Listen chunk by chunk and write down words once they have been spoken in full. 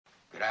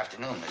Good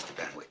afternoon, Mr.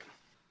 Benwick.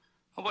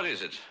 Oh, what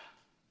is it?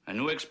 A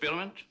new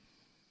experiment?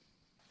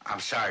 I'm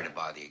sorry to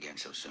bother you again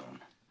so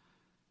soon.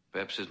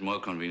 Perhaps it's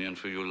more convenient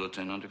for you,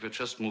 Lieutenant, if you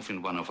just move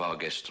in one of our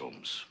guest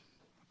rooms.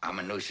 I'm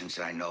a nuisance,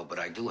 I know, but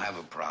I do have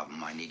a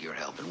problem. I need your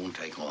help. It won't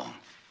take long.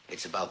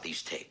 It's about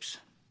these tapes.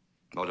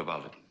 What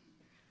about it?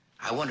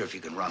 I wonder if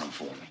you can run them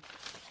for me.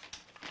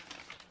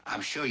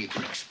 I'm sure you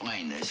can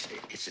explain this.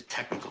 It's a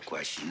technical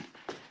question.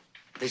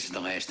 This is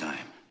the last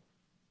time.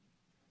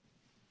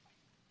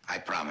 I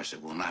promise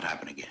it will not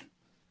happen again.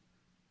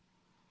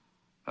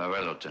 Well,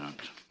 Lieutenant.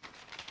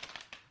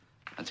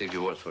 I'll take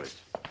your word for it.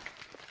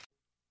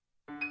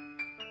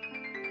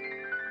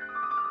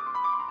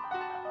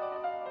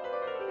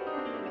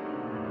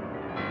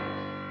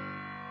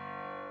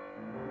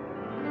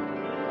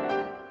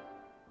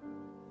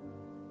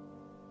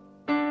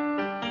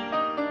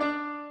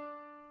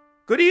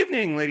 Good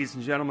evening, ladies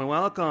and gentlemen.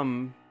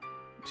 Welcome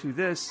to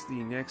the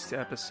next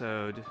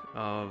episode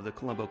of the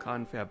Columbo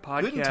Confab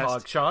Podcast. Guten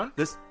Tag, Sean.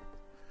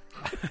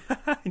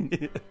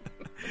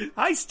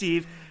 Hi,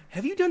 Steve.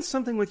 Have you done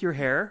something with your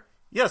hair?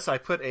 Yes, I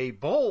put a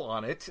bowl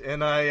on it,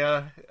 and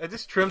I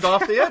just trimmed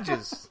off the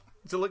edges.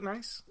 Does it look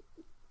nice?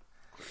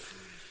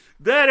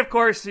 That, of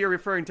course, you're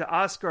referring to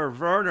Oscar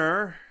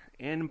Werner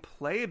in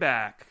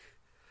Playback.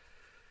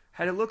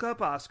 Had to look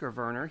up Oscar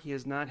Werner. He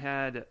has not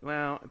had,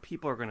 well,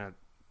 people are going to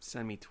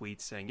send me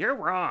tweets saying, you're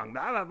wrong,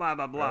 blah, blah, blah,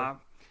 blah, blah. Right.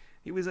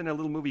 He was in a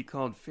little movie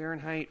called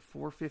Fahrenheit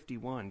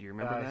 451. Do you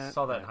remember that? I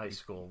saw that in high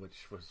school,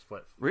 which was,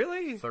 what?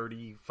 Really?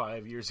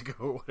 35 years ago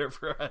or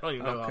whatever. I don't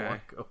even know how long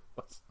ago it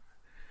was.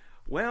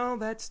 Well,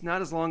 that's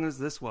not as long as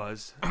this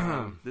was.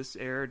 This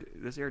aired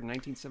in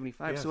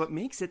 1975, yes. So it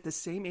makes it the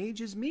same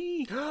age as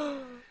me.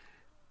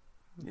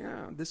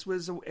 Yeah, this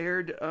was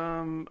aired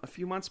a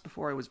few months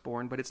before I was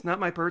born, but it's not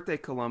my birthday,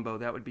 Columbo.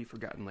 That would be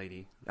Forgotten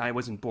Lady. I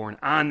wasn't born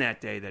on that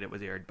day that it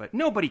was aired, but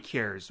nobody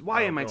cares.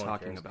 Why am I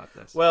talking about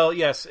this? Well,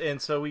 yes, and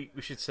so we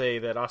should say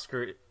that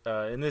Oscar,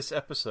 in this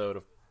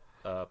episode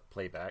of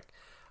Playback,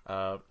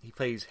 he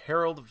plays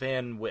Harold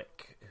Van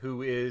Wyck,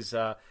 who is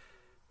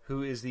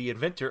the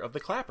inventor of the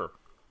clapper,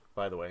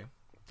 by the way.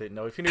 Didn't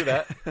know if you knew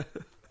that.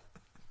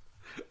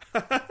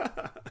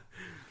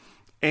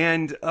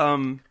 And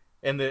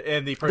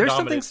the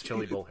predominant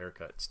chili bowl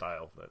haircut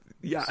style that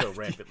was so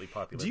rampantly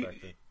popular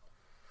back then.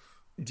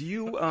 Do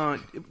you?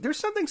 There's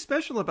something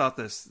special about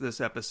this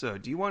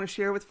episode. Do you want to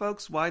share with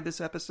folks why this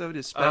episode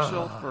is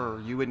special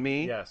for you and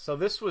me? Yeah. So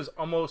this was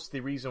almost the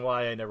reason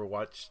why I never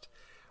watched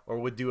or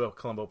would do a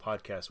Columbo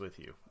podcast with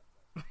you.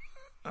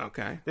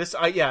 Okay.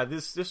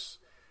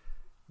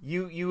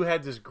 You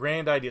had this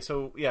grand idea.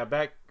 So yeah,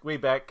 way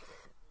back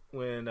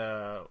when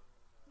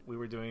we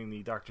were doing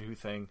the Doctor Who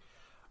thing.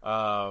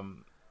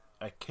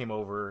 I came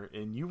over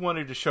and you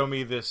wanted to show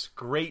me this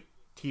great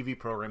TV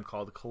program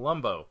called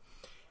Columbo.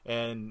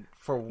 And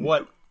for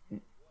what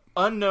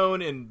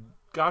unknown and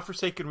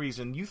godforsaken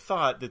reason, you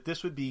thought that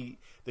this would be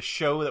the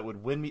show that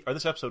would win me, or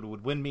this episode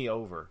would win me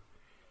over.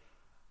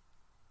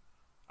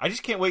 I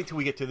just can't wait till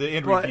we get to the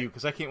end review,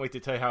 because I can't wait to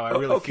tell you how I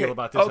really feel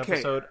about this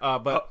episode.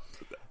 But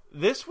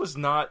this was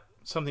not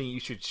something you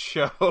should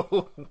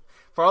show.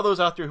 For all those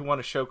out there who want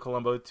to show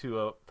Columbo to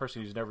a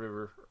person who's never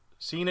ever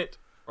seen it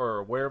or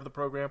aware of the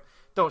program,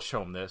 don't show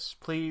them this.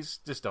 Please,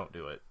 just don't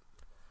do it.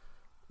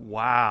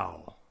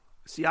 Wow.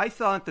 See, I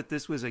thought that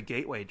this was a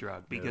gateway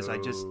drug because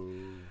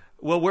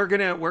well, we're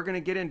gonna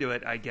get into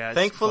it, I guess.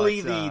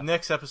 Thankfully, the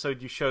next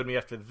episode you showed me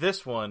after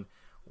this one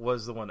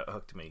was the one that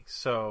hooked me.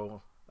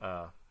 So,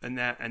 and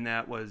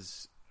that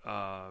was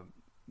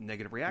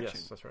Negative Reaction.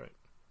 Yes, that's right.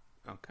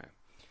 Okay.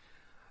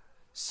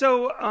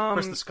 So, of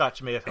course, the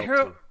Scotch may have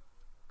helped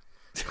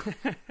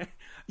too.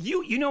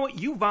 You know what?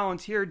 You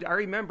volunteered. I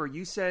remember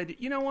you said,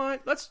 you know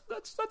what? Let's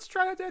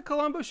try out that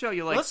Columbo show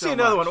you like. Let's see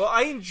another one. Well,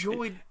 I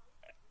enjoyed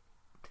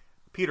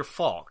Peter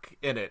Falk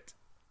in it,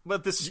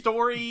 but the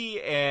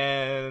story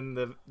and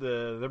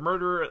the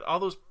murder, all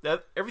those,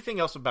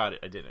 everything else about it,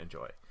 I didn't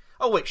enjoy.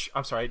 Oh wait,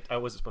 I'm sorry, I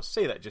wasn't supposed to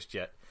say that just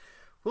yet.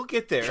 We'll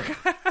get there.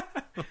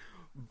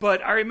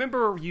 But I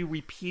remember you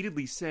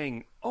repeatedly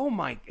saying, "Oh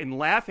my," and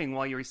laughing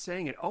while you were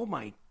saying it. Oh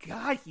my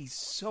God, he's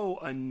so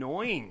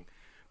annoying.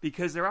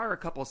 Because there are a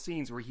couple of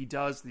scenes where he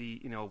does the,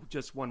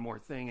 just one more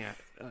thing,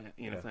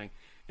 thing,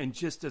 and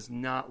just does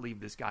not leave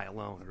this guy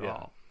alone at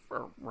all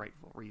for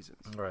rightful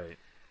reasons. Right.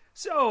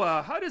 So,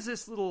 how does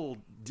this little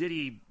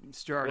ditty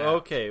start out?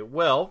 Okay,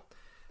 well,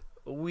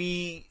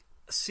 we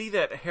see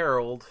that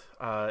Harold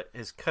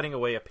is cutting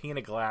away a pane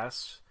of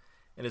glass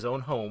in his own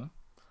home.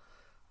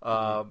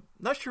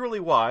 Not sure really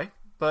why,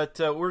 but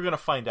we're going to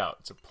find out.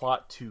 It's a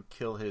plot to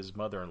kill his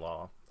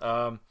mother-in-law.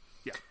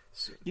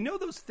 You know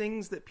those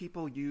things that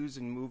people use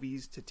in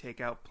movies to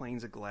take out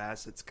planes of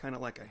glass? It's kind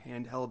of like a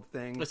handheld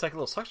thing. It's like a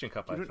little suction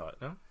cup, I thought,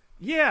 no?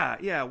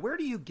 Yeah. Where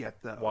do you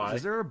get those? Why?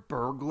 Is there a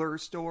burglar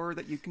store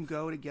that you can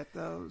go to get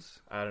those?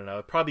 I don't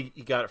know. Probably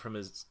he got it from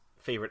his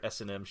favorite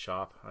S&M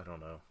shop. I don't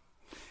know.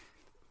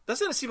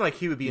 Doesn't it seem like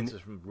he would be into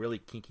some really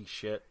kinky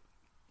shit?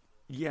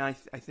 Yeah,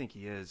 I think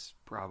he is,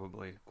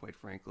 probably, quite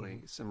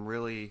frankly. Some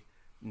really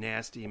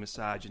nasty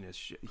misogynist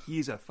shit.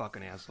 He's a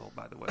fucking asshole,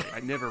 by the way.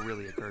 It never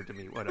really occurred to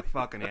me what a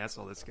fucking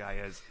asshole this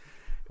guy is.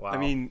 Wow. I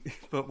mean,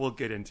 but we'll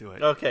get into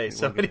it. Okay,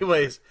 so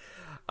anyways,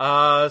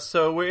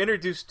 so we're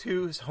introduced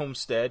to his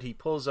homestead. He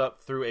pulls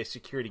up through a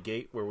security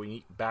gate where we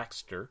meet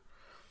Baxter,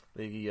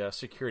 the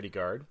security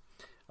guard.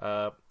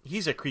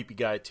 He's a creepy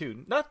guy,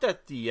 too. Not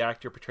that the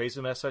actor portrays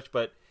him as such,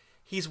 but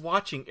he's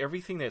watching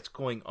everything that's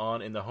going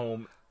on in the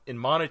home in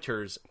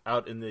monitors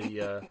out in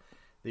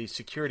the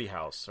security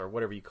house, or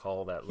whatever you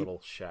call that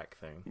little shack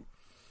thing.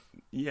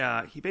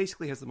 Yeah, he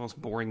basically has the most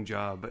boring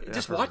job.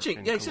 Just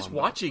watching, he's just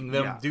watching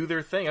them do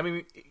their thing. I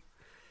mean,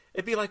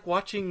 it'd be like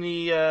watching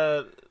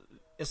the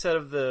instead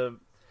of the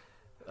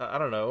I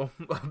don't know,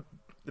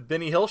 the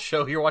Benny Hill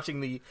show. You're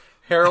watching the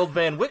Harold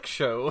Van Wyck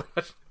show,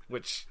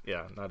 which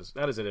not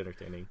as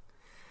entertaining.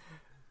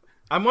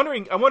 I'm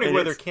wondering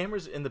were there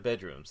cameras in the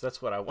bedrooms?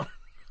 That's what I want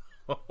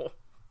to know.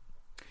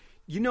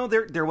 You know,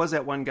 there was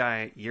that one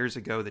guy years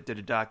ago that did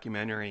a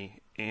documentary,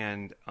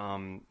 and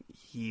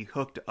he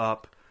hooked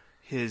up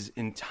his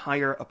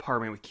entire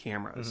apartment with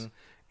cameras,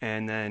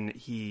 and then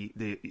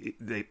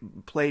they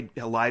played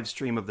a live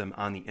stream of them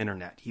on the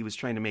internet. He was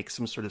trying to make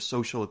some sort of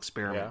social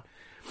experiment.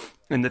 Yeah.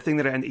 And the thing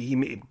that he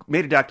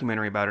made a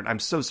documentary about it. I'm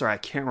so sorry, I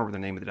can't remember the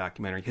name of the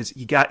documentary, because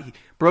he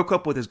broke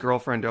up with his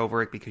girlfriend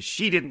over it because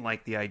she didn't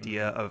like the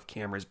idea of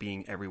cameras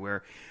being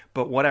everywhere.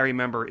 But what I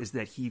remember is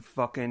that he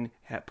fucking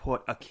had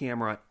put a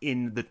camera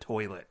in the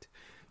toilet,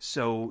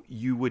 so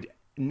you would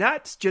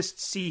not just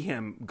see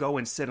him go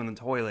and sit on the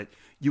toilet.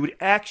 You would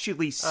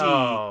actually see.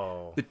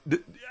 Oh.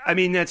 I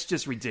mean, that's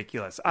just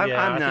ridiculous. I'm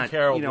not. I think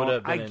Harold would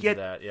have been into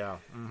that. Yeah.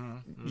 Mm-hmm.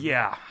 Mm-hmm.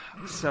 Yeah.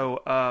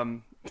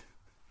 So.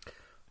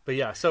 But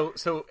yeah,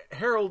 so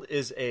Harold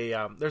is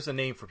there's a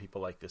name for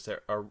people like this that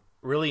are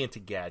really into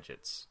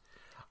gadgets.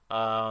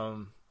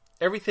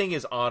 Everything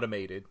is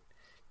automated.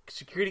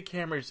 Security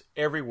cameras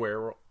everywhere,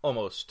 or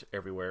almost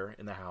everywhere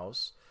in the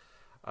house.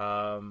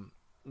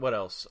 What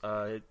else?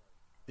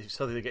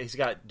 So he's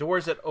got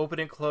doors that open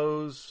and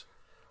close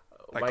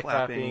by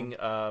clapping.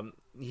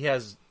 He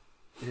has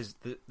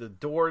the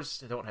doors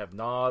that don't have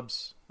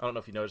knobs. I don't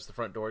know if you noticed the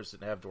front doors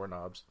didn't have door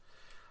knobs.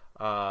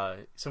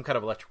 Some kind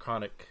of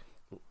electronic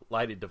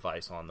lighted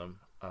device on them.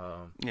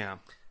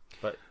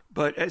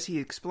 But as he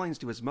explains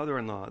to his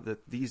mother-in-law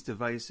that these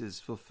devices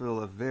fulfill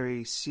a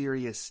very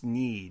serious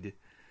need,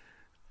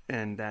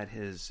 and that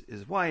his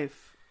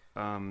wife,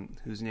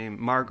 whose name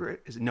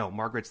Margaret's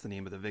the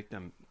name of the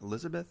victim,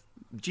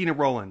 Gina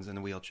Rowlands in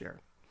a wheelchair.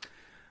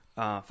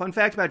 Fun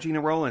fact about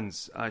Gina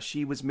Rowlands: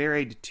 she was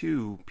married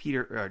to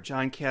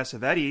John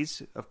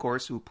Cassavetes, of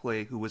course, who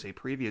was a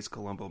previous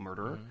Columbo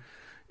murderer.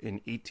 In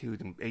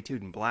Etude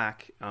and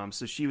Black.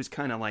 So she was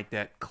kind of like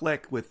that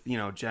clique with,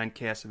 John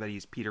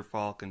Cassavetes, Peter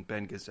Falk, and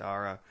Ben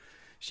Gazzara.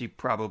 She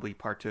probably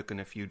partook in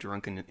a few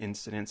drunken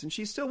incidents, and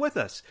she's still with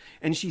us.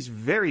 And she's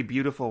very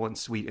beautiful and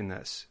sweet in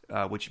this,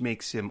 which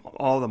makes him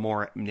all the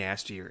more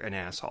nastier an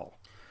asshole.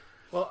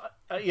 Well,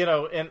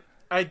 and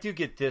I do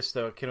get this,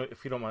 though,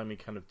 if you don't mind me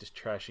kind of just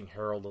trashing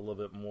Harold a little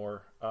bit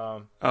more.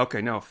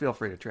 Okay, no, feel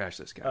free to trash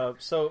this guy.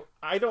 So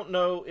I don't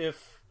know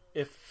if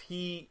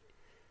he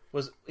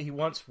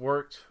once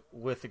worked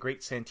with the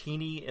great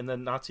Santini in the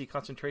Nazi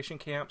concentration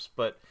camps,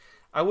 but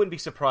I wouldn't be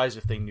surprised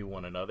if they knew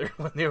one another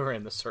when they were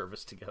in the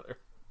service together.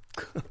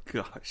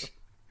 Gosh.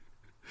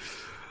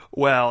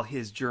 Well,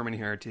 his German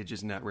heritage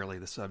is not really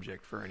the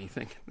subject for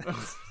anything.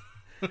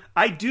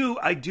 I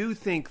do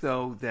think,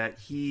 though, that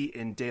he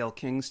and Dale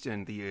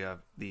Kingston,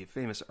 the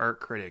famous art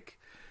critic,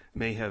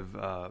 may have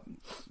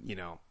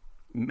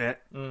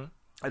met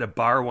at a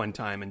bar one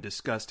time and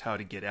discussed how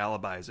to get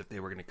alibis if they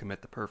were going to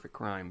commit the perfect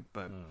crime.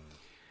 But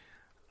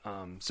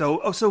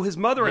so his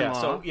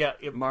mother-in-law,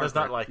 it Margaret, does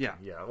not like him.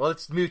 Yeah, well,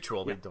 it's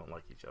mutual. They don't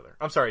like each other.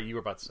 I'm sorry, you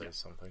were about to say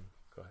something.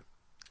 Go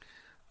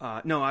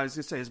ahead. No, I was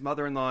going to say his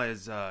mother-in-law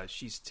is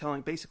she's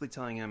basically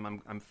telling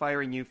him, I'm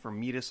firing you from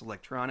Metis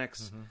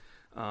Electronics.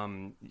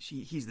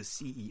 He's the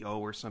CEO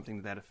or something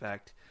to that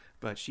effect,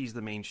 but she's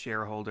the main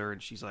shareholder,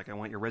 and she's like, I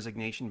want your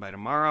resignation by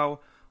tomorrow,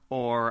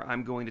 or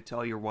I'm going to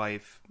tell your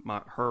wife,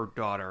 her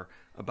daughter,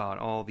 about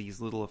all these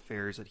little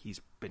affairs that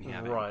he's been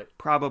having. Right.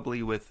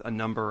 Probably with a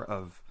number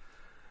of,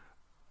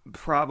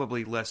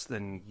 probably less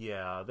than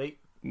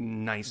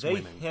nice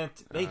women.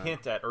 They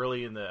hint at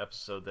early in the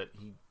episode that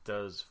he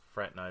does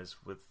fraternize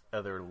with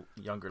other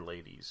younger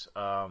ladies.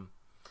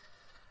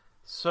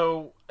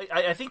 So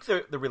I think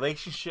the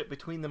relationship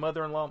between the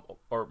mother-in-law,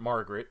 or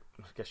Margaret,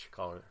 I guess you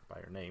call her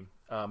by her name,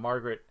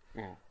 Margaret,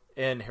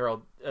 and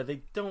Harold,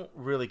 they don't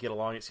really get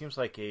along. It seems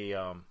like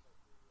a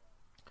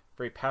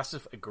very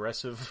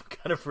passive-aggressive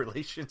kind of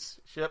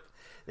relationship.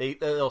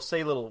 They'll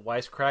say little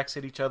wisecracks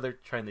at each other,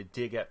 trying to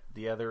dig at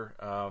the other.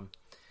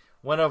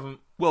 One of them...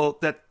 Well,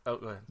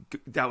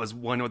 that was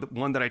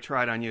one that I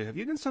tried on you. Have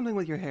you done something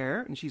with your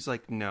hair? And she's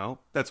like, no.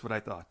 That's what I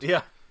thought.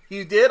 Yeah,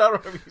 you did? I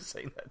don't remember you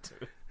saying that,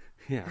 too.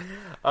 Yeah.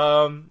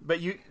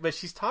 But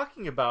she's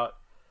talking about...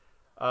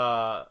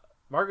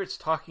 Margaret's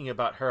talking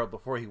about Harold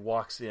before he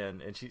walks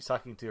in, and she's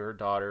talking to her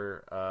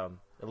daughter,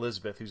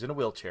 Elizabeth, who's in a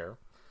wheelchair,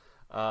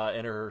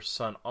 and her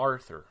son,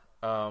 Arthur.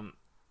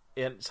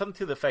 and something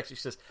to the effect she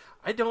says,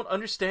 "I don't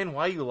understand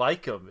why you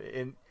like him."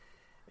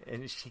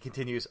 And she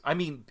continues, "I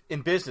mean,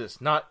 in business,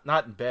 not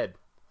in bed.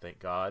 Thank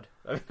God."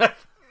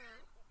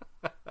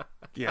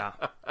 Yeah.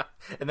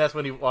 And that's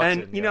when he walks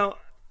in. And, you know,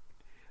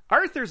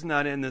 Arthur's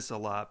not in this a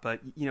lot, but,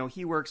 you know,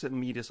 he works at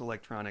Metis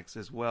Electronics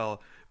as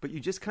well. But you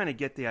just kind of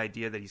get the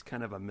idea that he's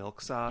kind of a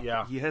milksop.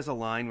 Yeah. He has a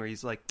line where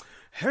he's like,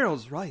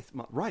 "Harold's right,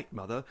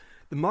 Mother.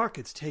 The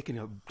market's taken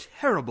a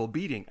terrible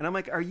beating." And I'm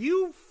like, are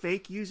you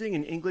fake using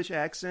an English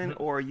accent,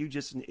 or are you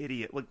just an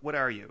idiot? Like, what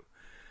are you?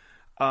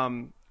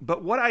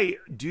 But what I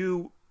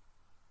do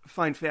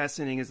find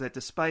fascinating is that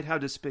despite how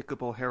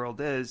despicable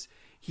Harold is,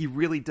 he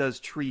really does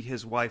treat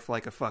his wife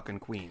like a fucking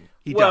queen.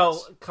 He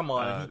does. Come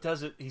on. He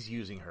does it. He's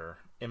using her,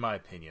 in my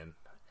opinion.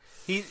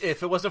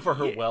 If it wasn't for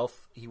her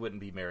wealth, he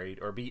wouldn't be married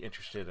or be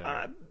interested in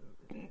her.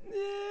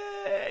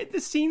 The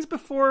scenes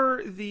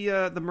before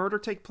the murder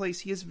take place,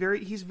 he's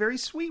very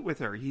sweet with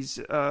her. He's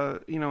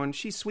and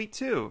she's sweet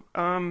too.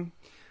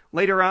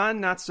 Later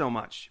on, not so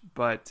much.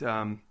 But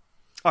all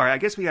right, I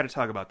guess we got to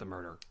talk about the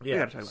murder. Yeah. We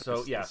got to talk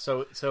about this.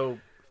 So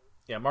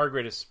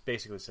Margaret has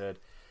basically said,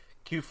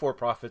 Q4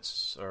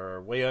 profits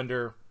are way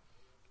under.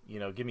 You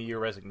know, give me your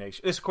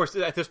resignation. This, of course,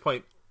 at this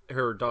point,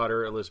 her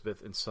daughter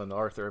Elizabeth and son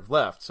Arthur have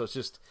left, so it's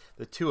just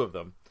the two of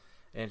them.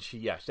 And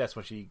that's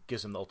when she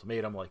gives him the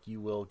ultimatum, like,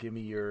 you will give me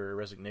your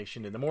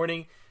resignation in the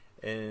morning.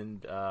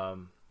 And,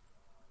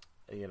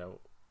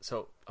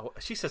 so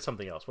she said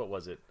something else. What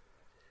was it?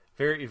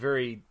 Very,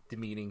 very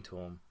demeaning to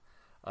him.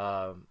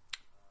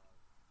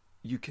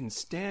 You can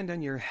stand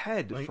on your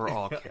head for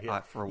all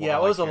for a while. Yeah,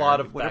 it was a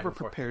lot of whatever back and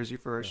forth. prepares you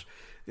for.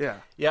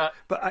 Yeah.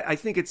 But I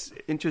think it's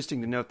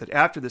interesting to note that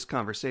after this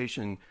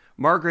conversation,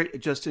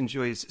 Margaret just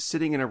enjoys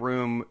sitting in a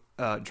room,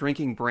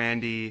 drinking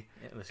brandy,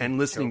 and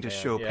listening to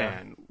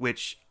Chopin,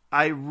 which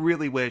I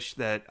really wish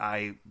that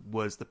I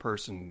was the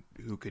person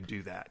who could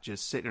do that.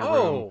 Just sit in a room.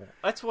 Oh,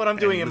 that's what I'm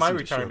doing in my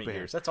retirement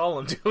years. That's all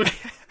I'm doing.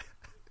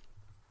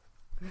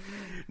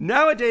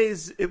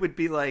 Nowadays, it would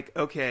be like,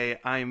 okay,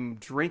 I'm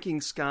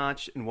drinking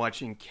scotch and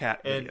watching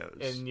cat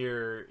videos. And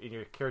your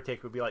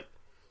caretaker would be like,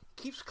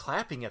 keeps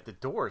clapping at the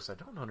doors. I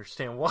don't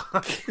understand why.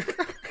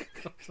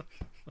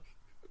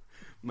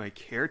 My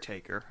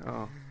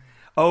caretaker?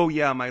 Oh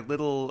yeah, my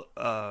little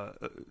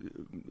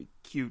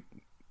cute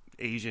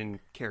Asian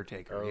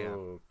caretaker.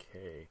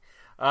 Okay.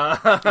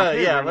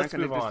 Okay, let's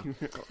move on.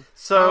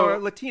 So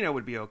Latino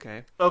would be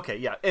okay. Okay,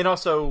 yeah. And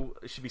also,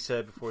 it should be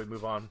said before we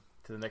move on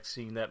to the next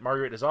scene that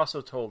Margaret has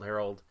also told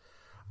Harold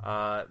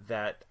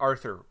that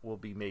Arthur will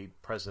be made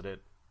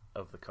president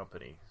of the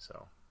company.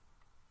 So,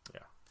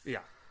 yeah.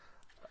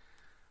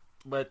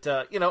 But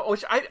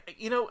which I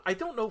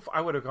don't know if I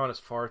would have gone as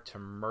far to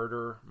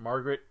murder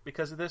Margaret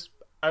because of this.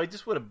 I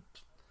just would have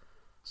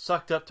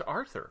sucked up to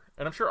Arthur,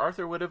 and I'm sure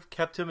Arthur would have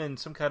kept him in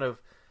some kind of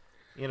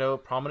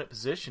prominent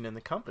position in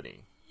the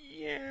company.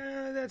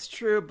 Yeah, that's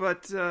true,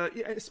 but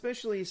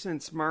especially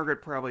since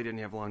Margaret probably didn't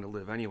have long to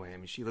live anyway. I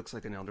mean, she looks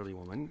like an elderly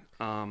woman.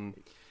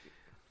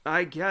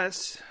 I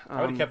guess.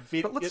 I would have kept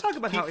feeding. But let's talk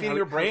about how feeding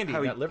her brandy.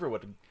 That liver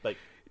would have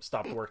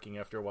stopped working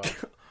after a while.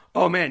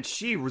 Oh man,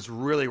 she was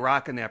really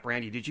rocking that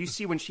brandy. Did you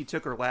see when she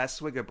took her last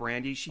swig of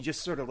brandy? She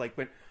just sort of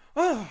went,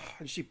 oh,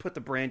 and she put the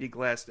brandy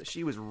glass.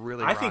 She was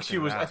really. I think she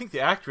was. I think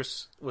the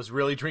actress was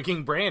really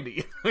drinking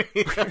brandy. I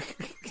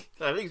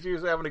think she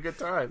was having a good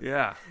time.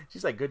 Yeah,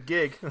 she's like, good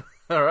gig.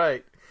 All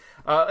right.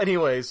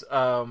 Anyways,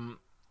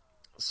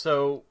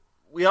 so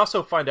we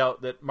also find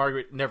out that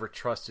Margaret never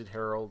trusted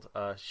Harold.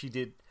 She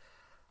did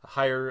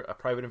hire a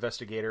private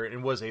investigator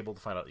and was able to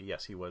find out that,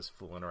 yes, he was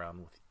fooling around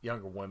with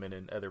younger women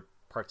in other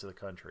parts of the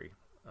country.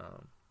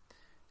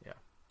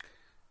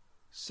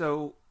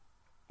 So,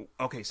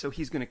 okay, so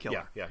he's going to kill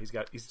her. Yeah, he's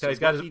got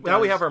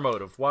now we have our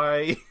motive.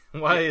 Why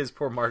is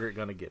poor Margaret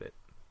going to get it?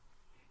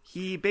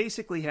 He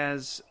basically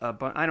has I'm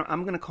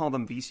going to call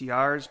them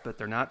VCRs, but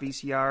they're not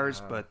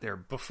VCRs, but they're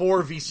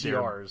before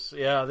VCRs.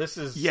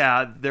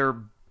 They're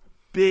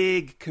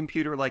big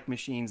computer-like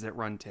machines that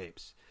run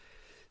tapes.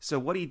 So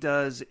what he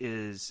does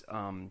is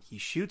he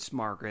shoots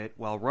Margaret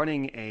while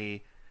running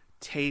a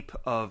tape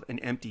of an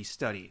empty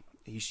study.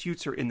 He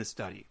shoots her in the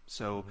study.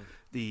 So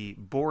the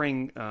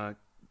boring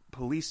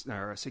police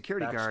or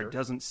security guard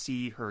doesn't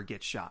see her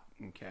get shot.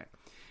 Okay.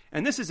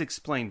 And this is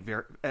explained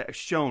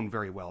shown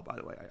very well, by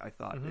the way, I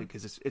thought,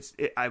 because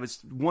I was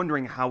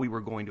wondering how we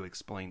were going to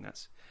explain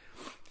this.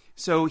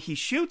 So he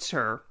shoots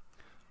her.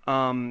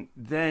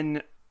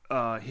 Then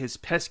his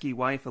pesky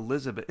wife,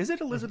 Elizabeth. Is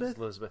it Elizabeth?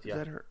 Elizabeth, yeah. Is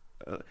that her?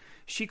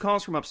 She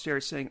calls from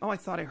upstairs saying, "Oh, I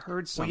thought I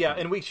heard something." Well,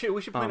 yeah, and we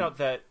should point out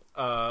that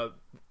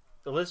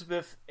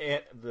Elizabeth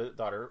and the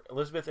daughter,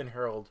 Elizabeth and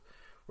Harold,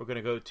 were going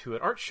to go to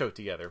an art show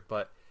together,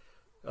 but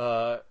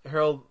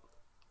Harold.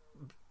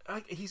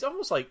 He's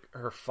almost like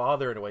her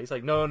father in a way. He's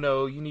like,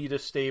 no, you need to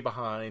stay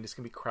behind. It's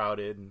going to be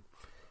crowded,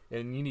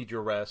 and you need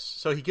your rest.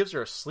 So he gives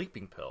her a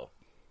sleeping pill.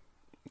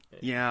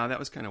 Yeah, that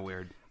was kind of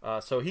weird.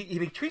 So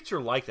he treats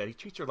her like that. He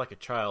treats her like a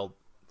child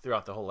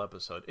throughout the whole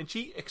episode, and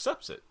she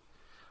accepts it.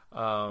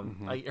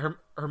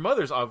 Her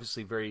mother's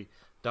obviously very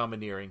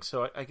domineering,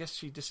 so I guess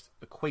she just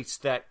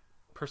equates that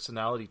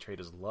personality trait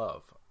is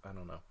love. I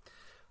don't know.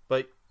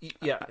 But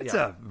yeah, it's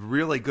a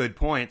really good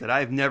point that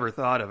I've never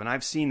thought of, and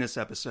I've seen this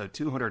episode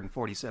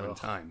 247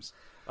 times.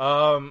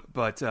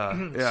 But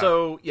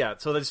so I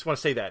just want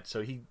to say that.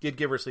 So he did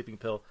give her a sleeping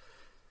pill.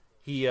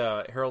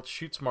 Harold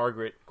shoots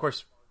Margaret. Of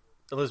course,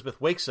 Elizabeth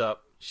wakes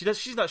up.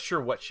 She's not sure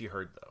what she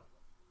heard though.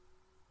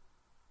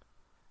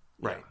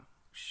 Right. Yeah.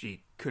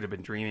 She could have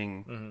been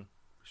dreaming. Mm-hmm.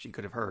 She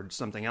could have heard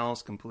something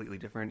else completely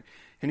different.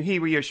 And he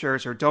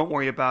reassures her, "Don't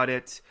worry about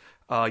it.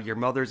 Your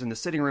mother's in the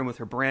sitting room with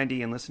her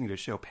brandy and listening to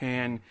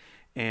Chopin,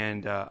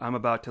 and I'm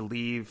about to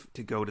leave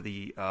to go to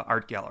the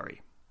art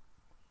gallery."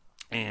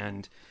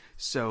 And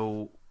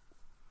so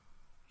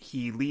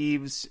he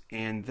leaves,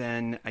 and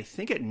then I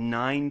think at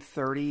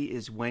 9:30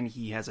 is when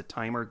he has a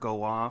timer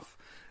go off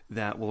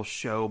that will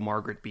show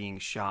Margaret being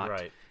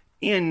shot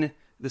in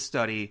the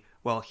study,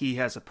 while he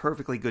has a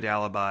perfectly good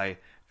alibi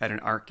at an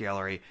art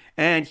gallery.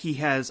 And he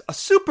has a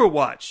super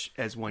watch,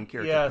 as one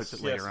character puts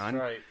it later on.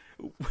 Right.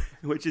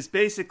 Which is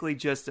basically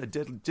just a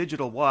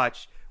digital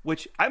watch,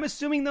 which I'm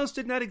assuming those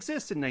did not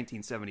exist in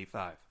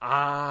 1975.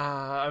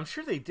 I'm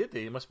sure they did.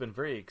 They must have been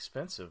very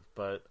expensive,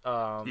 but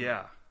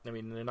yeah. I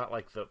mean, they're not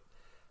like the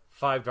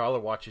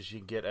 $5 watches you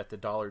can get at the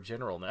Dollar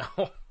General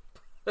now.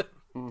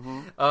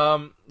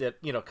 That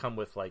come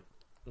with like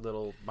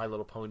little My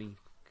Little Pony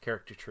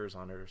caricatures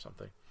on it or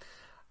something.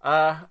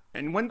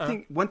 And one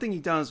thing he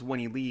does when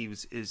he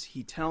leaves is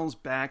he tells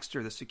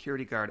Baxter, the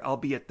security guard, "I'll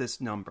be at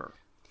this number."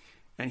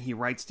 And he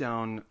writes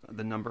down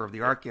the number of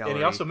the art gallery. And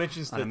he also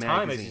mentions the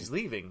time as he's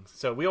leaving.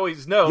 So we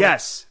always know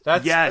that's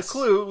a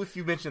clue. If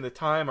you mention the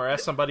time or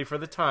ask somebody for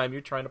the time,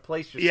 you're trying to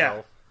place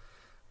yourself.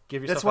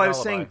 Give yourself That's why I was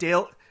alibi.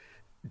 saying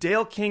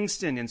Dale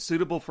Kingston in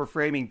Suitable for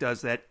Framing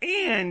does that,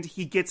 and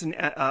he gets an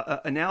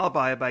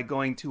alibi by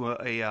going to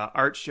a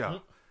art show.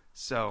 Mm-hmm.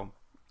 So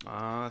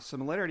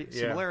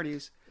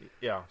similarities.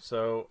 Yeah.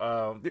 So,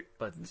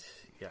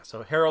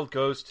 so Harold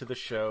goes to the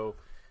show.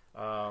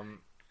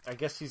 I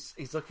guess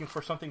he's looking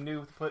for something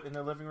new to put in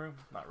the living room.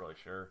 Not really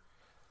sure.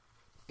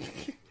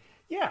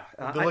 Yeah.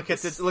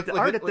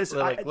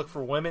 Look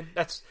for women.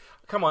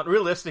 Come on.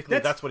 Realistically,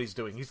 that's what he's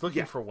doing. He's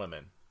looking for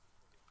women.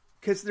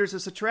 Because there's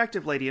this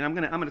attractive lady, and I'm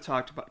gonna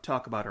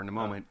talk about her in a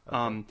moment.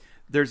 Okay.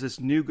 There's this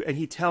new, and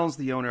he tells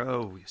the owner,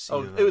 it's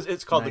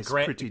called nice, the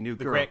Grant pretty new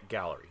girl. Grant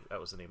Gallery. That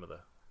was the name of the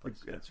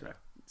place. That's right.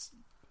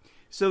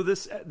 So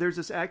there's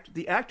this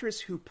the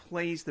actress who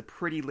plays the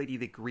pretty lady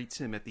that greets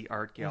him at the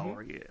art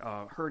gallery.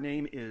 Mm-hmm. Her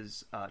name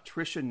is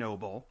Tricia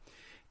Noble,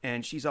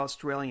 and she's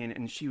Australian.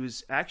 And she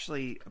was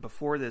actually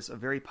before this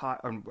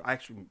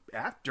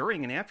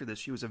during and after this,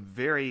 she was a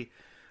very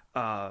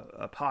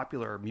a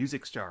popular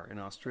music star in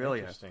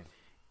Australia. Interesting.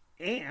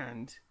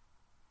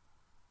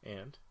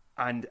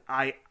 And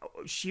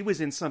she was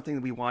in something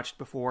that we watched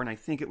before, and I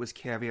think it was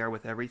Caviar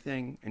with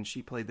Everything, and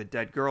she played the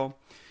dead girl.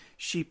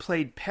 She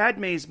played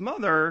Padme's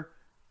mother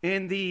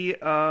in the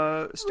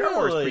Star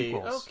Wars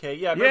prequels. Okay,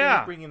 yeah, I remember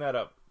you bringing that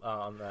up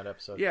on that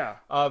episode. Yeah.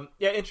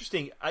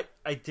 Interesting.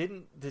 I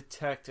didn't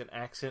detect an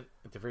accent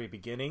at the very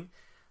beginning,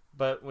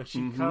 but when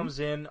she comes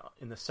in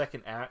the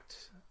second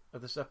act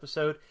of this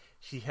episode,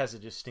 she has a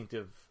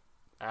distinctive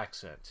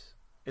accent.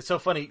 It's so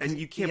funny. And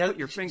you can't put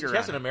your finger on it. She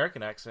has an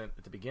American accent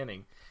at the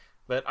beginning,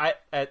 but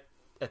at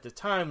the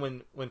time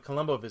when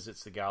Columbo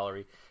visits the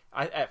gallery,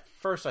 at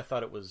first I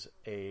thought it was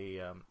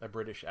a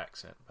British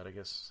accent, but I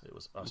guess it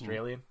was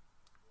Australian. Mm-hmm.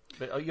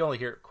 But you only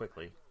hear it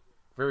quickly,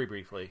 very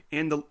briefly.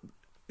 And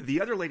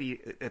the other lady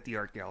at the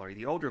art gallery,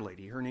 the older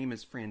lady, her name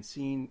is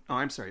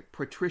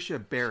Patricia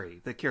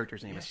Barry. The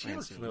character's name is Francine. She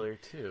looks familiar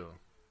too.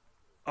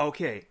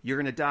 Okay, you're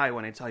gonna die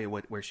when I tell you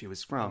where she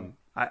was from.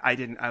 I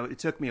didn't. It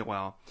took me a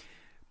while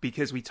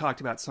because we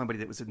talked about somebody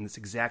that was in this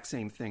exact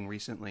same thing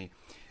recently.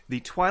 The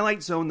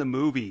Twilight Zone, the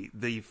movie,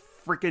 the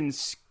freaking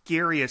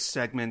scariest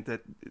segment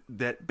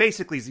that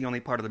basically is the only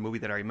part of the movie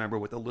that I remember,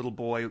 with the little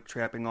boy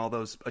trapping all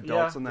those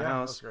adults in the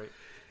house. That was great.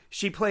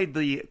 She played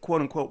the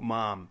quote unquote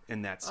mom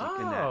in that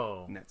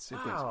in that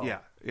sequence.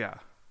 Wow. Yeah.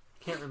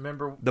 Can't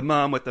remember the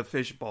mom with the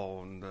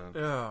fishbowl and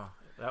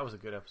that was a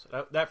good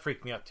episode. That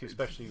freaked me out too,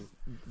 especially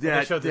when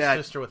they showed the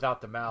sister without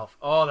the mouth.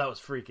 Oh, that was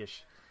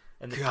freakish.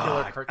 And the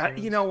killer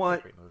cartoons. You know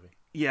what? Great movie.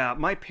 Yeah,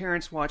 my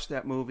parents watched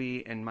that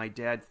movie, and my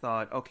dad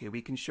thought, okay,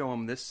 we can show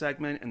them this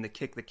segment and the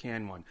kick the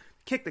can one.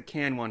 Kick the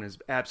can one is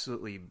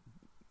absolutely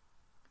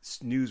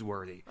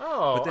snoozeworthy.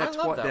 Oh, but that's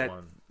I love that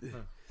one.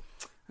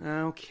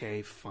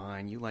 Okay,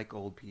 fine. You like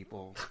old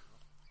people.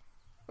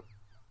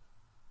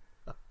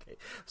 Okay,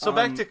 so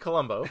back to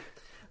Columbo.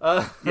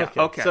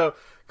 Okay. So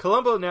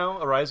Columbo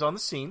now arrives on the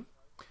scene.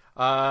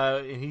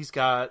 And he's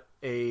got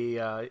he's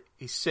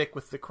sick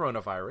with the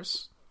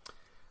coronavirus.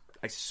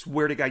 I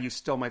swear to God, you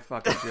stole my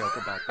fucking joke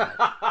about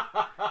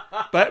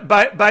that. But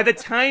by the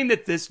time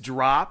that this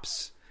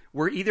drops,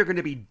 we're either going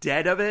to be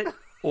dead of it,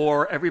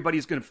 or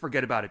everybody's going to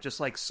forget about it, just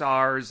like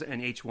SARS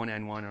and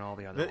H1N1 and all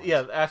the other ones.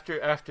 Yeah,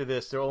 after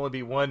this, there'll only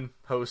be one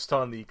host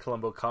on the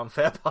Columbo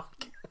Confab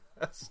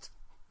podcast.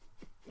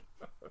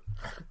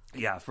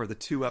 Yeah, for the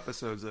 2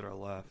 episodes that are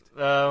left.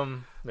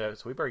 So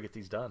we better get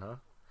these done, huh?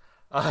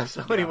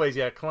 Anyways,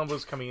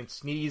 Columbo's coming in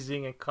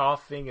sneezing and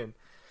coughing, and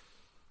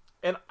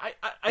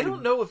I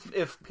don't know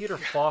if Peter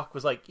Falk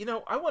was like,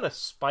 I want to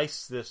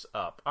spice this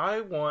up.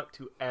 I want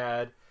to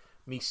add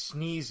me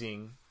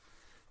sneezing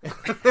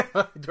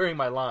during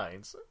my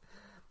lines.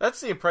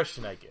 That's the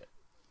impression I get.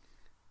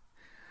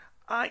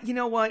 You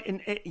know what? And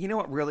you know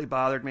what really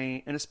bothered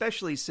me? And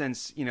especially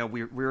since,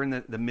 we're in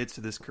the midst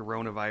of this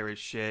coronavirus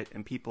shit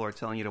and people are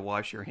telling you to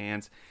wash your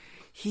hands.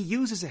 He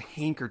uses a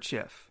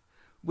handkerchief,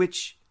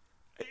 which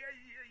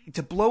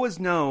to blow his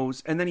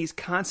nose, and then he's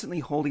constantly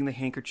holding the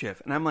handkerchief.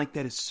 And I'm like,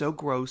 that is so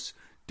gross.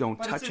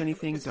 Don't touch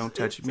anything. Don't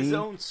touch me. It's his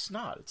own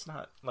snot. It's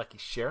not like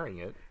he's sharing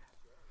it.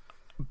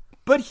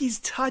 But he's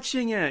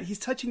touching it. He's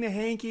touching the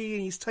hanky,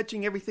 and he's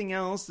touching everything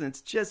else, and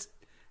it's just...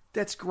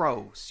 That's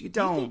gross. You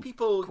don't. Do you think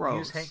people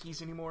use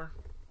hankies anymore?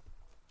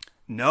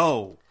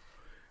 No,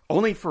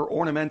 only for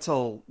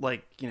ornamental,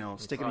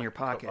 stick it in your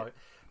pocket.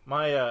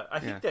 I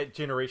think that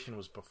generation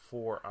was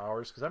before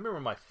ours because I remember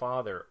my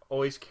father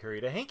always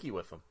carried a hanky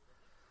with him.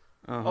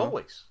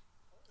 Always.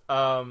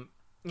 I'm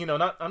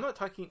not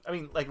talking. I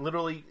mean, like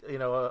literally,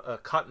 a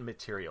cotton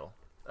material.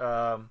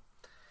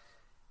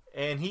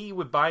 And he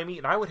would buy me,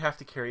 and I would have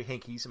to carry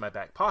hankies in my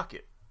back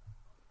pocket.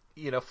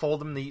 Fold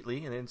them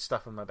neatly and then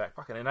stuff them in my back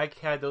pocket. And I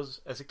had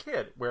those as a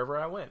kid wherever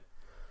I went.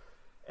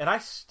 And I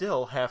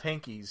still have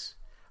hankies.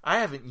 I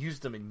haven't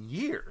used them in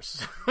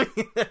years.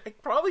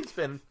 Probably it's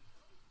been,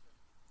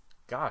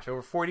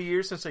 over 40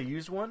 years since I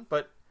used one,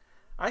 but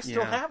I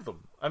still have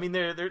them. I mean,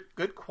 they're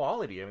good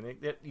quality. I mean,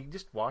 you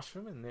just wash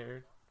them and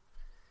they're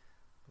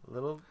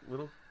little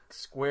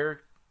square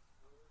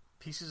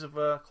pieces of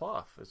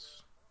cloth.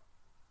 It's...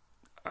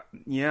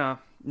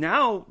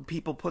 Now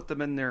people put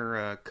them in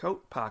their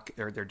coat pocket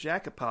or their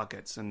jacket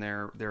pockets, and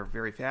they're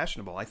very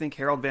fashionable. I think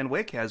Harold Van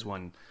Wyck has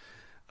one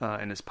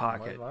in his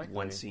pocket.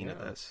 One scene of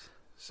this.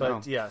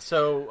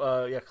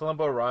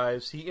 Columbo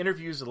arrives. He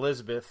interviews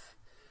Elizabeth,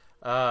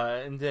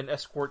 and then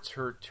escorts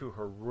her to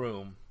her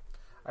room.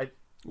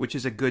 Which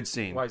is a good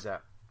scene. Why is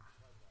that?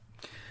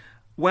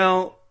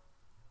 Well,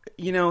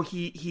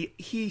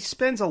 he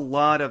spends a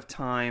lot of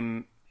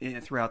time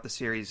throughout the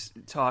series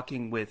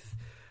talking with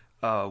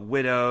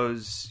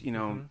widows,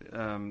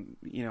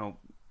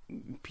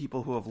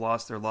 people who have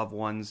lost their loved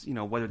ones,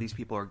 whether these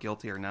people are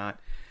guilty or not.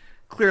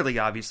 Clearly,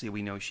 obviously,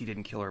 we know she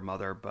didn't kill her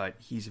mother, but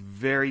he's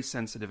very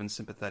sensitive and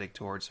sympathetic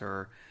towards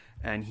her,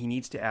 and he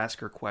needs to ask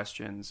her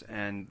questions.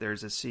 And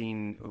there's a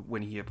scene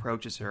when he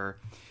approaches her,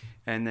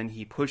 and then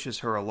he pushes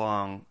her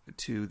along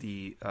to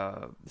the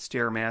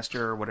Stairmaster,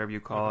 or whatever you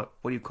call it.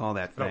 What do you call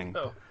that thing?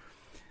 Oh.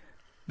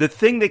 The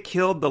thing that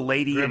killed the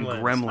lady in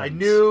Gremlins. I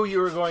knew you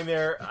were going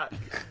there.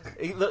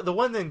 The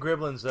one in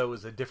Gremlins, though,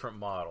 was a different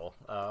model.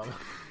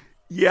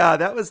 Yeah,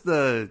 that was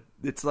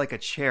it's like a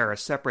chair, a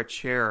separate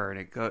chair, and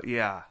it goes,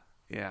 yeah.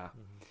 Mm-hmm.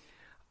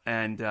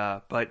 And,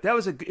 but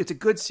it's a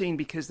good scene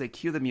because they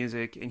cue the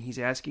music, and he's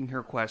asking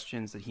her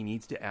questions that he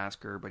needs to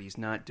ask her, but he's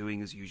not doing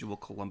his usual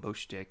Columbo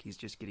shtick. He's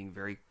just getting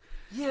very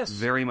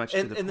much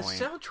to the point. And the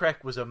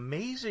soundtrack was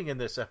amazing in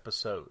this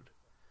episode.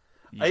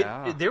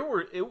 Yeah.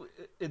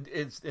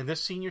 It's in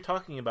this scene you're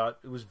talking about.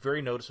 It was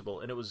very noticeable,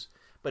 and it was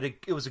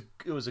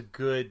a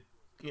good.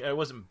 It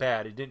wasn't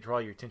bad. It didn't draw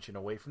your attention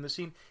away from the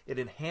scene. It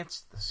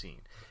enhanced the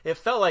scene. It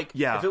felt like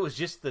if it was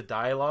just the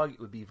dialogue, it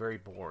would be very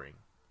boring.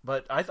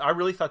 But I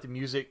really thought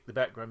the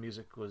background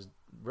music, was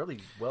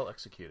really well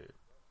executed.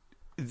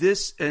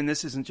 This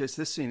isn't just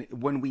this scene.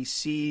 When we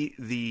see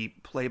the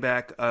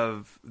playback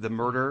of the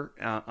murder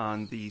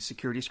on the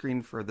security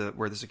screen for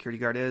where the security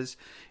guard is,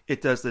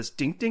 it does this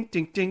ding ding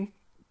ding ding.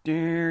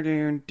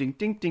 Ding, ding,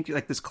 ding, ding,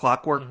 like this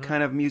clockwork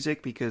kind of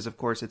music, because of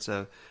course it's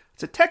a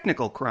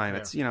technical crime.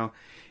 It's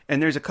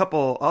and there's a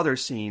couple other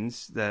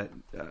scenes that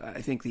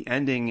I think the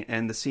ending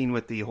and the scene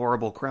with the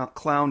horrible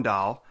clown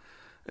doll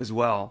as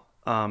well.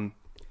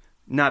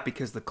 Not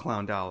because the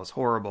clown doll is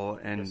horrible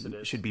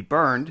and should be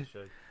burned.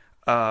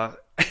 But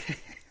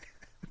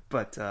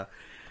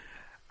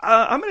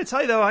I'm going to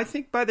tell you, though, I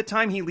think by the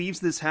time he leaves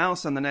this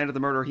house on the night of the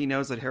murder, he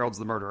knows that Harold's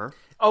the murderer.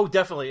 Oh,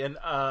 definitely, and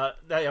I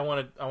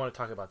want to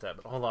talk about that.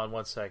 But hold on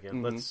one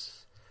second.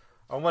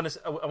 I want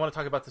to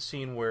talk about the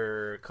scene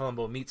where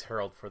Columbo meets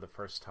Harold for the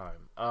first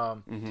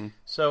time.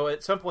 So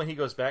at some point he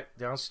goes back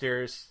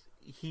downstairs.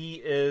 He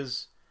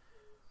is,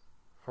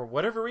 for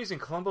whatever reason,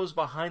 Columbo's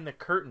behind the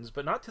curtains,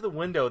 but not to the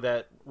window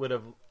that would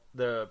have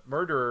the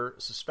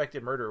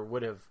suspected murderer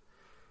would have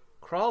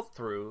crawled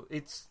through.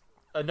 It's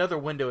another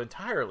window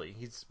entirely.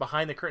 He's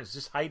behind the curtains,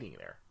 just hiding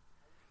there.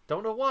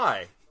 Don't know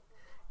why.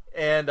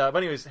 And but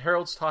anyways,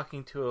 Harold's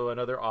talking to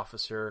another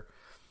officer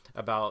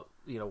about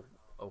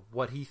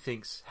what he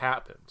thinks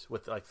happened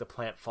with like the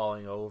plant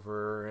falling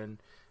over and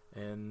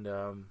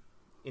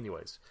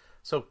anyways.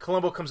 So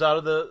Columbo comes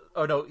out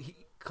of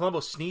Columbo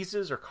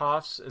sneezes or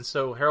coughs, and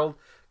so Harold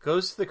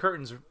goes to the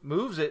curtains,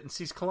 moves it, and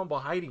sees Columbo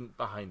hiding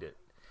behind it.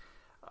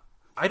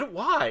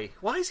 Why?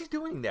 Why is he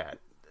doing that?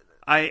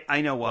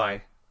 I know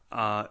why.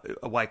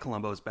 Why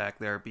Columbo's back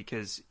there,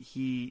 because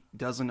he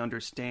doesn't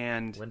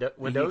understand.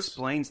 Windows? He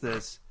explains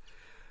this.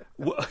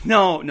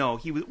 No.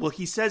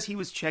 He says he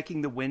was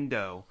checking the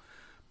window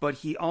but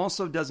he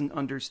also doesn't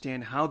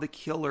understand how the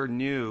killer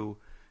knew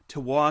to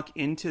walk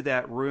into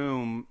that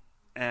room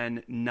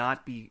and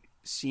not be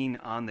seen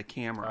on the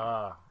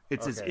camera.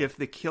 It's as if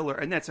the killer,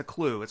 and that's a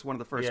clue. It's one of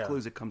the first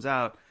clues that comes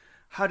out.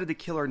 How did the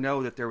killer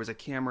know that there was a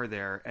camera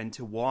there and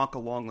to walk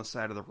along the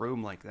side of the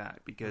room like that?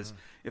 Because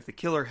if the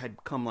killer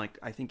had come, like,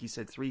 I think he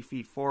said 3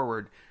 feet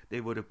forward,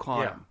 they would have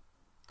caught him.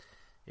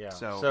 Yeah.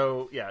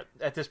 So,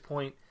 at this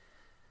point,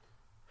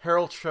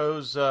 Harold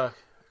shows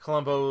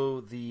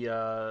Columbo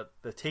the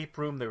tape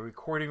room, the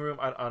recording room.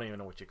 I don't even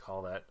know what you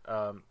call that.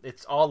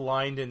 It's all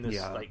lined in this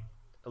like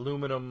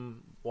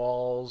aluminum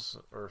walls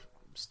or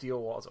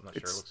steel walls. I'm not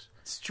sure. It looks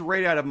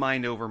straight out of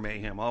Mind Over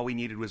Mayhem. All we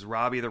needed was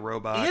Robbie the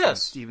Robot and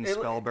Steven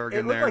Spielberg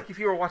in there. It looked like if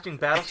you were watching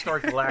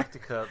Battlestar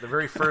Galactica, the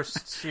very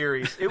first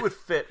series, it would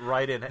fit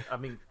right in. I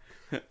mean,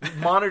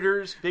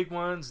 monitors, big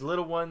ones,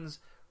 little ones,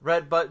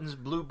 red buttons,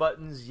 blue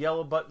buttons,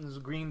 yellow buttons,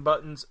 green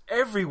buttons,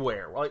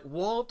 everywhere. Like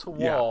wall to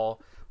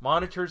wall,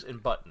 monitors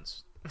and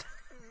buttons.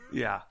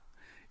 Yeah.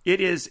 It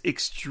is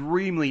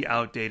extremely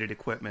outdated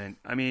equipment.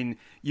 I mean,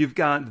 you've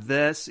got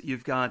this,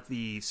 you've got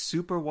the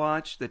Super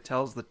Watch that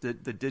tells the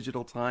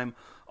digital time.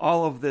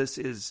 All of this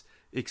is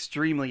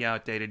extremely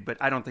outdated, but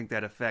I don't think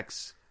that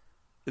affects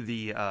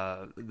the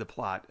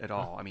plot at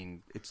all. I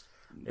mean, it's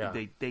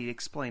they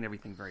explain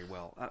everything very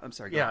well. I'm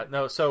sorry.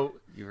 So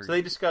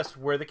they discuss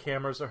where the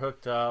cameras are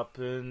hooked up,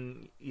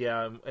 and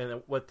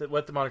and what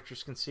the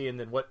monitors can see, and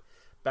then what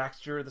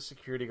Baxter, the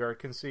security guard,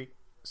 can see.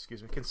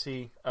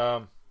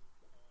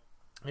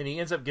 And he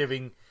ends up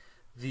giving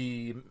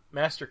the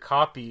master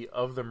copy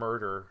of the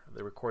murder,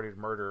 the recorded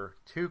murder,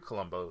 to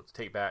Columbo to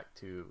take back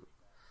to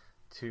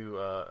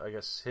I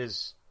guess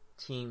his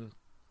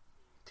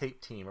tape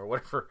team or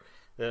whatever,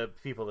 the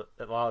people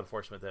at law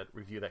enforcement that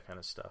review that kind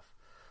of stuff.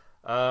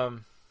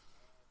 But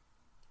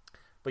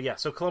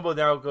so Columbo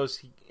now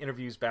he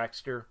interviews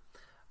Baxter,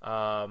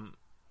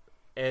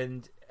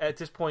 and at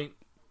this point,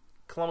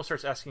 Columbo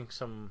starts asking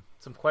some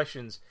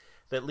questions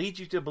that lead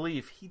you to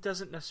believe he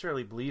doesn't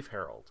necessarily believe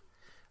Harold.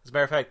 As a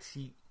matter of fact,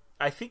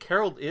 I think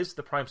Harold is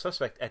the prime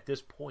suspect at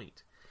this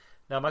point.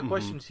 Now, my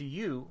question to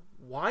you: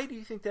 why do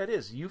you think that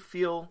is? You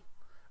feel,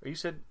 or you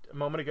said a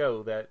moment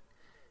ago that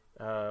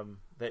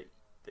that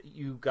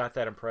you got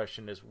that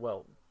impression as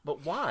well.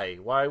 But why?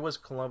 Why was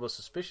Columbo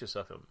suspicious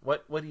of him?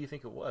 What do you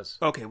think it was?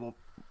 Okay,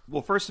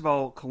 well, first of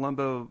all,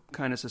 Columbo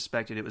kind of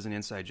suspected it was an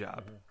inside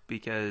job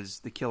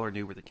because the killer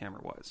knew where the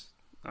camera was.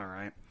 All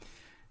right,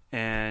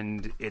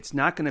 and it's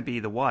not going to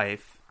be the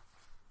wife.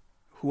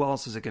 Who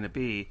else is it going to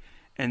be?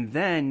 And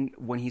then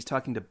when he's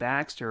talking to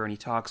Baxter and he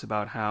talks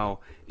about how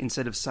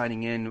instead of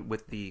signing in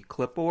with the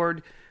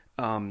clipboard,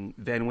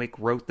 Van Wyck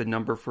wrote the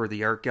number for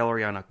the art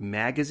gallery on a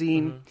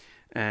magazine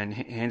and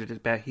handed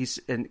it back.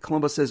 And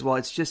Columbo says, well,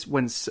 it's just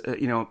when,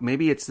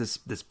 maybe it's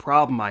this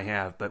problem I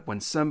have, but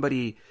when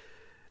somebody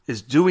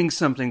is doing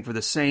something for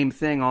the same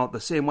thing the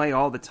same way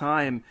all the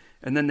time,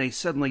 and then they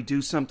suddenly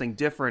do something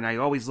different, I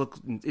always look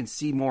and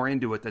see more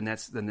into it than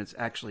it's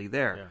actually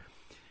there. Yeah.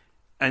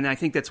 And I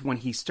think that's when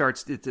he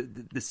starts,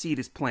 the seed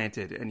is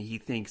planted, and he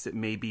thinks it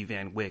may be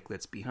Van Wyck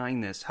that's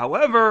behind this.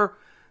 However,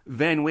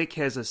 Van Wyck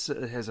has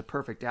a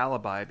perfect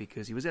alibi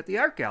because he was at the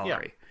art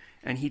gallery. Yeah.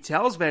 And he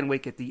tells Van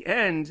Wyck at the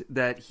end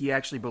that he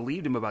actually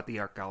believed him about the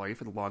art gallery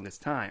for the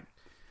longest time.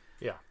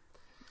 Yeah.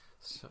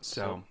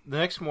 So the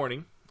next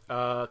morning,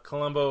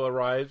 Columbo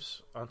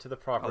arrives onto the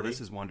property. Oh, this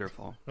is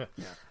wonderful.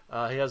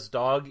 Yeah. He has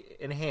dog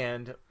in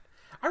hand.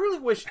 I really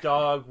wish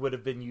dog would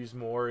have been used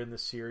more in the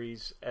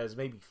series as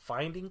maybe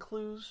finding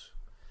clues.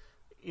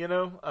 I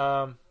don't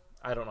know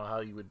how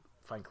you would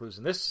find clues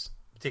in this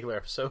particular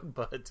episode,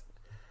 but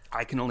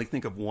I can only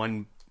think of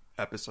one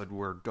episode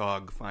where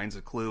dog finds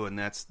a clue, and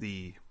that's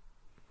the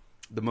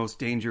most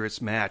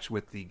dangerous match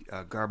with the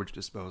garbage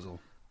disposal.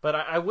 But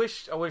I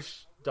wish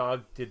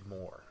dog did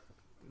more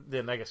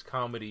than, I guess,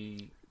 comic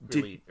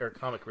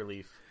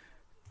relief.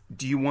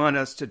 Do you want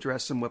us to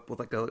dress him up with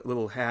like a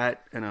little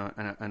hat and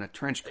a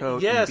trench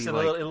coat? Yes, and be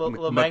like a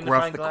little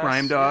magnifying the glass.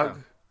 crime dog.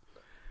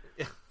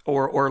 Yeah.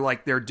 Or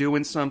like they're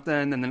doing something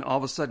and then all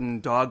of a sudden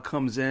dog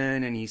comes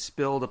in and he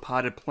spilled a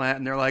potted plant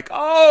and they're like,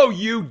 "Oh,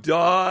 you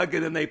dog!"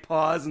 And then they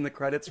pause and the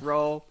credits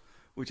roll,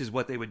 which is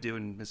what they would do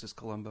in Mrs.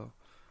 Columbo.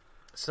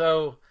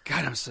 So,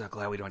 God, I'm so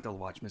glad we don't have to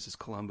watch Mrs.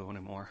 Columbo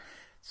anymore.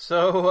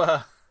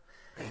 So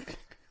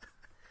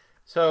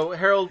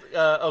Harold.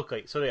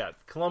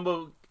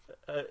 Columbo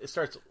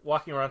starts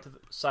walking around to the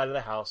side of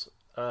the house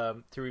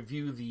to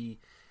review the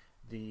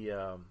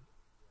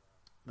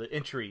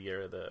entry,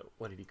 or the,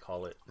 what did he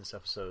call it in this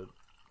episode?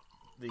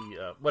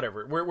 The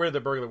whatever, where the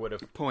burglar would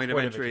have point of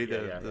entry.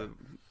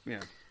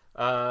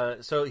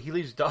 So he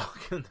leaves dog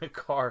in the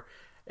car,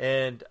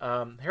 and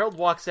Harold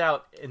walks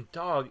out, and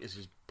dog is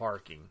just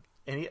barking.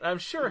 And I'm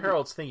sure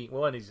Harold's thinking,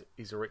 well, and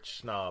he's a rich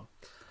snob.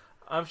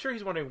 I'm sure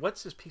he's wondering,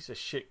 what's this piece of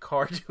shit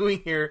car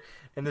doing here?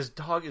 And this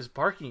dog is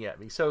barking at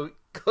me. So he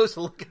goes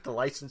to look at the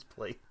license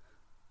plate.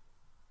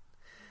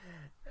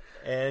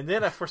 And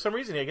then, for some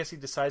reason, I guess he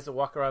decides to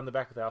walk around the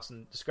back of the house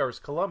and discovers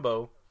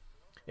Columbo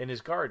in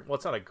his garden. Well,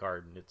 it's not a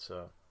garden. It's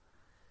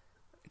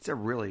a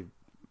really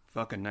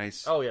fucking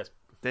nice. Oh, yes.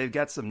 They've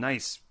got some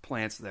nice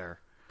plants there.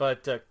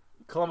 But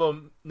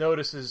Columbo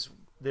notices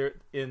there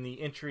in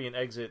the entry and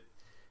exit,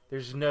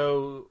 there's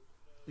no...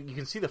 You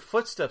can see the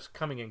footsteps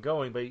coming and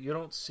going, but you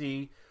don't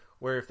see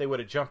where if they would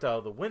have jumped out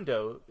of the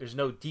window, there's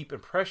no deep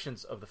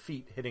impressions of the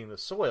feet hitting the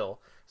soil.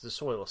 As the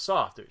soil is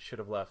soft, it should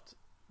have left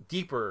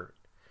deeper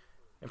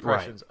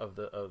impressions of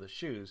the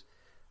shoes.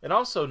 And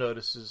also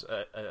notices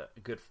a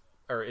good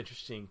or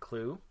interesting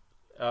clue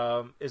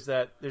is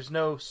that there's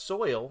no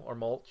soil or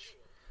mulch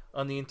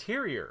on the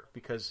interior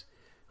because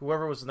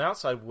whoever was on the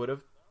outside would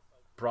have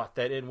brought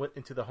that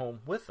into the home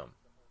with them.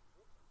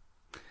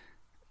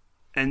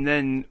 And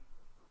then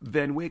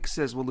Van Wyck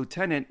says, well,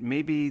 Lieutenant,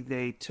 maybe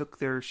they took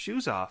their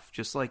shoes off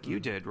just like you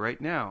did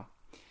right now.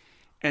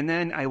 And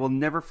then I will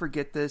never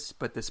forget this,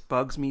 but this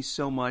bugs me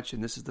so much,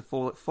 and this is the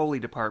Foley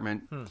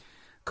department.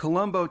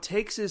 Columbo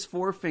takes his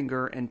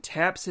forefinger and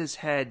taps his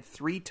head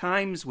 3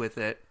 times with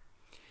it,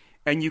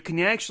 and you can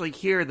actually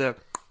hear the...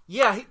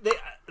 Yeah,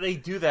 they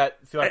do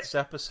that throughout this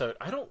episode.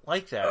 I don't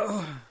like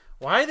that.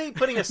 Why are they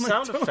putting a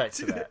sound effect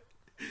to that?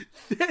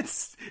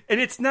 And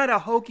it's not a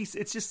hokey...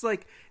 It's just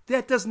like,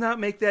 that does not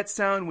make that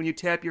sound when you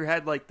tap your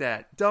head like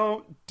that.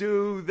 Don't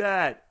do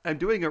that. I'm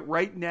doing it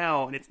right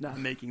now, and it's not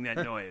making that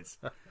noise.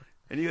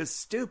 And he goes,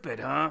 stupid,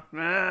 huh?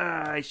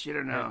 I should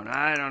have known.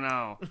 I don't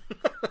know.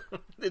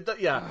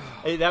 Yeah,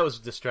 that was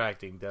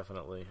distracting,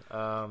 definitely.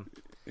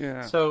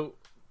 Yeah. So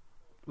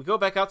we go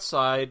back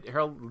outside.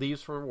 Harold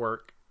leaves for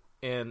work,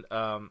 and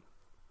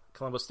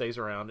Columbo stays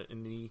around,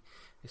 and he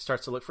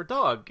starts to look for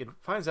Dog, and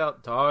finds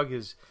out Dog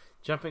is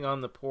jumping on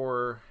the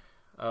poor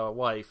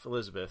wife,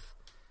 Elizabeth,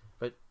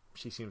 but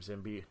she seems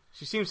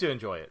to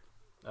enjoy it.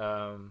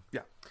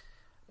 Yeah.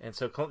 And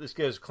so this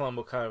gives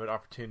Columbo kind of an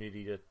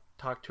opportunity to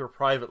talk to her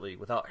privately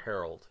without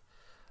Harold.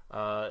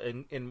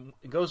 And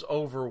it goes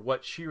over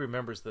what she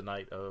remembers the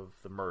night of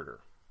the murder.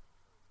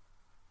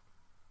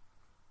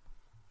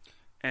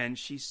 And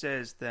she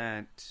says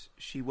that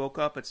she woke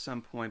up at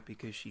some point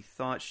because she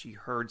thought she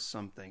heard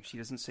something. She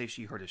doesn't say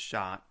she heard a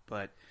shot,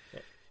 but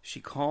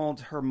she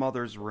called her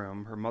mother's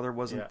room. Her mother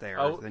wasn't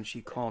there. Then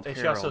she called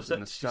Harold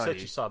in the study. She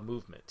said she saw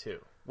movement, too,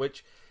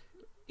 which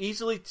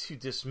easily to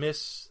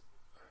dismiss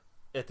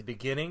at the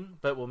beginning,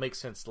 but will make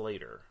sense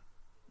later.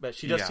 But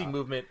she does see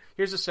movement.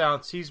 Here's a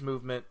sound, sees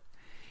movement,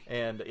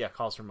 and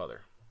calls her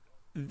mother.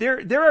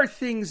 There are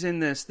things in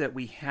this that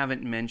we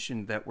haven't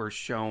mentioned that were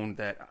shown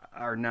that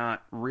are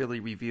not really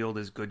revealed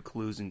as good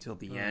clues until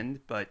the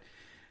end. But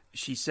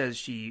she says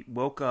she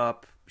woke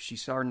up, she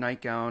saw her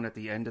nightgown at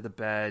the end of the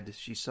bed,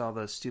 she saw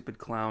the stupid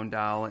clown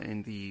doll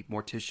in the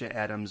Morticia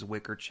Addams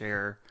wicker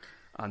chair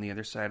on the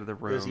other side of the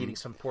room. He was eating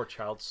some poor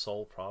child's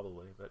soul,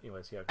 probably. But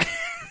anyways, yeah.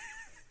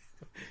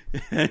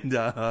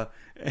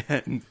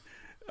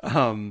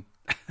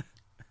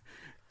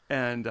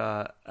 And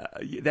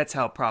that's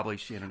how probably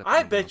she ended up.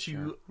 I bet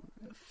you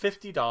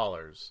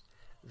 $50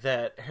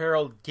 that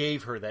Harold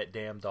gave her that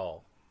damn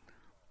doll.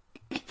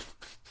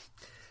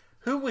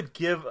 Who would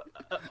give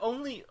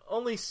only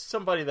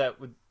somebody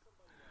that would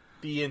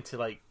be into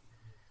like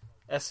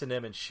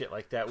S&M and shit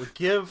like that would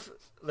give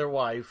their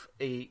wife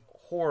a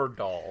horror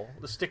doll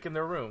to stick in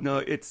their room. No,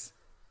 it's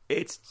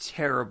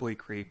terribly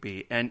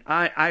creepy, and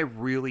I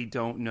really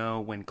don't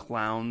know when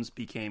clowns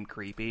became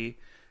creepy.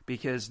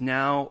 Because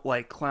now,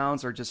 like,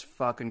 clowns are just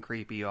fucking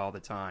creepy all the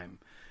time.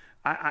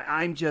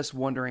 I'm just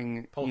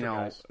wondering,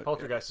 Poltergeist.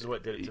 Poltergeist is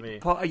what did it to me.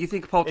 You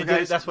think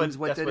Poltergeist that's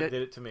what did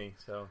it to me,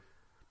 so...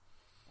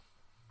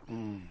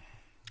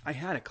 I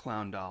had a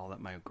clown doll that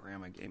my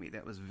grandma gave me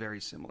that was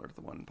very similar to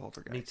the one in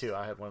Poltergeist. Me too.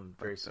 I had one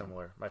very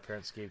similar. My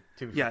parents gave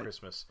to me for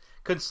Christmas.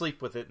 Couldn't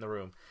sleep with it in the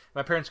room.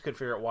 My parents couldn't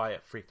figure out why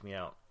it freaked me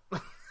out.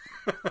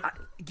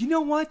 You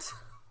know what?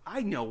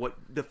 I know what.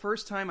 The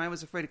first time I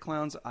was afraid of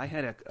clowns, I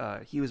had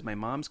he was my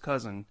mom's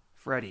cousin,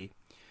 Freddie.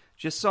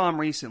 Just saw him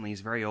recently.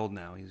 He's very old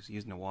now. He's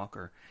using a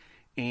walker.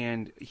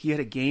 And he had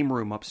a game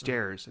room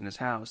upstairs in his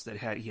house that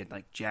he had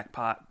like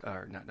jackpot,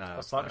 or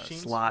not, slot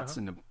machines? slots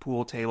and a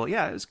pool table.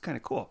 Yeah, it was kind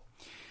of cool.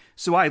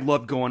 So I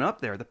loved going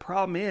up there. The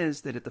problem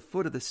is that at the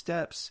foot of the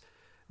steps,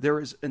 there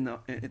was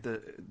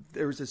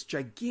this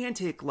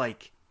gigantic,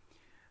 like,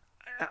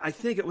 I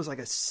think it was like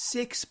a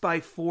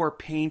 6x4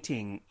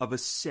 painting of a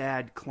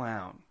sad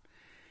clown.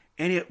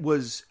 And it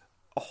was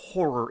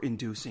horror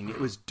inducing. It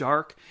was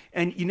dark.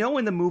 And you know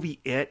in the movie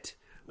It,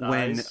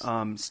 nice.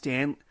 When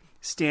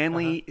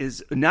Stanley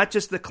is not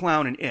just the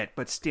clown in It,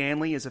 but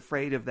Stanley is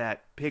afraid of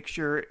that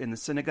picture in the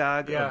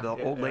synagogue of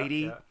the old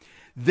lady. Yeah.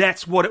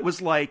 That's what it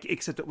was like,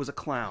 except it was a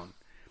clown.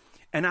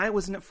 And I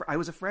was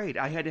afraid.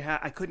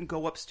 I couldn't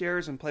go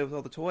upstairs and play with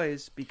all the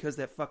toys because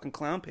that fucking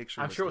clown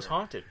picture. I'm sure it was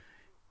haunted.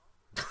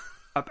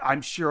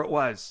 I'm sure it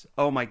was.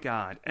 Oh my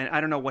god! And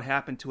I don't know what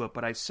happened to it,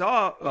 but I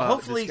saw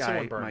hopefully this guy,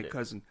 someone burned my it.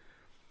 cousin.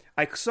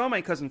 I saw my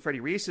cousin Freddie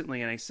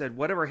recently, and I said,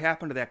 "Whatever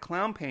happened to that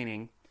clown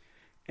painting?"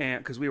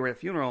 And because we were at a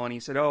funeral, and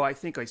he said, "Oh, I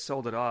think I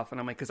sold it off." And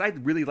I'm like, "Because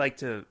I'd really like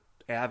to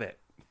have it."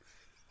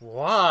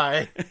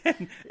 Why?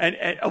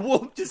 and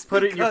we'll just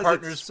put it in your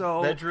partner's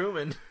bedroom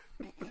and.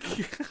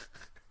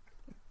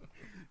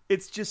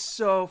 it's just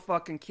so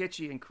fucking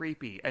kitschy and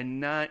creepy, and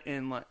not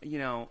in like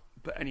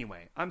But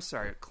anyway, I'm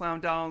sorry.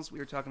 Clown dolls. We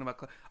were talking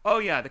about. Oh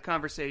yeah, the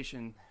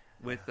conversation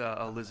with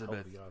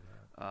Elizabeth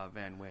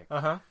Van Wyck.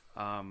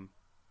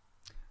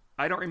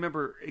 I don't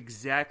remember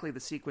exactly the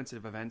sequence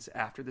of events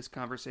after this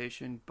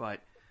conversation,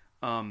 but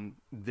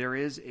there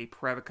is a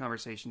private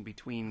conversation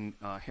between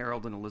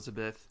Harold and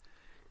Elizabeth,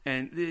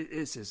 and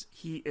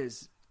he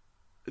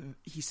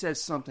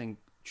says something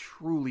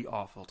truly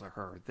awful to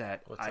her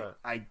that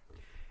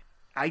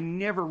I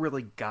never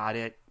really got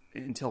it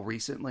until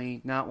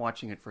recently, not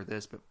watching it for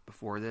this, but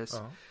before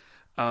this.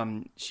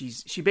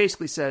 She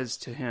basically says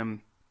to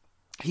him,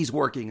 he's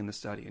working in the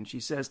study, and she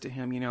says to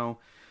him,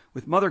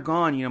 with Mother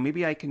gone,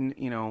 maybe I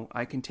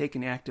can take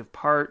an active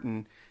part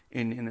in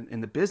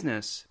the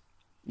business,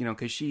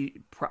 because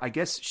I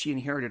guess she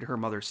inherited her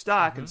mother's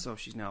stock, and so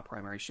she's now a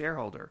primary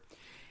shareholder.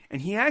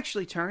 And he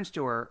actually turns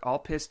to her, all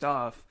pissed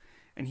off,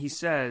 and he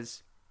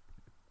says,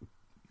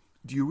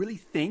 "Do you really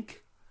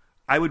think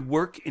I would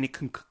work in a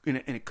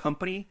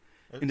company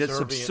in a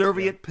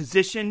subservient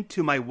position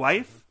to my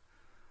wife?"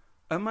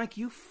 I'm like,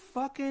 you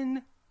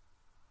fucking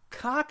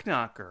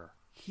cockknocker.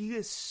 He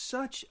is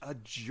such a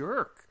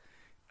jerk.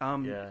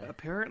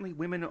 Apparently,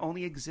 women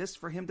only exist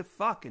for him to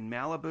fuck in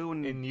Malibu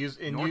and use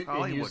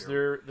Hollywood.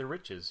 Their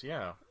riches.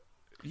 Yeah.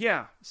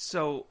 Yeah.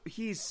 So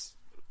he's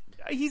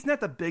not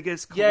the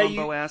biggest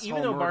Columbo asshole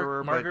even though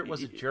murderer. Margaret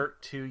was a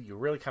jerk too, you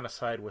really kind of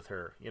side with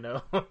her.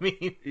 I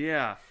mean,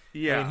 yeah. I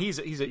mean, he's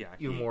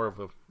even more of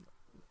a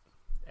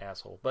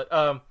asshole. But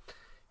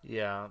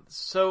yeah.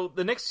 So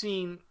the next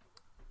scene,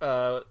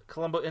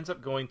 Columbo ends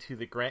up going to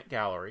the Grant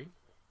Gallery.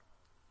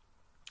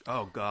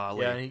 Oh,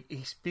 golly. Yeah, and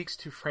he speaks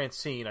to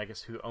Francine, I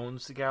guess, who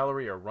owns the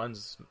gallery or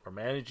runs or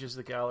manages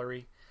the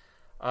gallery.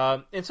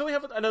 And so we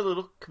have another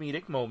little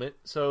comedic moment.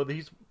 So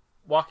he's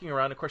walking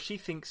around. Of course, she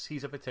thinks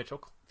he's a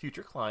potential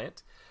future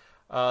client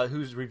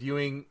who's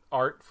reviewing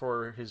art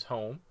for his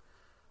home.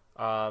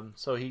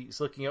 So he's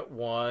looking at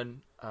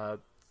one.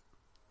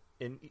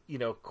 And,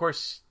 of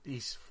course,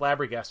 he's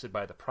flabbergasted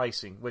by the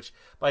pricing, which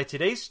by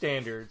today's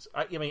standards,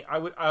 I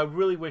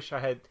really wish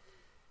I had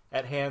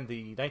at hand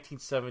the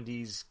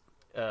 1970s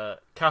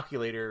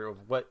calculator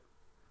of what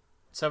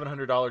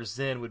 $700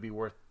 then would be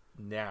worth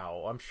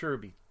now. I'm sure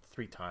it'd be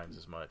 3 times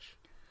as much.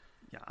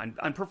 Yeah,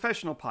 on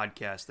professional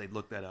podcasts, they'd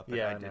look that up,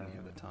 but I didn't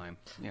have the time.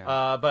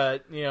 Yeah.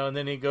 But and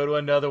then you go to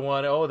another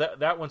one. Oh,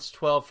 that one's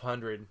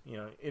 $1,200.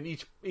 In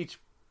each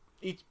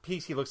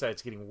piece he looks at,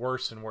 it's getting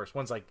worse and worse.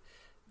 One's like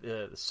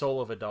the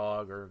soul of a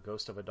dog or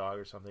ghost of a dog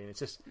or something. It's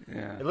just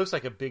it looks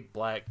like a big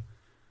black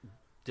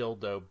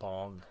dildo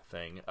bong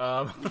thing.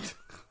 And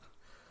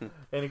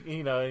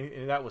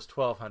and that was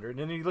 $1,200. And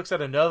then he looks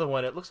at another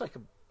one. It looks like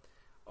an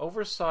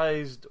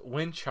oversized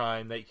wind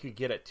chime that you could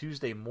get at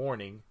Tuesday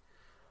morning.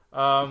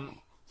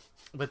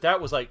 But that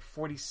was like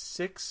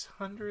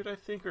 $4,600, I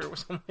think, or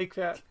something like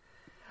that.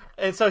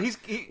 And so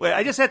Wait,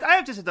 I just had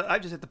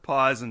to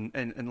pause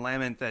and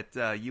lament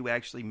that you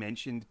actually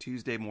mentioned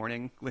Tuesday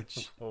morning,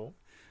 which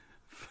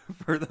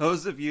for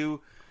those of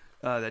you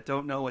that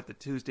don't know what the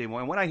Tuesday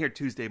morning, when I hear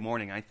Tuesday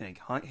morning, I think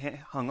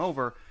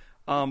hungover.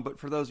 But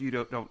for those of you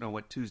who don't know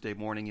what Tuesday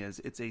morning is,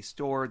 it's a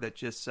store that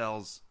just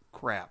sells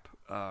crap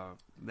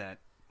that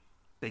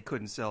they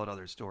couldn't sell at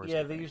other stores.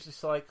 Yeah, they usually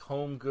sell like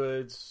home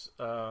goods.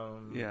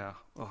 Yeah.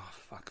 Oh,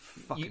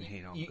 fucking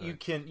hate home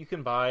goods. You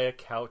can buy a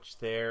couch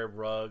there,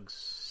 rugs,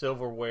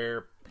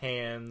 silverware,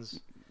 pans,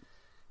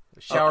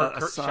 shower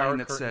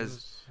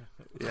curtains.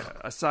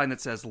 A sign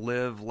that says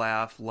 "Live,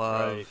 Laugh,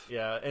 Love." Right.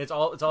 Yeah, and it's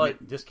all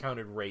at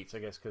discounted rates, I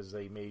guess, because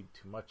they made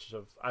too much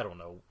of. I don't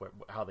know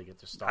how they get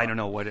their stock. I don't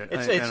know what it.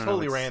 It's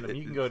totally random.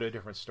 You can go to a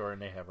different store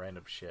and they have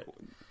random shit.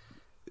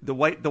 The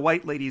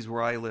white ladies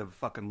where I live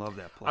fucking love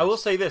that place. I will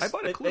say this: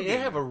 they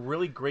have a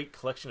really great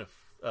collection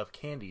of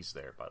candies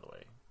there. By the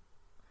way,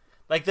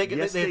 like they've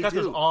got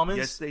those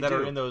almonds that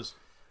are in those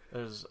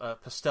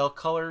pastel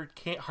colored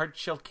hard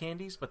shelled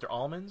candies, but they're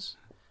almonds.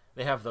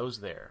 They have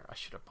those there. I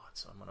should have bought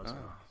some when I was.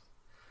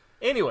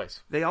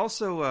 Anyways, they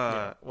also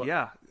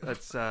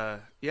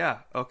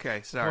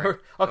okay, sorry.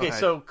 Okay,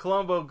 so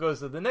Columbo goes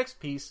to the next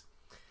piece,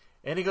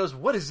 and he goes,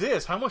 "What is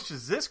this? How much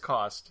does this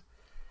cost?"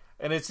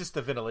 And it's just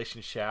a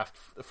ventilation shaft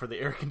for the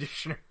air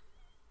conditioner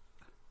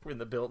in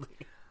the building.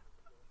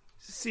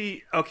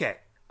 See, okay,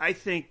 I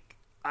think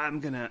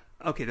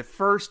the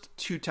first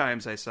 2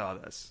 times I saw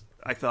this,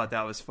 I thought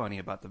that was funny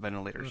about the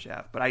ventilator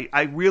shaft. But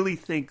I really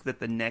think that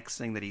the next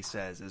thing that he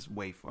says is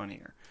way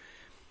funnier.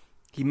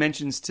 He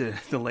mentions to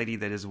the lady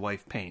that his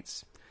wife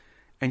paints.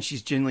 And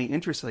she's genuinely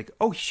interested, like,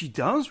 "Oh, she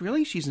does?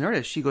 Really? She's an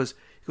artist." He goes,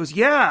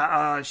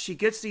 yeah, she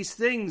gets these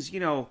things,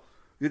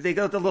 they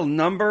got the little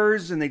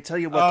numbers and they tell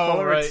you what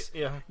color right. it's.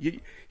 Yeah.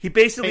 He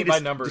basically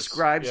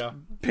describes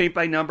paint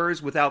by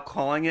numbers without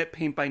calling it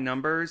paint by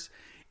numbers.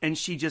 And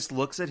she just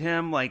looks at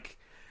him like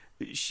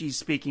she's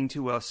speaking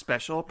to a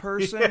special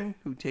person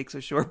who takes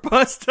a short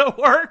bus to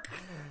work.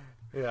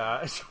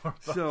 Yeah, a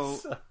short bus. So,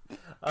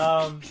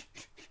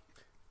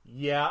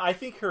 yeah, I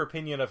think her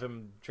opinion of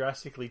him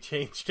drastically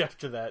changed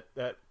after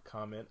that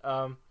comment.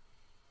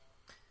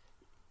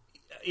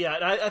 Yeah,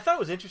 and I thought it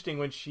was interesting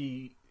when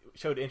she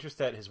showed interest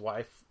that his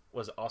wife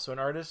was also an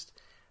artist.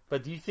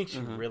 But do you think she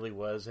really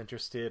was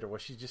interested, or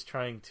was she just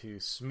trying to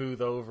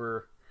smooth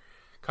over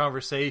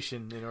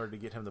conversation in order to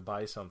get him to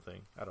buy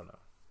something? I don't know.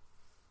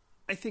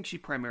 I think she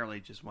primarily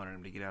just wanted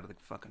him to get out of the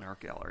fucking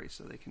art gallery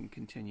so they can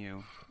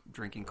continue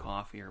drinking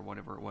coffee or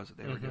whatever it was that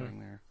they were doing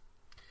there.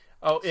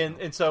 Oh,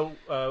 and so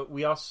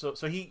we also...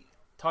 So he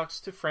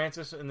talks to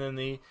Francis and then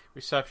the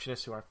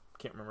receptionist, who I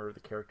can't remember the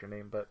character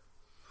name, but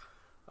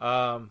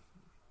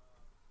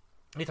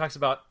he talks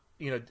about,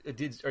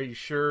 are you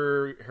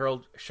sure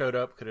Harold showed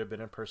up? Could it have been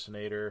an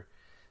impersonator?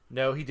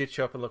 No, he did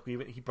show up, and look,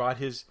 he brought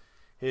his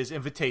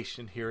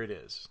invitation. Here it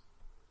is.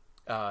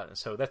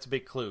 So that's a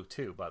big clue,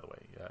 too, by the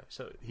way.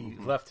 So he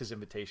left his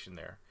invitation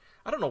there.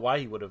 I don't know why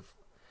he would have...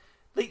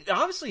 They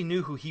obviously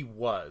knew who he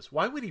was.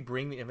 Why would he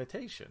bring the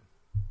invitation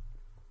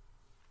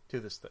to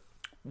this thing?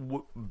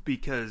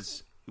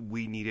 Because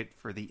we need it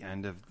for the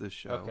end of the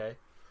show. Okay.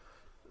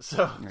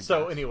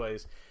 So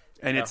anyways...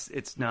 And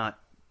it's not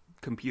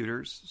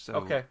computers, so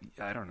okay.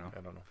 I don't know.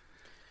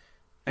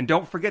 And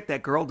don't forget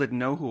that girl didn't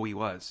know who he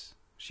was.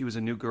 She was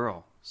a new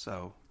girl,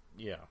 so...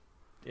 Yeah.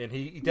 And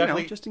he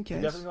definitely... just in case.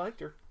 He definitely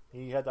liked her.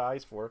 He had the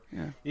eyes for her.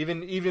 Yeah.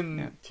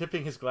 Even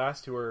tipping his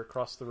glass to her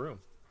across the room.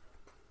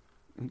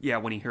 Yeah,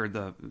 when he heard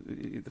the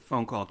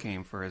phone call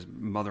came for his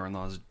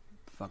mother-in-law's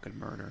fucking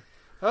murder.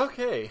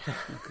 Okay.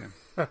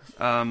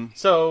 Okay.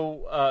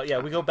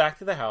 So, we go back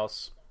to the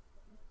house.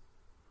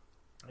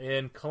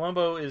 And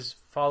Columbo is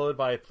followed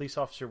by a police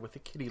officer with a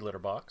kitty litter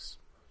box.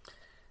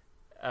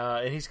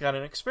 And he's got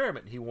an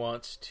experiment he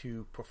wants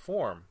to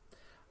perform.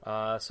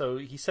 So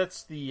he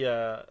sets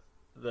the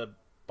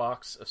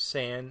box of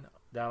sand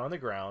down on the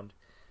ground,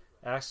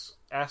 asks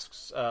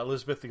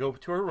Elizabeth to go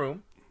to her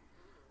room,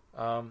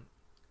 and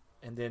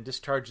then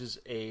discharges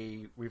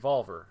a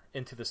revolver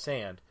into the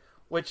sand,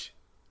 which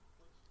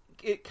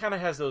it kind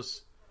of has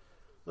those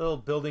little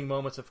building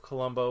moments of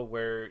Columbo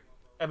where,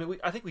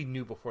 I think we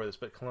knew before this,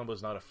 but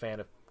Columbo's not a fan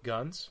of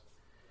guns.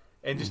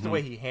 And just the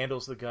way he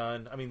handles the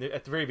gun.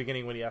 At the very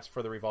beginning when he asked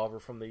for the revolver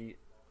from the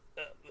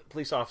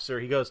police officer,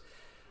 he goes,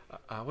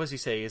 what does he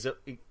say? Is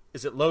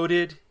it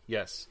loaded?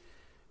 Yes.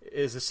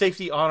 Is the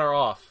safety on or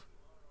off?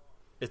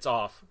 It's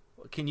off.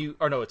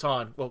 It's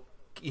on. Well,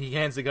 he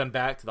hands the gun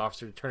back to the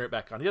officer to turn it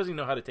back on. He doesn't even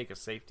know how to take a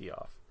safety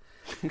off.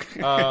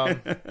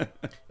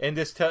 And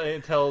this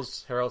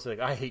tells Harold, like,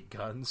 I hate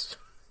guns.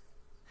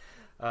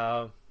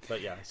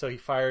 But yeah, so he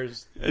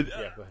fires.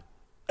 Yeah, go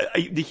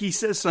ahead. He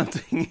says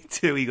something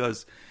too. He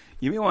goes,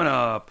 "You may want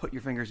to put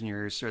your fingers in your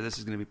ears, sir. This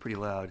is going to be pretty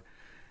loud."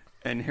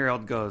 And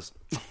Harold goes,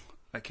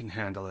 "I can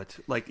handle it.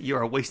 Like, you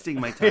are wasting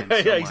my time." So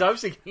yeah, he's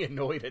obviously getting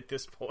annoyed at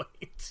this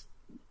point.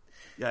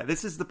 Yeah,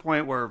 this is the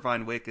point where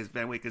Van Wyck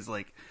is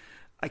like,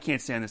 "I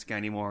can't stand this guy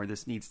anymore.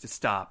 This needs to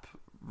stop."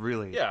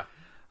 Really. Yeah.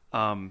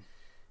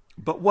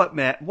 But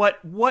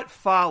what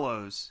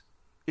follows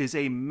is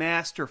a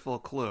masterful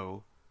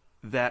clue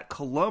that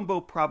Columbo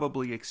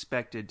probably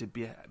expected to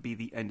be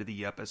the end of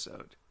the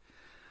episode.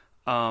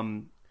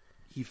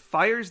 He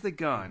fires the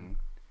gun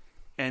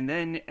and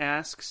then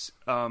asks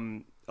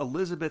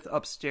Elizabeth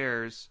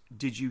upstairs,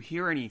 "Did you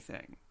hear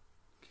anything?"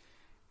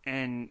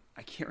 And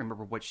I can't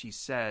remember what she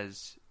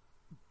says,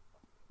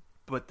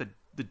 but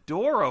the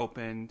door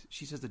opened.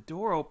 She says the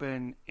door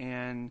opened,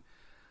 and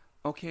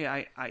okay,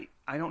 I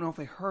don't know if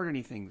I heard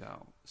anything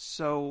though.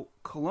 So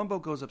Columbo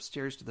goes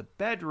upstairs to the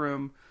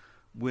bedroom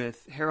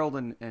with Harold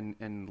and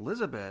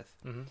Elizabeth,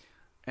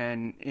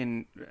 and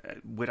in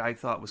what I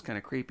thought was kind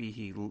of creepy,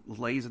 he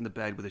lays in the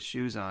bed with his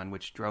shoes on,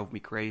 which drove me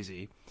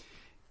crazy.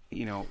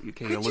 Okay,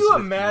 Could Elizabeth, you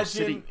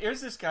imagine?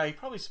 Here's this guy. He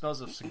probably smells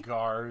of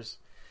cigars.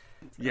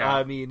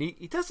 Yeah,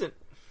 he doesn't.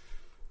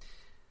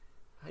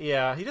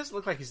 Yeah, he doesn't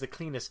look like he's the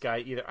cleanest guy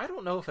either. I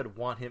don't know if I'd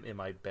want him in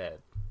my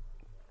bed.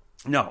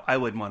 No, I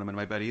wouldn't want him in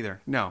my bed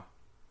either. No.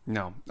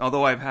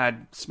 Although I've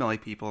had smelly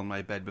people in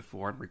my bed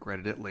before and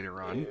regretted it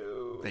later on.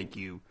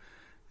 Ew.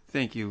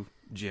 Thank you,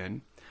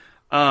 Jen.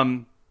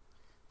 No,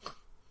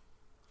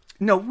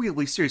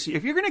 really, seriously.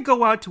 If you're going to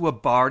go out to a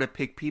bar to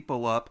pick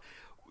people up,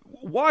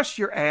 wash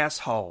your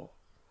asshole.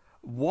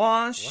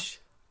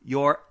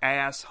 Your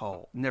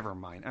asshole. Never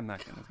mind. I'm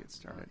not going to get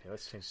started. Okay,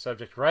 let's change the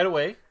subject right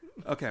away.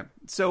 Okay.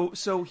 So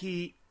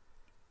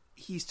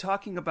he's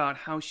talking about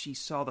how she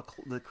saw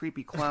the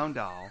creepy clown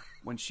doll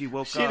when she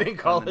woke up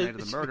on the night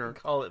of the murder. She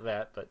didn't call it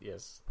that, but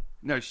yes.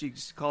 No, she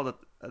just called it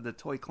the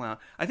toy clown.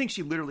 I think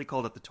she literally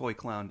called it the toy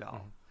clown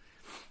doll.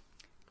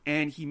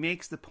 And he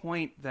makes the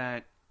point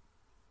that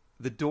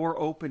the door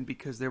opened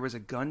because there was a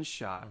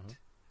gunshot.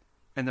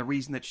 And the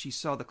reason that she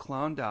saw the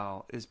clown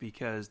doll is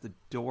because the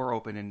door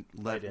opened and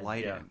let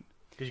light in.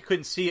 Because you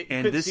couldn't see it.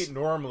 You couldn't see it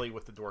normally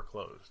with the door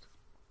closed.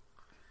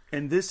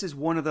 And this is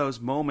one of those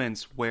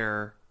moments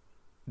where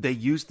they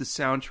use the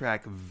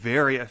soundtrack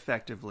very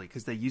effectively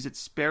because they use it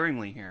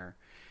sparingly here.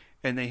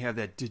 And they have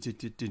that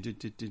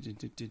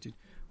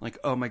like,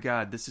 oh my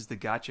God, this is the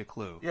gotcha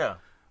clue. Yeah.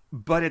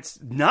 But it's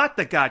not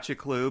the gotcha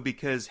clue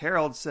because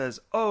Harold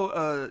says,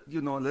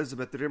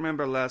 Elizabeth,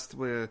 remember last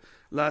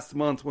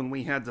month when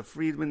we had the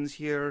Friedmans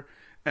here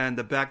and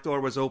the back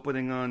door was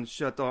opening on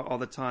shut all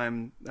the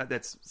time.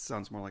 That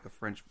sounds more like a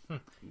French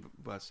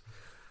bus,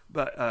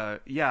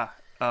 but yeah.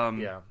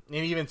 Yeah,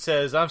 and he even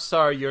says, "I'm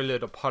sorry, your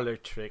little parlor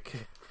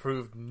trick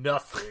proved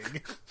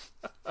nothing."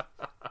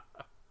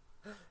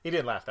 He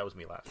didn't laugh. That was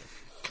me laughing.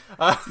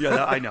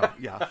 Yeah, I know.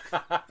 Yeah,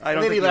 I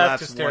don't then think he he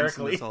laughed laughs once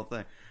in this whole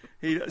thing.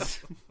 He does.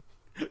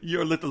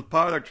 Your little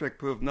parlor trick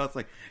proved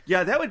nothing.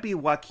 Yeah, that would be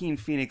Joaquin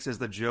Phoenix as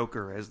the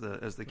Joker, as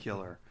the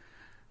killer.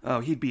 Oh,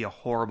 he'd be a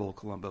horrible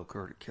Columbo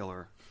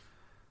killer.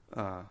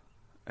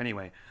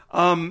 Anyway,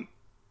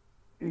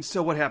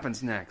 so what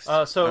happens next?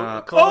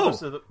 Columbo goes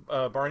to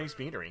the Barney's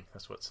Beanery.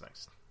 That's what's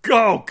next.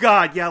 Oh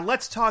God, yeah.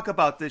 Let's talk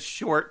about this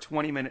short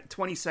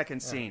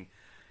 20-second scene.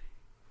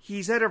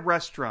 He's at a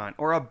restaurant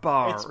or a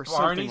bar It's or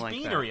Barney's something like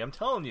Beanery, that. I'm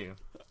telling you.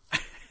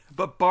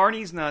 But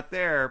Barney's not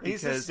there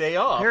because He's his day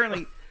off.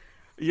 Apparently,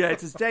 yeah,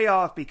 it's his day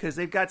off because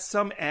they've got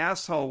some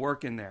asshole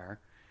working there.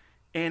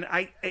 And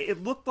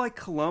it looked like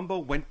Columbo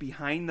went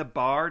behind the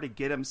bar to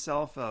get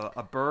himself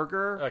a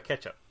burger.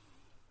 Ketchup.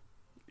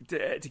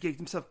 To get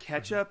himself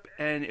ketchup,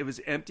 and it was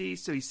empty.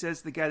 So he says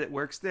to the guy that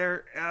works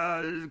there,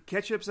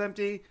 ketchup's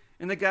empty.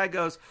 And the guy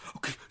goes,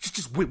 okay,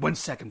 just wait 1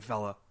 second,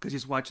 fella, because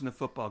he's watching the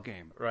football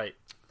game. Right.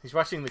 He's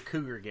watching the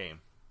Cougar game.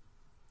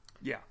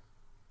 Yeah.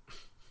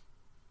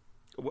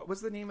 What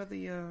was the name of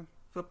the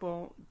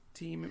football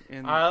team?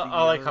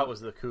 I like how it was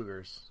the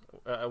Cougars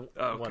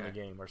won the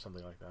game or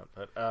something like that.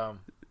 But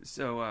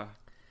so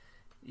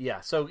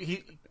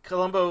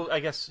Columbo, I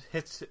guess,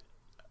 hits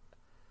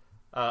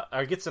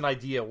or gets an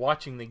idea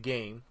watching the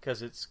game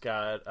because it's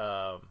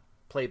got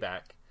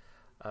playback,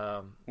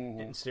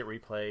 instant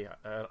replay.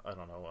 I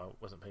don't know. I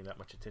wasn't paying that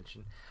much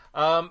attention.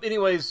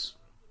 Anyways,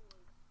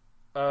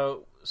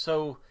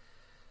 so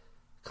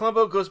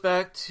Columbo goes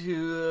back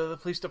to the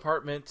police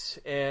department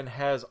and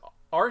has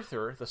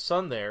Arthur, the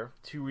son, there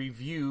to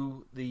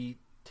review the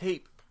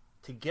tape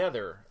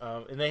together.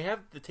 And they have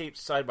the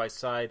tapes side by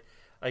side.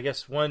 I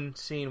guess one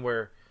scene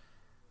where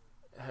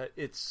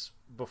it's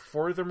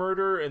before the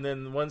murder, and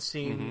then one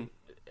scene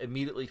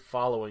immediately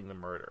following the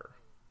murder.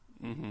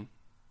 Mm-hmm.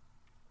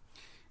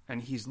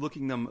 And he's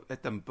looking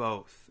at them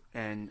both,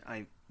 and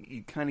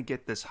you kind of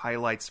get this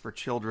highlights for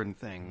children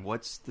thing.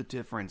 What's the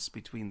difference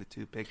between the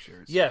two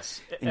pictures?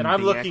 Yes, and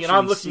I'm looking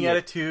at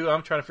it too.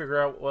 I'm trying to figure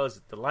out, is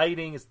it the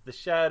lighting? Is it the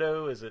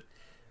shadow? Is it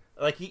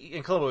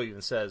and Columbo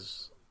even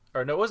says,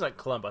 or no, it wasn't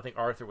Columbo. I think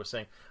Arthur was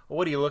saying, "Well,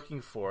 what are you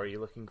looking for? Are you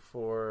looking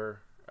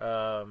for,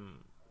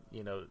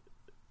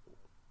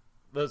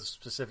 those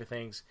specific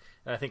things?"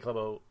 And I think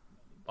Columbo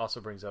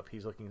also brings up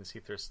he's looking to see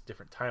if there's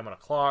different time on a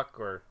clock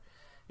or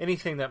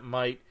anything that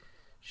might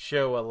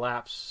show a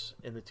lapse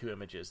in the two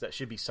images that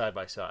should be side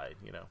by side,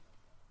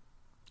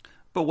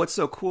 But what's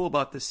so cool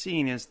about the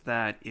scene is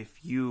that if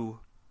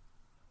you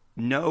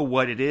know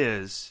what it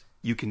is,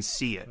 you can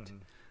see it. Mm-hmm.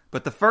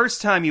 But the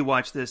first time you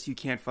watch this, you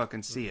can't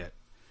fucking see it.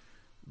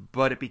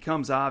 But it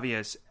becomes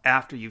obvious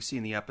after you've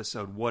seen the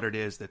episode what it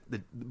is,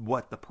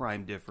 what the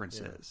prime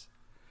difference is.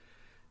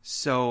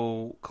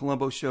 So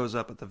Columbo shows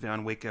up at the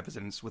Van Wyck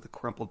evidence with a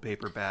crumpled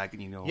paper bag,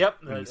 and Yep,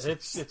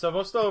 it's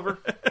almost over.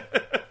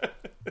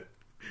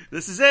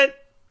 This is it.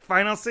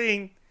 Final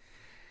scene.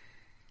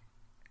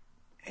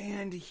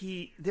 And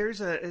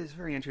it's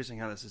very interesting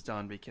how this is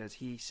done because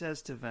he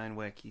says to Van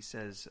Wyck, he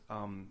says,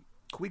 "Can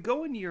we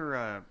go in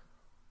your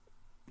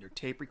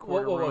tape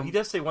recorder room?" Well, he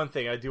does say one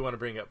thing I do want to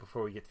bring up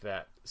before we get to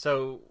that.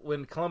 So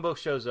when Columbo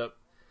shows up,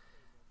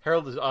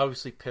 Harold is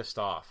obviously pissed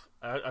off.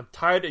 I'm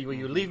tired of you.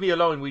 You leave me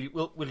alone.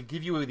 We'll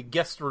give you the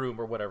guest room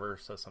or whatever.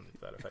 So something to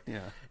that effect.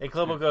 Yeah. And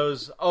Columbo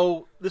goes,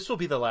 "Oh, this will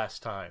be the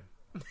last time.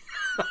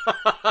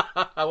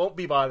 I won't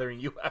be bothering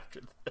you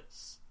after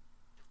this."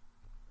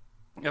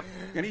 Yep,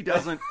 and he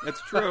doesn't.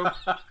 That's true.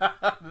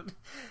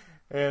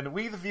 And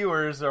we, the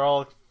viewers, are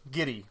all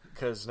giddy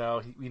because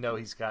now we know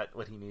he's got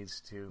what he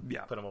needs to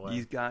put him away.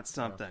 He's got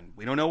something.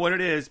 We don't know what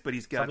it is, but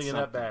he's got something in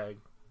that bag.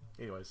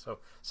 Anyway, so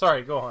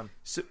sorry. Go on.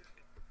 So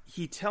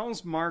he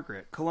tells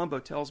Margaret. Columbo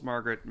tells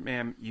Margaret,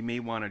 "Ma'am, you may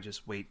want to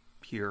just wait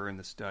here in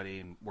the study,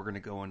 and we're going to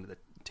go into the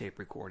tape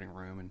recording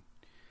room." And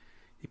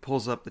he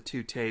pulls up the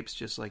two tapes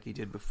just like he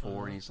did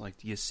before, and he's like,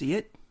 "Do you see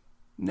it?"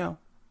 "No,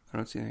 I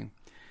don't see anything."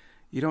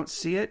 "You don't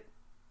see it?"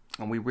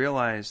 And we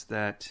realize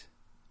that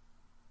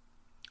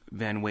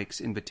Van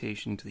Wyck's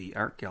invitation to the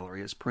art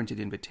gallery, his printed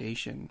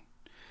invitation,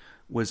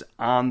 was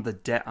on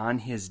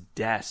his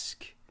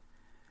desk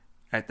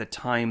at the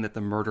time that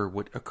the murder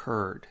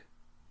occurred,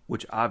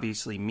 which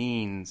obviously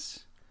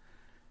means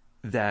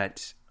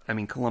that,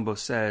 Columbo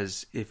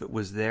says if it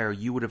was there,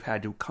 you would have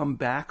had to come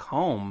back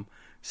home,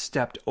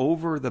 stepped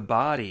over the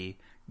body,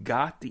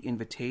 got the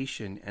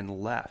invitation, and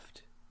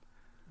left.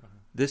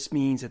 This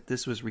means that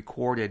this was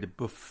recorded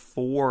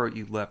before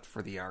you left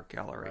for the art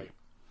gallery. Right.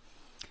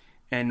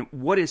 And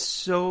what is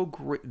so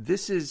great,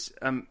 this is,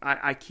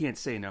 I can't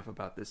say enough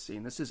about this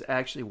scene. This is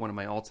actually one of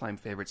my all-time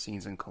favorite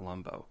scenes in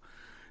Columbo.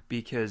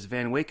 Because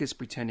Van Wyck is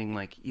pretending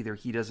like either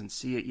he doesn't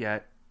see it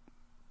yet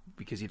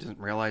because he doesn't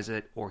realize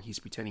it, or he's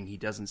pretending he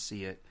doesn't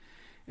see it.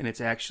 And it's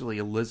actually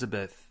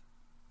Elizabeth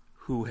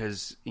who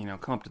has,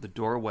 come up to the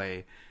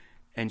doorway.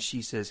 and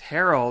she says,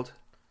 Harold,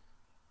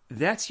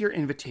 that's your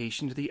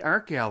invitation to the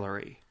art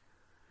gallery.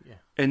 Yeah.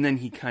 And then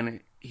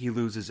he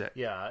loses it.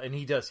 Yeah, and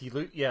he does. He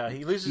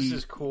loses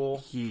his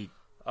cool.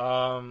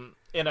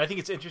 And I think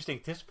it's interesting.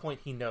 At this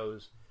point, he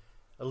knows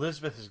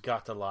Elizabeth has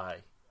got to lie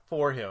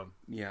for him.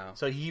 Yeah.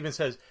 So he even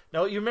says,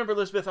 "No, you remember,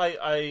 Elizabeth?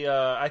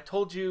 I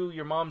told you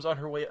your mom's on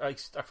her way." I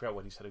forgot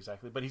what he said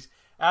exactly, but he's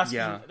asking.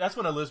 Yeah. That's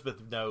when Elizabeth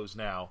knows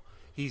now.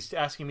 He's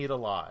asking me to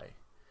lie,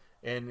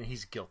 and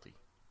he's guilty.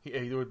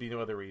 There would be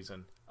no other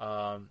reason.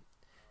 And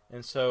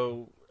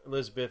so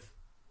Elizabeth,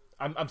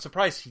 I'm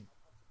surprised he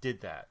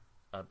did that.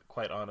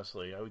 Quite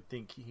honestly, I would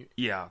think he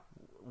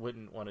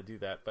wouldn't want to do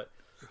that. But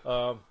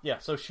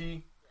so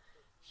she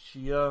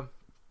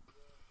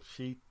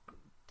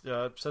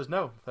says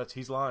no.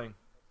 He's lying.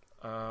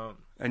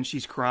 And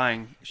she's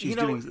crying. She's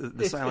doing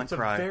the silent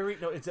cry.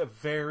 It's a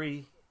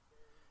very,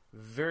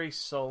 very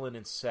sullen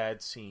and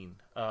sad scene.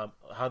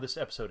 How this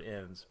episode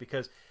ends,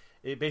 because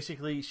it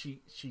basically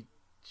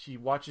she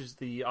watches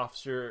the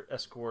officer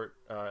escort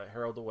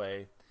Harold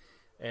away,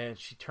 and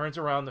she turns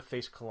around to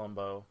face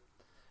Columbo,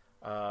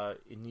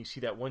 and you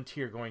see that one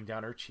tear going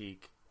down her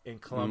cheek. And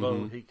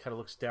Columbo, he kind of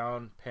looks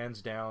down,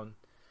 pans down.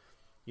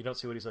 You don't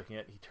see what he's looking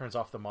at. He turns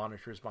off the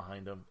monitors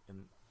behind him,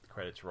 and the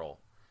credits roll.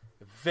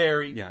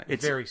 Very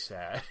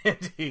sad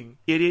ending.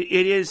 It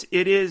is.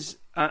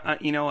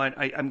 You know,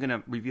 I'm going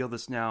to reveal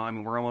this now. I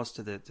mean, we're almost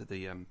to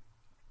the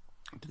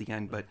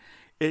end, but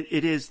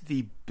it is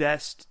the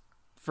best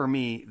for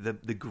me,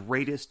 the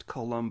greatest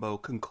Columbo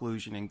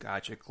conclusion in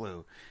Gotcha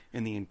Clue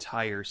in the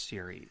entire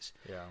series.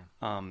 Yeah.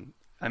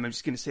 I'm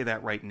just going to say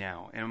that right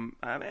now, and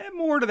I'll add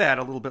more to that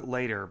a little bit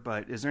later.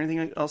 But is there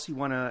anything else you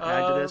want to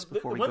add to this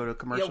before we go to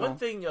commercial? Yeah, one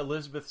thing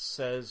Elizabeth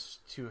says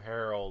to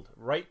Harold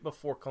right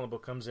before Columbo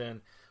comes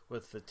in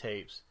with the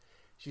tapes,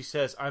 she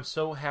says, "I'm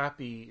so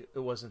happy it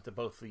wasn't the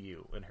both of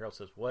you." And Harold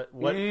says, "What?"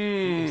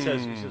 He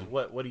says,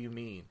 "What? What do you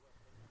mean?"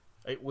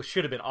 It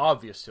should have been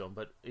obvious to him,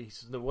 but he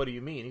says, "No, what do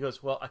you mean?" He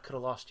goes, "Well, I could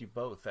have lost you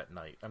both that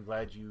night. I'm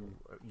glad you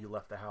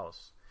left the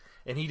house."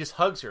 And he just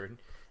hugs her, and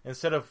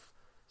instead of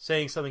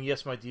saying something,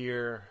 "Yes, my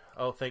dear,"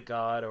 "Oh, thank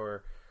God,"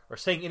 or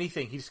saying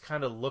anything, he just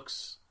kind of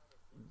looks,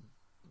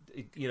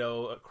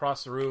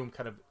 across the room,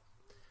 kind of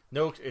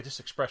just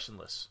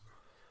expressionless.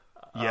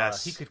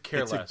 Yes, he could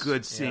care less. It's a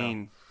good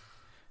scene.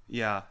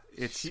 Yeah,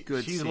 it's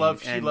good. She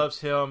loves him.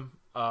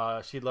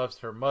 She loves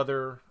her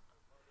mother.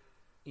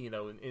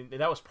 And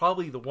that was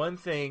probably the one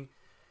thing,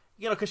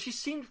 because she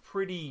seemed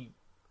pretty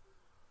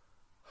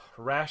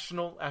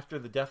rational after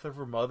the death of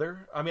her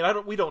mother. I mean,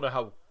 we don't know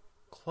how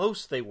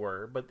close they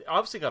were, but they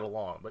obviously got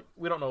along. But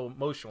we don't know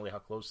emotionally how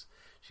close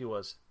she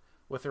was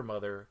with her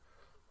mother.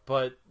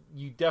 But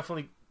you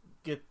definitely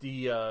get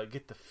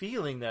the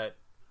feeling that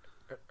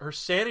her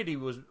sanity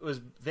was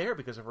there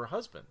because of her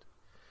husband.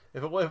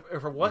 If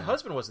her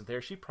husband wasn't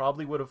there, she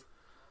probably would have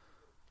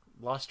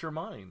lost her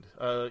mind.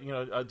 Gone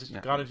into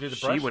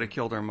depression. She would have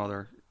killed her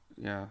mother.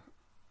 Yeah.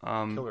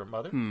 Kill her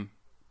mother?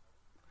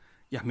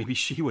 Yeah, maybe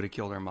she would have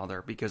killed her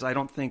mother, because I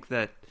don't think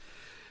that...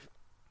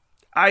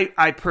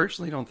 I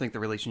personally don't think the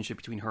relationship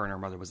between her and her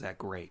mother was that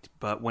great.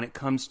 But when it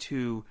comes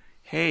to,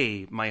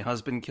 hey, my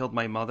husband killed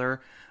my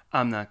mother,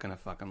 I'm not going to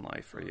fucking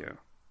lie for you,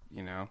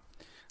 Yeah.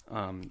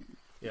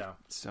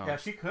 So yeah,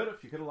 she could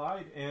have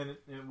lied, and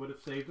it would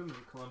have saved him in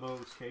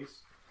Columbo's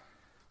case.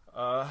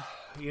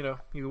 He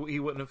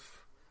wouldn't have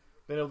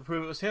been able to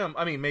prove it was him.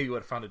 I mean, maybe he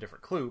would have found a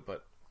different clue,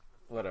 but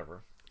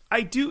whatever.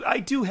 I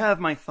do have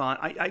my thought.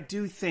 I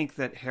do think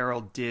that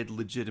Harold did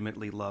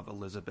legitimately love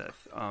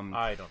Elizabeth.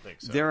 I don't think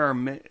so.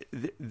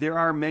 There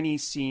are many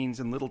scenes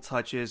and little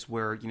touches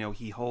where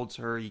he holds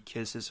her, he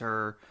kisses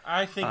her.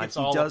 I think it's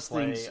all a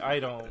play. I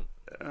don't.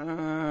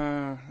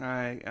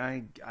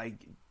 I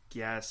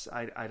guess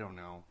I don't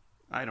know.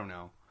 I don't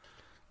know.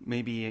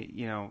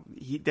 Maybe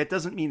that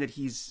doesn't mean that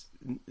he's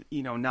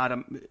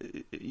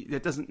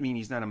that doesn't mean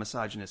he's not a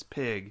misogynist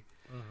pig,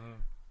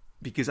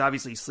 because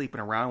obviously he's sleeping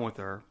around with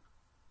her.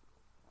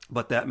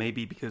 But that may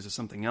be because of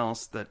something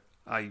else that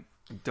I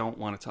don't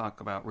want to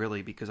talk about,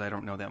 really, because I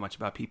don't know that much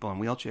about people in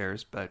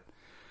wheelchairs. But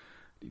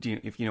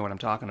if you know what I'm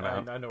talking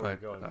about, I know where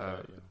you're going with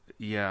that.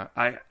 Yeah,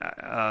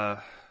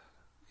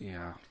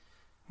 yeah.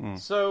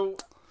 So,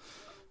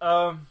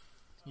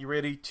 you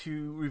ready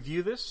to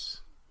review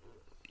this?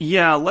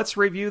 Yeah, let's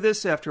review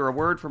this after a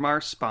word from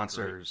our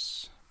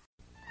sponsors.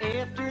 Great.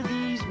 After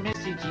these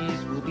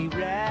messages, we'll be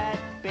right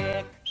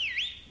back.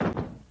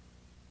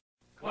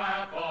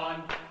 Clap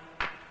on,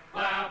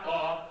 clap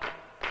off,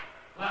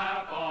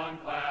 clap on,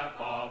 clap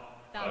off.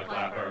 The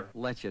clapper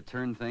Lets you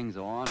turn things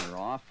on or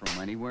off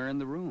from anywhere in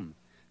the room.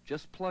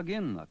 Just plug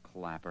in the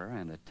clapper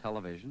and a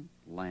television,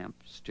 lamp,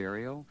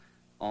 stereo,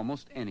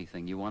 almost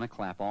anything you want to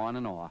clap on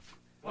and off.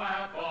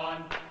 Clap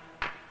on,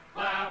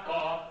 clap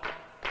off,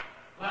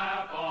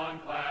 clap on,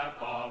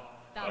 clap off.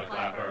 The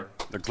clapper.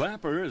 The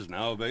clapper is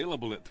now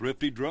available at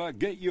Thrifty Drug.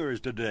 Get yours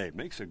today.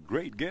 Makes a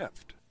great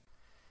gift.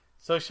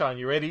 So, Sean,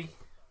 you ready?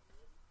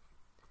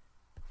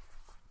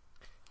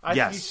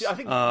 Yes. I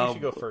think you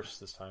should go first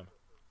this time.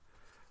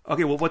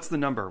 Okay, well, what's the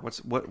number?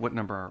 What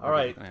number? Are All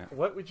right. we at?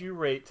 What would you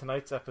rate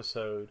tonight's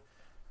episode?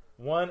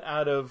 1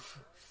 out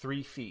of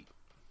 3 feet.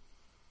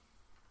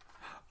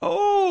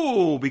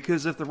 Oh,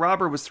 because if the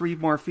robber was 3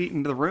 more feet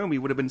into the room, he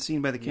would have been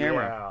seen by the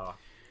camera. Yeah.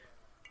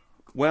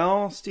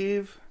 Well,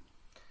 Steve,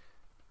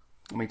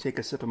 let me take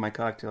a sip of my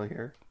cocktail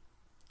here.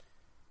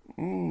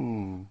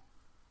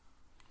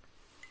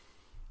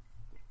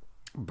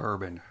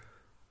 Bourbon.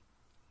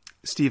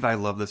 Steve, I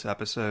love this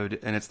episode,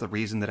 and it's the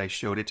reason that I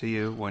showed it to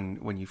you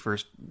when you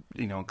first,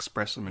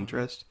 expressed some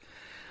interest.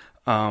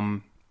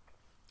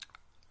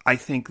 I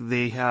think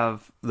they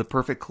have the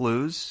perfect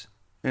clues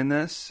in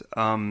this.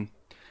 I'm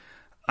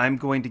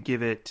going to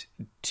give it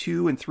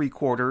 2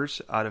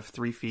 3/4 out of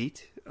 3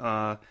 feet.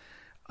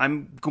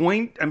 I'm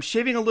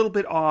shaving a little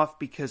bit off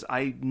because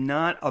I'm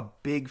not a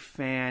big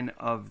fan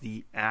of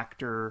the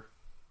actor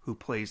who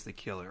plays the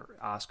killer,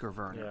 Oscar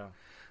Werner. Yeah.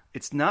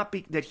 It's not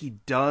that he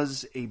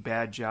does a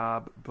bad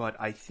job, but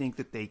I think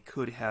that they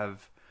could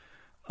have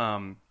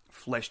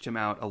fleshed him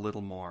out a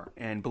little more.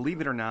 And believe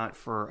it or not,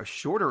 for a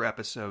shorter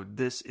episode,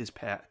 this is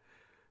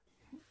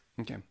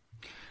Okay.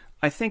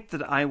 I think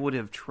that I would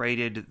have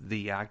traded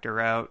the actor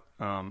out.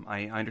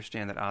 I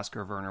understand that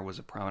Oscar Werner was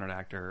a prominent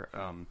actor.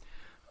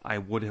 I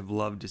would have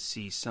loved to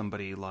see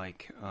somebody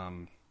like...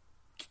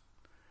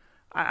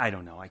 I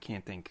don't know. I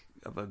can't think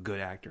of a good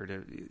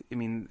actor.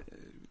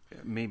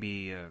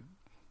 Maybe...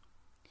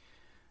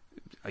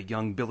 a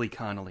young Billy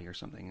Connolly or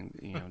something,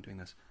 doing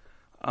this.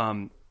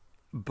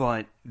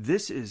 But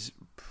this is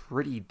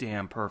pretty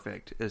damn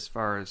perfect as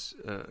far as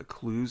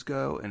clues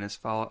go, and as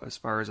far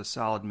as a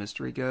solid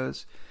mystery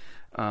goes.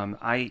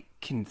 I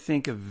can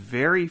think of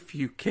very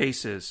few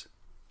cases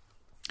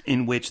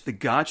in which the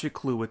gotcha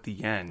clue at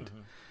the end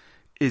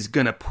is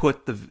going to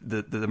put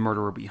the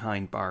murderer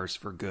behind bars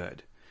for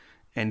good.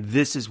 And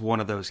this is one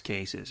of those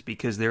cases,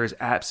 because there is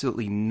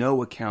absolutely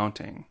no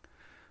accounting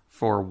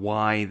for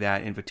why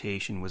that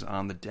invitation was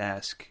on the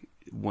desk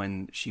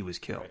when she was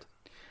killed.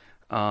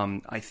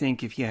 Right. I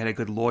think if you had a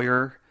good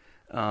lawyer,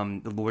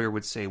 the lawyer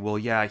would say, well,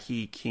 yeah,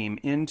 he came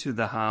into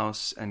the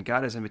house and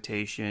got his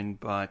invitation,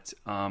 but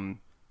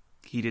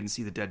he didn't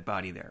see the dead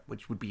body there,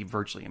 which would be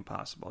virtually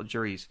impossible. A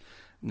jury's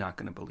not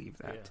going to believe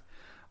that.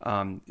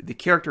 Yeah. The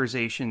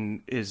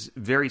characterization is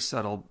very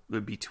subtle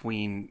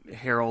between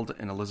Harold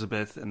and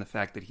Elizabeth, and the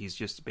fact that he's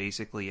just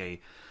basically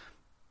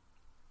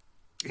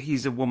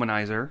he's a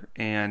womanizer,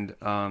 and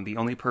the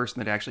only person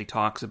that actually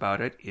talks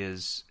about it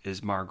is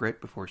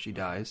Margaret before she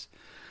dies.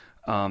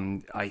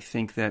 I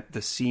think that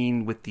the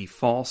scene with the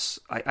false...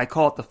 I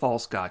call it the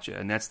false gotcha,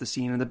 and that's the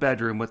scene in the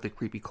bedroom with the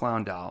creepy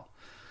clown doll.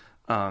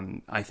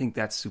 I think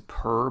that's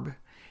superb.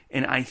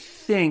 And I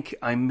think,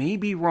 I may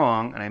be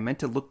wrong, and I meant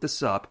to look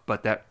this up,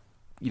 but that,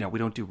 we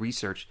don't do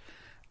research.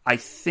 I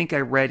think I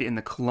read in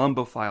the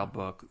Columbo File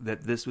book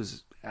that this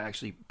was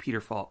actually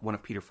one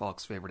of Peter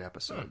Falk's favorite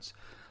episodes.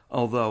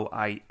 Although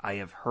I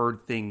have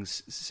heard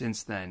things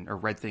since then, or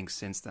read things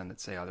since then that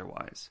say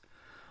otherwise.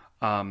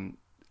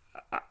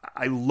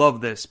 I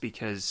love this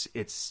because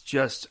it's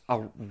just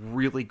a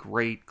really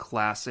great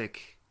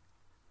classic.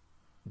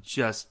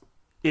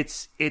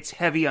 It's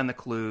heavy on the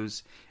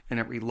clues, and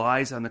it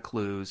relies on the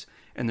clues,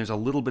 and there's a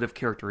little bit of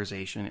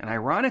characterization. And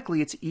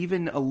ironically, it's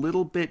even a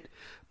little bit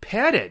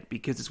padded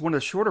because it's one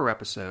of the shorter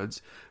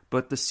episodes.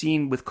 But the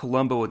scene with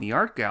Columbo in the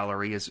art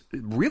gallery is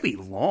really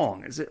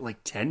long. Is it like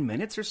 10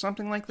 minutes or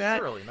something like that?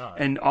 Surely not.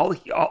 And all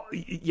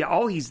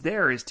he's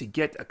there is to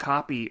get a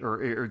copy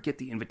or get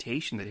the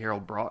invitation that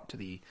Harold brought to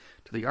the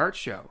art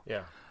show.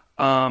 Yeah.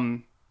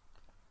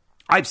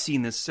 I've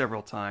seen this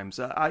several times.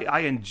 I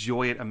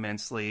enjoy it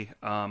immensely.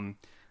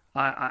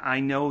 I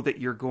know that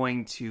you're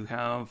going to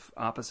have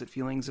opposite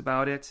feelings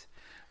about it.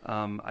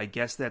 I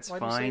guess that's Why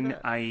fine. Do you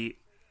say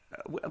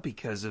that?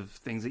 Because of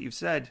things that you've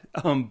said.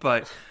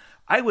 But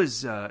I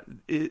was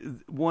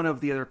one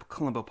of the other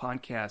Columbo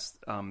podcasts.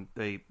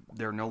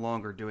 They're no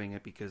longer doing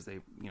it because they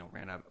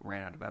ran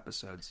out of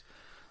episodes.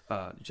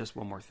 Just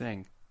One More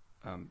Thing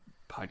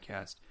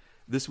podcast.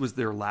 This was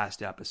their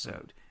last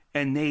episode,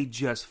 and they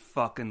just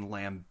fucking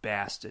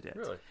lambasted it.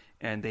 Really?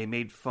 And they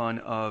made fun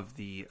of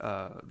the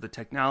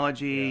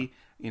technology,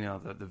 the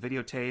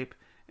videotape,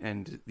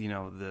 and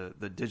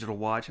the digital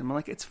watch. I'm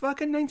like, it's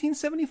fucking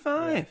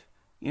 1975,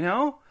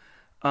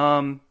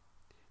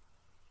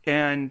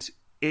 and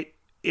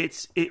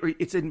it's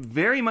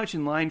very much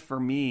in line for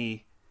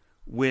me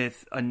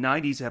with a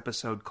 90s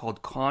episode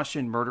called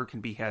Caution, Murder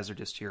Can Be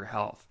Hazardous to Your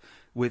Health,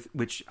 with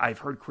which I've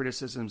heard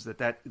criticisms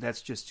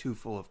that's just too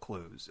full of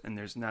clues and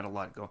there's not a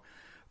lot going.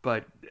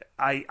 But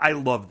I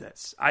love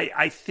this.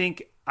 I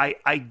think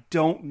I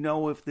don't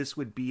know if this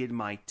would be in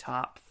my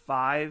top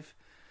 5.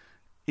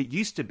 It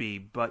used to be,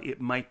 but it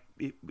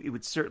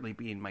would certainly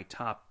be in my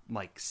top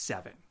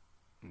 7.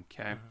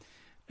 Okay. Mm-hmm.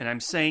 And I'm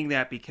saying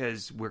that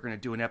because we're going to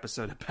do an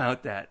episode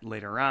about that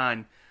later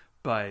on.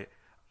 But,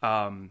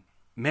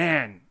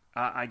 man,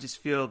 I just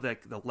feel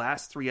that the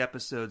last 3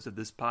 episodes of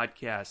this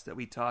podcast that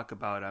we talk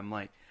about, I'm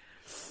like,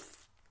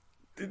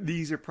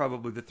 these are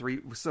probably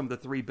some of the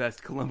 3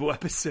 best Columbo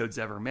episodes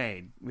ever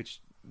made,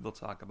 which we'll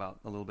talk about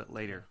a little bit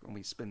later when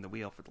we spin the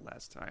wheel for the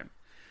last time.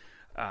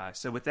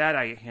 So with that,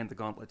 I hand the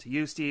gauntlet to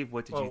you, Steve.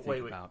 What did you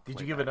think about? Did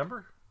you give a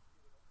number?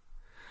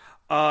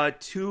 2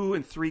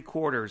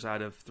 3/4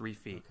 out of 3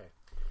 feet. Okay.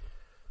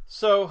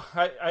 So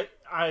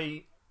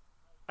I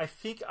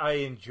think I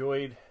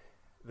enjoyed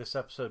this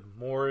episode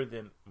more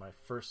than my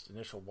first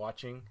initial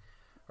watching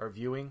or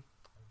viewing.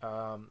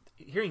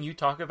 Hearing you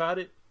talk about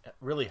it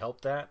really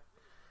helped that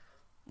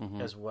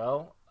as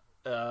well.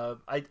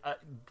 I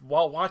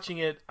while watching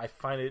it, I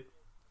find it.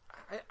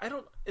 I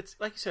don't. It's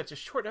like you said, it's a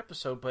short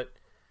episode, but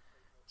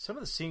some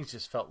of the scenes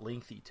just felt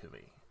lengthy to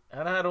me,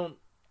 and I don't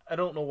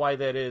know why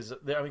that is. I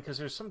mean, because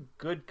there's some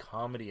good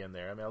comedy in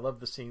there. I mean, I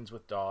love the scenes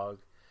with Dog.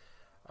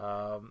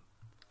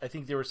 I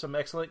think there were some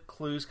excellent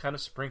clues kind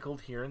of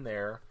sprinkled here and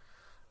there.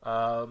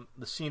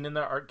 The scene in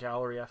the art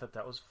gallery, I thought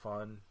that was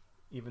fun,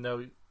 even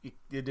though it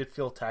did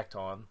feel tacked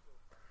on.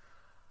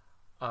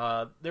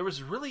 There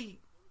was really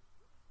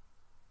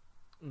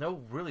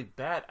no really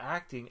bad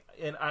acting,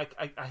 and I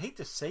hate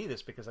to say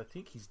this because I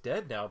think he's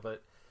dead now,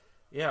 but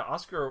yeah,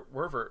 Oscar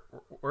Werner,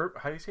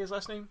 how do you say his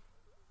last name?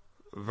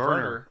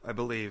 Werner, I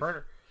believe.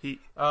 Werner. He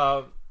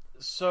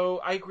so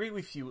I agree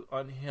with you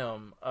on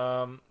him.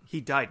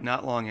 he died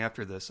not long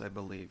after this, I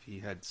believe. He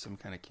had some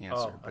kind of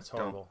cancer. Oh, that's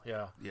horrible.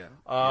 Yeah. Yeah.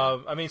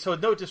 I mean, so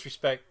no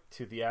disrespect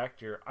to the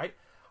actor. I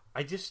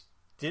just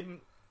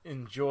didn't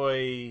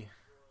enjoy.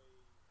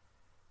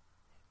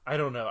 I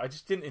don't know. I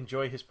just didn't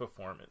enjoy his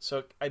performance.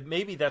 So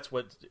maybe that's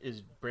what is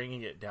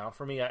bringing it down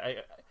for me.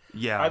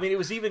 Yeah. I mean, it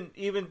was even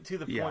to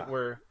the Yeah. point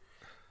where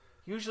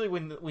usually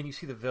when you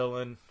see the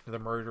villain, the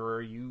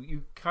murderer,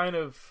 you kind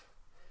of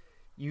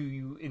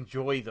you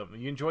enjoy them.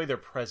 You enjoy their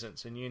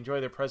presence, and you enjoy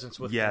their presence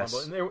with Yes,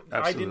 Columbo. And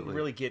I didn't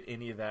really get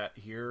any of that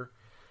here.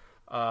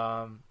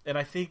 And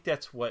I think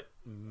that's what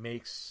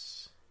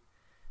makes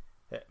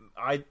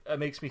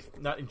me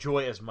not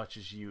enjoy as much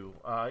as you.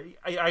 I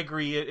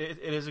agree. It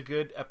is a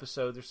good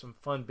episode. There's some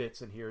fun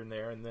bits in here and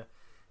there, and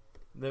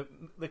the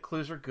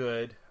clues are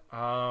good.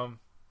 I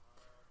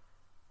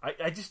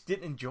just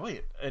didn't enjoy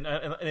it, and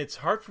it's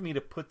hard for me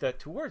to put that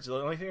to words. The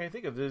only thing I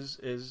think of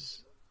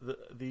is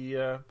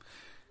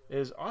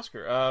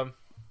Oscar.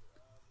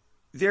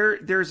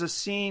 There's a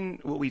scene.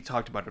 Well, we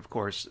talked about it, of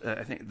course.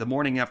 I think the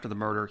morning after the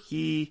murder,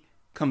 he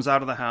comes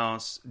out of the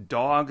house.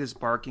 Dog is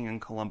barking in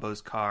Columbo's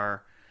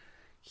car.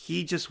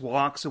 He just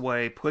walks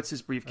away, puts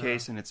his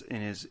briefcase in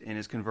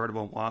his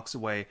convertible, and walks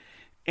away.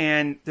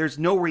 And there's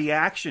no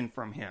reaction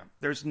from him.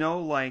 There's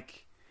no I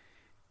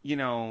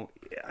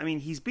mean,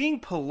 he's being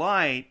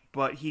polite,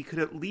 but he could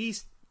at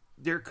least,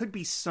 there could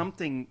be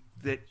something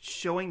that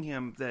showing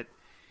him that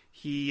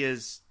he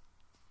is,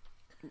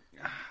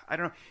 I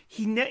don't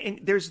know.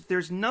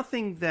 There's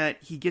nothing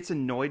that he gets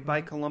annoyed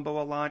by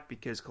Columbo a lot,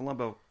 because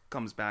Columbo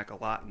comes back a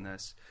lot in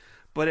this.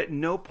 But at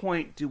no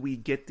point do we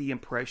get the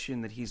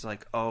impression that he's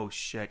like, oh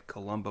shit,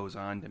 Columbo's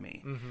on to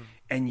me. Mm-hmm.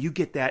 And you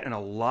get that in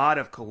a lot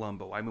of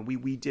Columbo. I mean,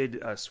 we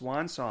did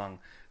Swan Song.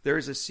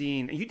 There's a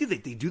scene, and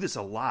they do this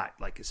a lot,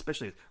 like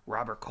especially with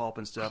Robert Culp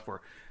and stuff,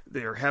 where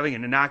they're having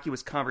an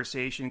innocuous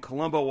conversation.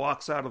 Columbo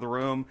walks out of the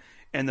room,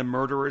 and the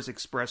murderer's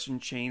expression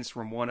changes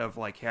from one of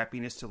like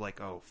happiness to like,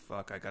 oh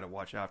fuck, I got to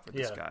watch out for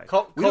this guy.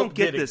 We don't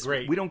get this.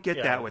 We don't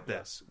get that with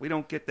this. We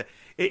don't get that.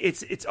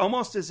 It's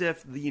almost as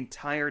if the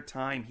entire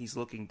time he's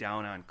looking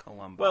down on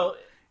Columbo,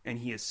 and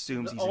he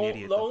assumes he's an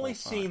idiot. The only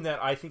scene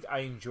that I think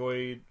I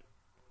enjoyed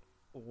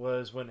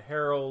was when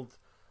Harold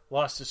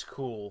lost his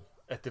cool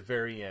at the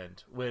very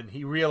end, when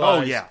he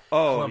realized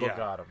Columbo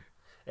got him,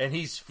 and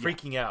he's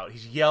freaking out.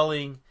 He's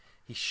yelling.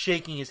 He's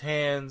shaking his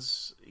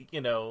hands.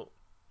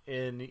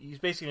 And he's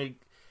basically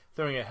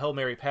throwing a Hail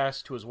Mary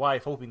pass to his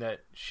wife, hoping that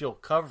she'll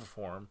cover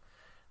for him.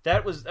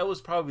 That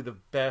was probably the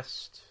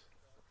best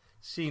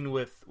scene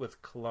with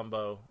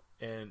Columbo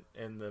and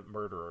the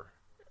murderer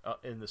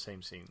in the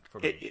same scene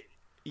for me.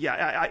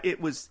 It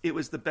was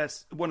the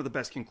best, one of the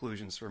best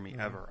conclusions for me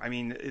ever. I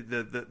mean,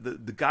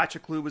 the gotcha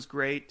clue was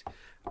great,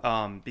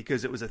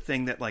 because it was a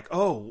thing that like,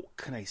 oh,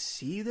 can I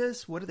see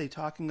this? What are they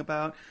talking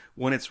about?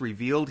 When it's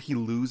revealed, he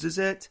loses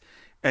it.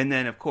 And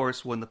then, of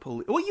course, when the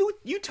police... Well,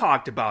 you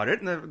talked about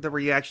it, and the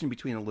reaction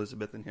between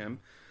Elizabeth and him.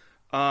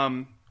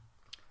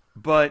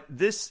 But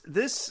this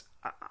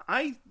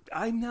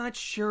I'm not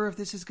sure if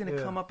this is going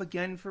to come up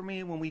again for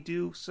me when we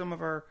do some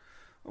of our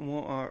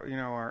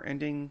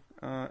ending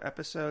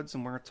episodes,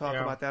 and we're going to talk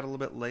about that a little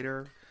bit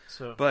later.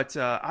 But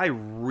I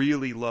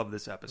really love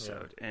this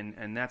episode,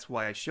 and that's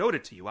why I showed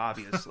it to you,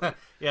 obviously.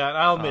 Yeah, and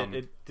I'll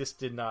admit, this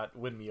did not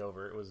win me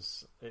over. It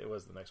was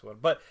the next one.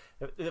 But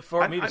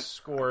for me to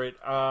score it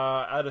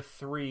out of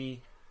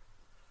 3,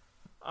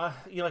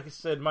 like I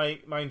said, my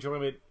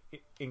enjoyment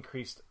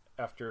increased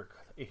after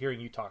hearing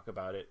you talk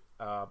about it.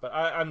 But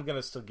I'm going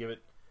to still give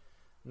it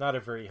not a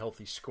very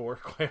healthy score,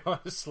 quite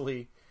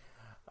honestly.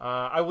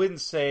 I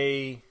would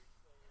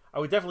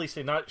definitely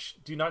say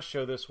do not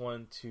show this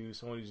one to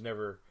someone who's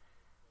never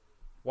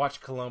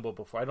watched Columbo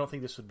before. I don't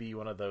think this would be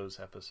one of those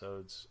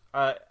episodes.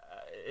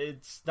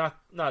 It's not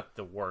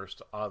the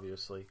worst,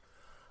 obviously,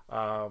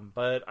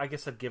 but I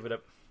guess I'd give it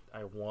a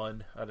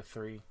 1 out of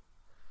 3.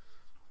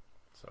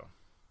 So.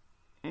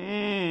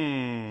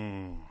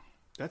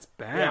 That's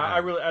bad. Yeah,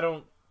 I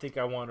don't think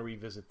I want to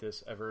revisit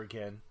this ever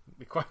again. To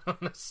be quite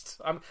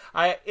honest,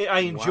 I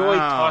enjoyed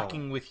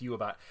talking with you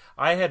about it.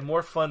 I had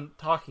more fun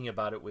talking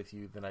about it with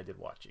you than I did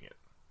watching it.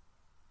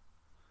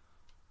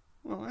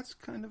 Well, that's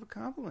kind of a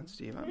compliment,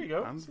 Steve. There you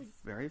go. I'm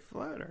very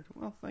flattered.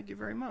 Well, thank you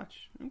very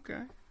much.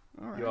 Okay.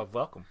 All right. You're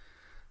welcome.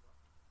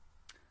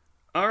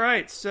 All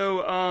right.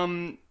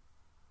 So,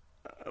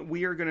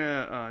 we are going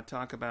to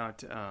talk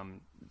about,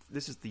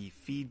 this is the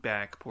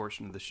feedback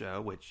portion of the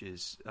show, which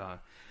is, I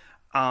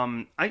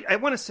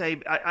want to say,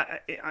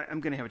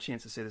 I'm going to have a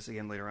chance to say this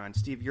again later on.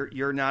 Steve,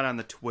 you're not on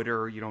the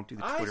Twitter. You don't do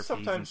the Twitter feeds.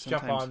 Sometimes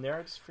jump on there.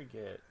 I just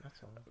forget.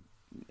 That's all.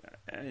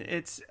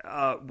 It's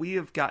we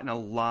have gotten a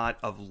lot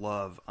of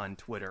love on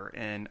Twitter,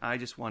 and I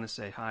just want to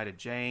say hi to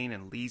Jane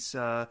and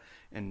Lisa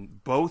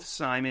and both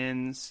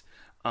Simons.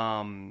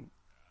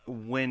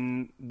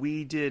 When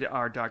we did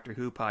our Doctor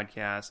Who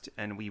podcast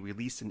and we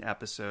released an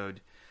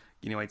episode,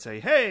 I'd say,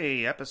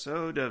 "Hey,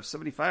 episode of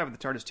 75 of the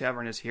TARDIS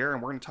Tavern is here,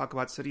 and we're going to talk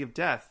about City of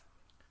Death."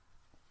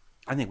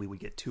 I think we would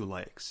get 2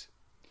 likes.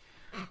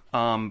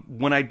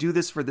 When I do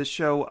this for this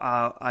show,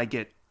 I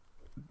get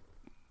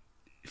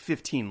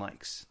 15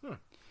 likes.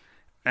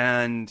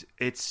 And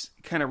it's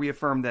kind of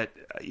reaffirmed that,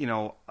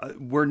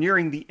 we're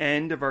nearing the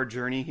end of our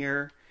journey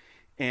here.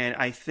 And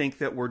I think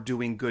that we're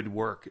doing good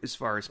work as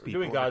far as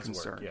people are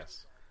concerned.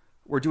 Yes.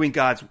 We are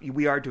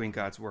doing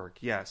God's work.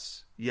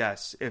 Yes.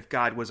 Yes. If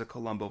God was a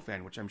Columbo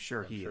fan, which I'm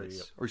sure he is,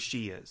 yep. Or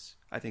she is.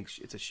 I think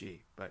it's a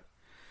she, but,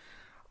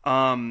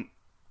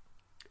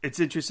 it's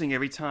interesting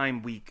every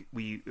time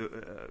we're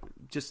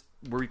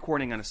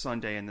recording on a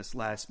Sunday, and this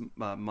last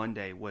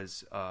Monday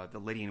was the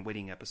Lady in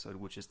Waiting episode,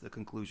 which is the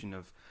conclusion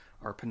of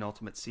our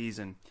penultimate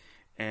season.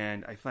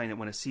 And I find that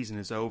when a season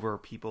is over,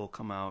 people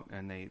come out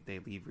and they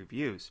leave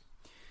reviews.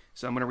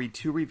 So I'm going to read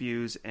 2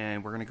 reviews,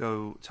 and we're going to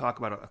go talk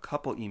about a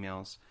couple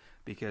emails,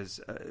 because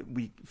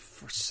we,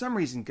 for some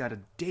reason, got a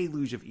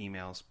deluge of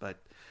emails,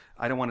 but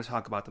I don't want to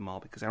talk about them all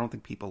because I don't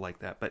think people like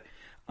that. But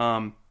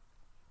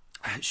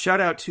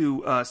shout out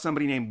to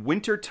somebody named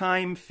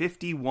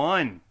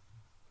Wintertime51.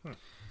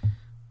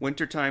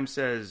 Wintertime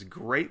says,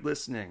 "Great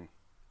listening.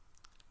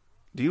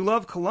 Do you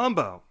love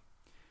Columbo?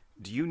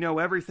 Do you know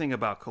everything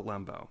about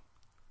Columbo?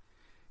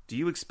 Do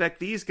you expect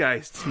these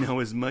guys to know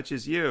as much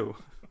as you?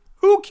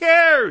 Who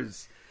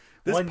cares?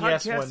 This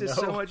podcast is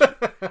so much.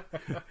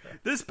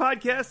 This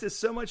podcast is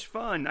so much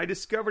fun. I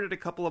discovered it a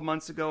couple of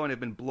months ago and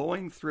have been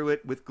blowing through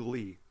it with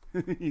glee."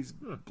 He's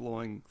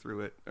blowing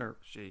through it, or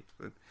she.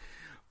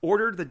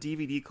 Ordered the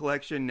DVD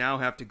collection. Now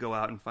have to go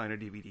out and find a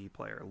DVD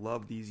player.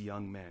 Love these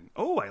young men.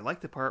 Oh, I like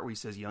the part where he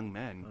says "young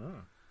men."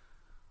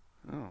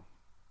 Oh.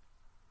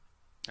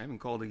 I haven't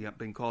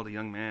been called a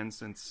young man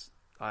since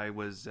I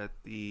was at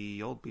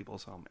the old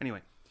people's home.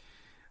 Anyway.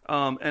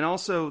 And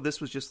also,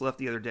 this was just left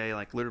the other day,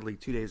 like literally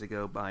 2 days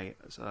ago, by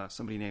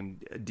somebody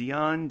named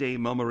Dion de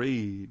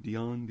Montmarie.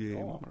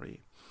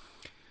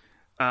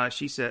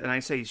 She said, and I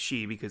say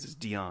she because it's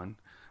Dion.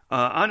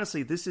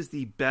 Honestly, this is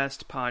the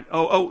best pod.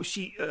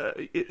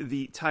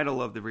 The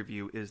title of the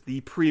review is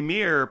the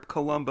premier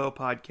Columbo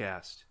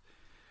podcast.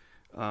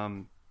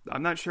 I'm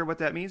not sure what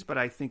that means, but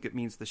I think it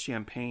means the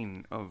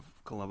champagne of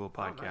Columbo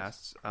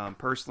podcasts. Nice.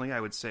 Personally, I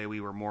would say we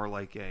were more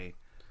like a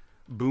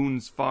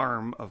Boone's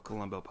Farm of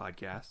Columbo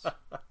podcasts.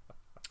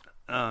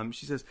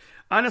 She says,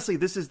 honestly,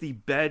 this is the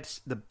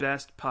best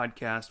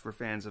podcast for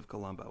fans of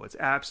Columbo. It's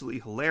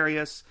absolutely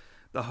hilarious.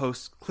 The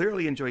hosts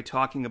clearly enjoy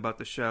talking about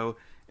the show,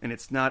 and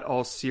it's not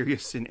all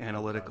serious and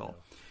analytical.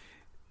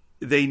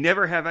 They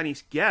never have any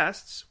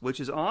guests, which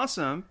is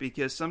awesome,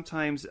 because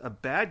sometimes a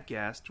bad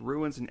guest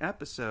ruins an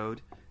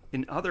episode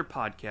in other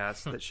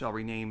podcasts that shall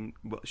remain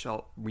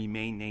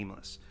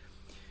nameless.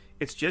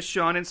 It's just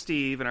Sean and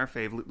Steve and our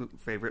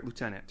favorite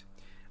lieutenant.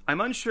 I'm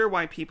unsure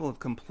why people have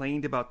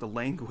complained about the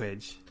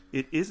language.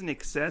 It isn't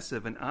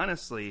excessive, and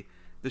honestly,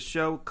 the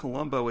show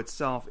Columbo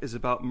itself is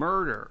about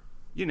murder.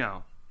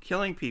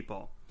 Killing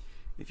people.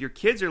 If your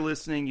kids are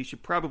listening, you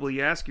should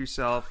probably ask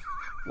yourself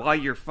why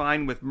you're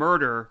fine with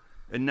murder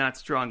and not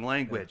strong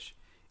language.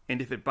 Yeah.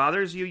 And if it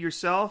bothers you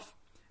yourself,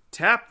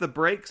 tap the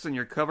brakes on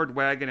your covered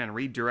wagon and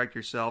redirect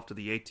yourself to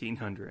the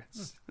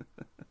 1800s.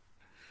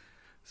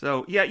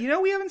 So, yeah,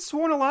 we haven't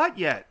sworn a lot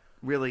yet,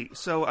 really.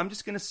 So I'm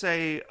just going to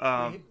say,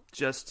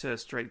 just to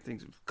straighten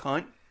things,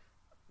 cunt.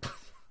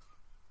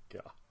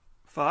 Yeah.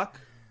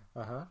 Fuck.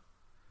 Uh-huh.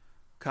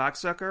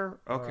 Cocksucker.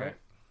 Okay. Right.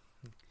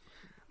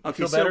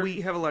 Okay, so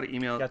we have a lot of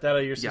emails. Got that out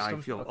of your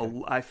system? Yeah,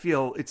 I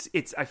feel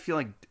I feel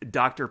like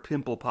Dr.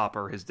 Pimple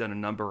Popper has done a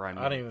number on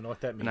me. I don't even know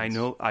what that means. And I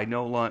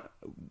know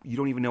you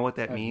don't even know what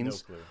that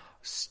means. No clue.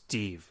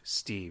 Steve.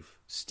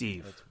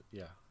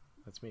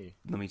 That's me.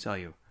 Let me tell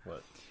you.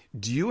 What?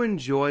 Do you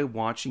enjoy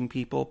watching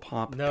people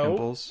pop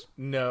pimples?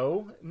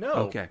 No.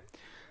 Okay.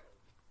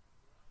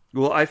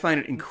 Well, I find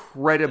it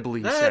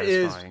incredibly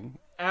satisfying. That is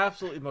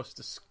absolutely the most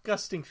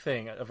disgusting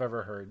thing I've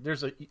ever heard.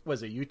 There's a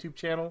YouTube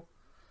channel.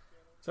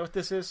 Is that what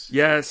this is?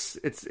 Yes,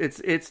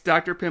 it's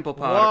Dr. Pimple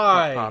Popper.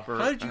 Why?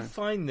 How did you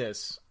find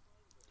this?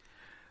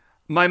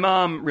 My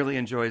mom really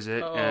enjoys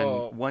it,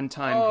 and one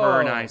time her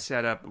and I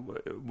set up.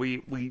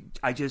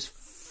 I just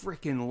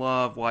freaking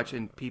love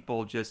watching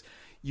people just.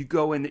 You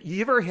go in.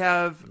 You ever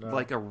have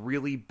like a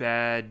really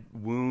bad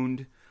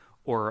wound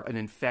or an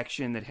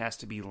infection that has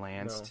to be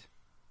lanced?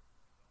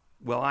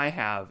 No. Well, I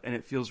have, and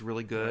it feels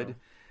really good. No.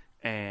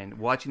 And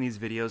watching these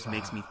videos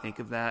makes me think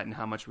of that and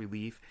how much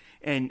relief.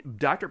 And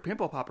Dr.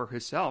 Pimple Popper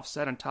herself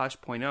said on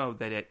Tosh.0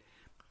 that it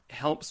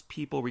helps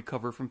people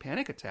recover from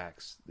panic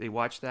attacks. They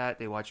watch that.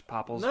 They watch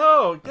Popple's.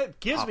 No, that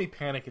gives me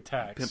panic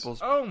attacks.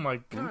 Pimples. Oh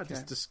my God,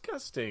 It's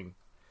disgusting.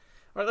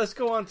 All right, let's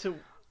go on to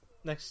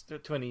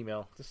an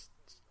email. Just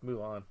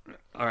move on.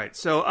 All right,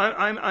 so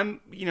I'm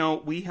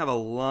we have a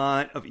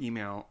lot of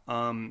email.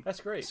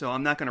 That's great. So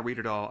I'm not going to read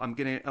it all. I'm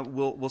gonna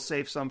we'll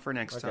save some for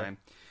next time.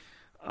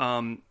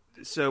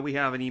 So we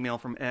have an email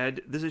from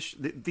Ed.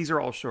 These are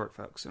all short,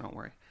 folks, so don't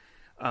worry.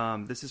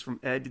 This is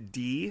from Ed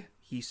D.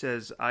 He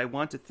says, I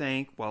want to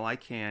thank while I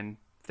can,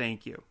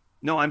 thank you.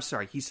 No, I'm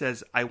sorry. He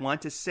says, I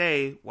want to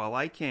say while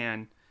I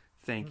can,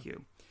 thank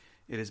you.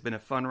 It has been a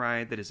fun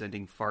ride that is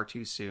ending far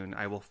too soon.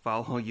 I will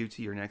follow you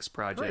to your next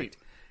project. Great.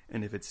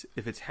 And if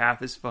it's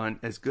half as fun,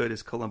 as good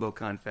as Columbo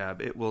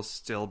Confab, it will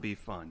still be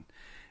fun.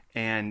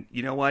 And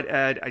you know what,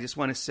 Ed? I just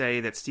want to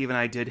say that Steve and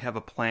I did have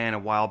a plan a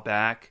while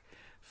back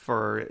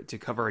to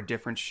cover a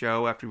different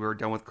show after we were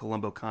done with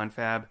Columbo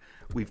Confab.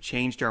 We've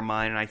changed our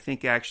mind, and I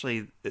think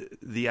actually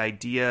the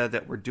idea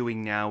that we're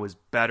doing now is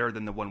better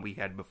than the one we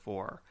had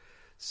before.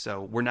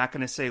 So we're not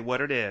going to say what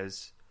it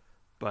is,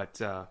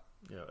 but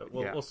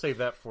we'll save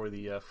that for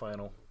the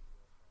final.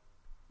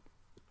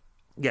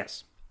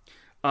 Yes.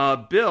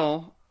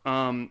 Bill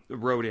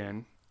wrote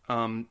in.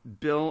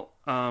 Bill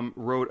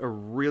wrote a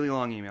really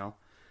long email.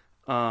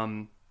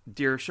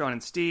 Dear Sean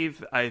and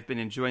Steve, I've been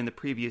enjoying the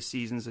previous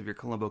seasons of your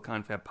Columbo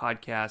Confab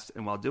podcast,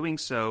 and while doing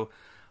so,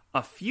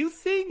 a few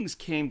things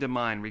came to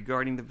mind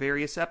regarding the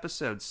various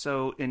episodes.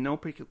 So, in no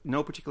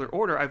particular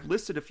order, I've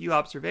listed a few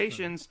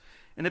observations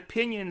and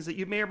opinions that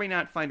you may or may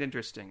not find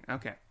interesting.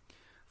 Okay.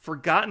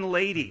 Forgotten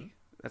Lady.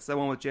 That's the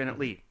one with Janet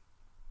Leigh.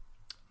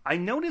 I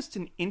noticed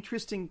an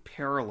interesting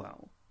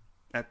parallel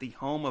at the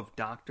home of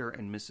Dr.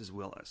 and Mrs.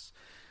 Willis.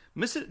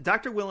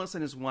 Dr. Willis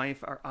and his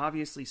wife are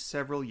obviously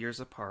several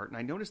years apart, and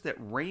I noticed that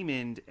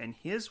Raymond and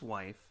his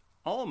wife,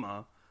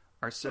 Alma,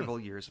 are several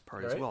years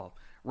apart as well.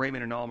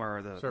 Raymond and Alma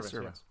are the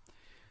servants.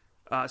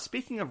 Yeah.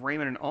 Speaking of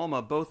Raymond and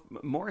Alma, both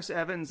Morris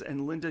Evans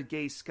and Linda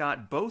Gay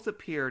Scott both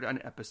appeared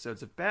on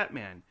episodes of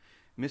Batman.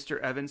 Mr.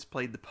 Evans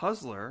played the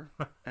Puzzler,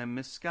 and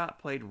Miss Scott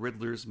played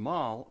Riddler's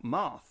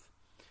Moth.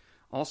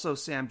 Also,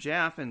 Sam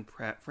Jaff and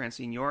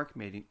Francine York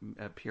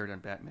appeared on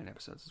Batman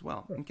episodes as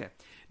well. Okay.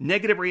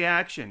 Negative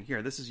reaction.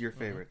 Here, this is your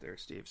favorite there,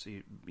 Steve. So,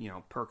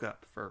 you perk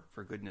up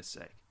for goodness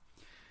sake.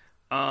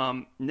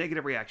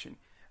 Negative reaction.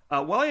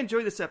 While I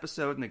enjoyed this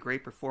episode and the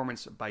great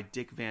performance by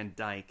Dick Van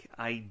Dyke,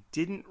 I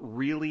didn't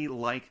really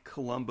like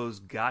Columbo's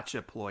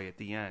gotcha ploy at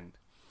the end.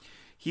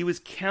 He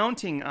was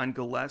counting on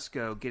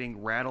Gillespie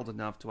getting rattled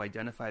enough to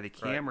identify the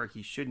camera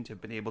he shouldn't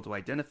have been able to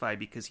identify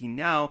because he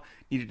now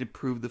needed to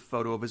prove the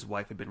photo of his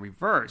wife had been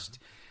reversed.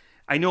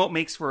 I know it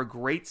makes for a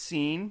great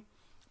scene,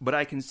 but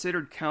I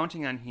considered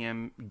counting on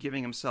him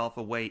giving himself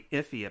away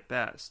iffy at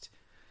best.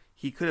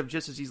 He could have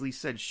just as easily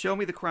said, show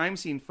me the crime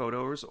scene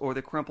photos, or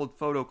the crumpled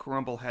photo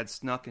Columbo had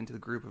snuck into the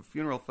group of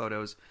funeral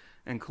photos,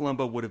 and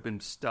Columbo would have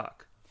been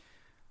stuck.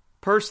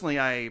 Personally,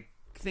 I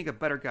think a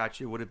better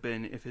gotcha would have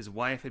been if his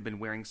wife had been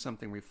wearing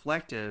something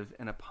reflective,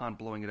 and upon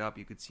blowing it up,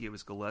 you could see it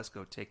was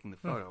Gillespie taking the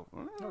photo.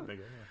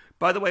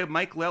 By the way,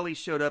 Mike Lely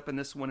showed up in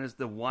this one as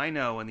the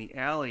wino in the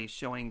alley,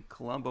 showing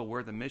Columbo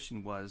where the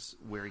mission was,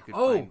 where he could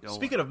find Dolan.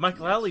 Speaking of, Mike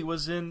Lally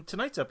was in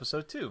tonight's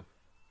episode, too.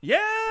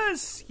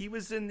 Yes! He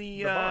was in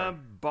the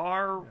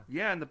bar.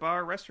 Yeah, in the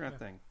bar restaurant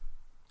thing.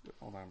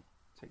 Hold on.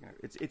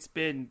 It's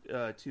been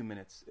 2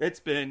 minutes. It's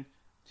been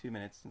 2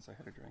 minutes since I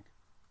had a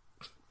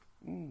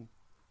drink.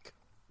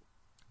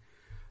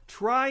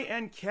 Try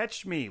and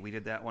Catch Me. We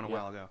did that one a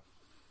while ago.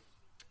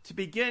 To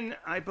begin,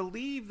 I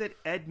believe that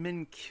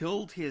Edmund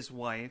killed his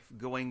wife,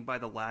 going by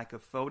the lack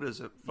of photos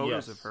of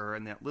her,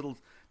 and that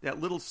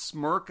little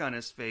smirk on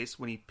his face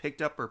when he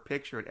picked up her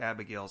picture at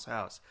Abigail's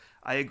house.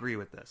 I agree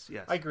with this.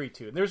 Yes, I agree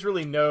too. And there's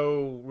really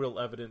no real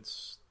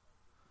evidence.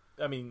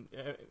 I mean,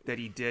 that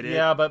he did it.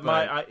 Yeah, but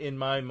in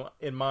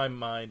my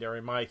mind or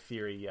in my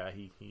theory,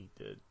 he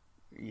did.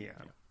 Yeah.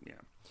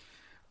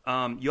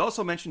 You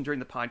also mentioned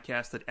during the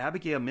podcast that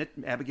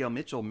Abigail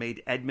Mitchell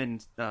made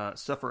Edmund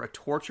suffer a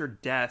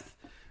tortured death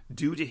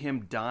due to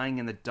him dying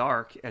in the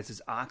dark as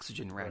his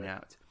oxygen ran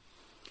out.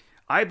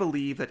 I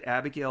believe that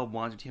Abigail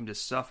wanted him to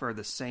suffer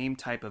the same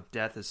type of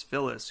death as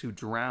Phyllis, who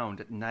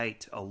drowned at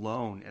night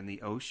alone in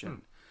the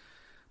ocean.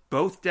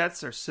 Both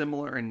deaths are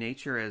similar in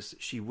nature, as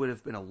she would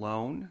have been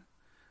alone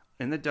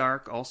in the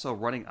dark, also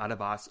running out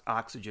of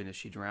oxygen as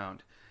she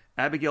drowned.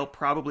 Abigail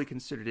probably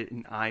considered it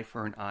an eye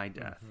for an eye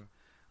death.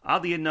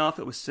 Oddly enough,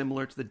 it was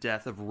similar to the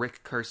death of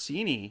Rick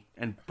Carsini,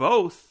 and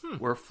both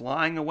were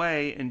flying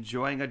away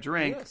enjoying a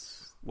drink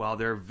while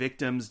their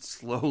victims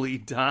slowly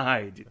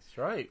died. That's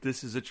right.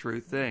 This is a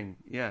true thing,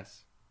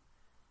 yes.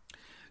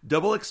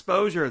 Double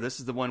Exposure. This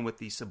is the one with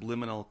the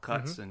subliminal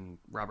cuts and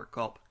Robert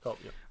Culp. Culp,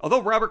 yeah.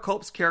 Although Robert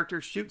Culp's character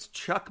shoots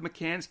Chuck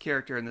McCann's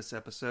character in this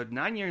episode,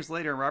 9 years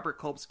later, Robert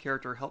Culp's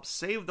character helps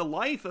save the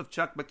life of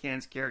Chuck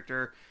McCann's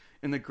character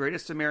in the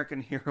Greatest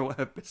American Hero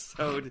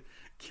episode,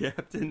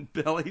 Captain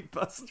Belly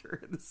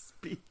Buster in the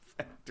Speed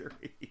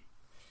Factory.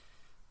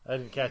 I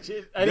didn't catch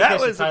it. I didn't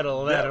catch the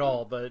title of that at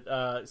all, but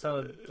it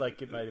sounded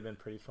like it might have been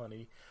pretty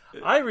funny.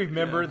 I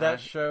remember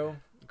that show,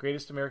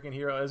 Greatest American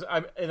Hero,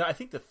 and I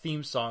think the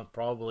theme song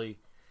probably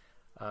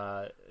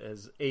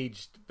has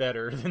aged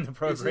better than the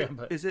program.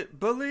 Is it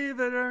Believe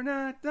It or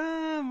Not,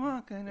 I'm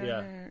Walking in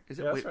Yeah. There? Is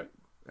it, Yeah, that's right.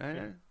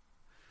 Yeah.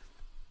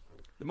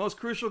 The Most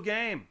Crucial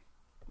Game.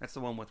 That's the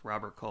one with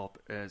Robert Culp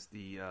as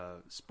the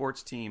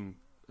sports team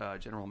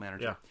general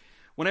manager. Yeah.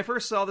 When I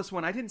first saw this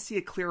one, I didn't see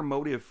a clear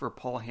motive for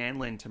Paul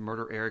Hanlon to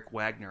murder Eric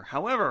Wagner.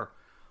 However,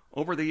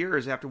 over the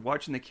years, after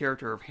watching the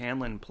character of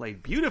Hanlon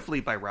played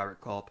beautifully by Robert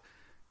Culp,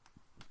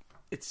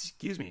 it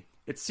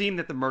seemed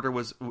that the murder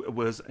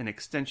was an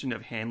extension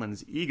of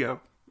Hanlon's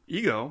ego,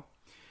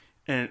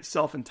 and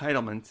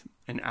self-entitlement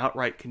and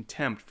outright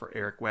contempt for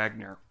Eric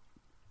Wagner.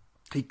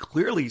 He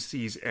clearly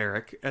sees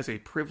Eric as a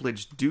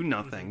privileged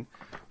do-nothing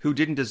who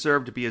didn't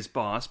deserve to be his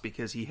boss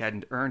because he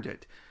hadn't earned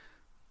it.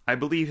 I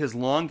believe his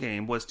long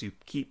game was to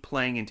keep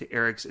playing into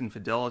Eric's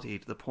infidelity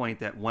to the point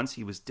that once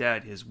he was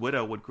dead, his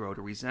widow would grow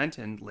to resent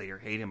and later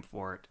hate him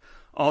for it.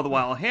 All the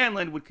while,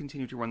 Hanlon would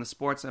continue to run the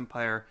sports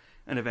empire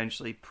and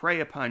eventually prey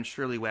upon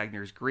Shirley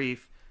Wagner's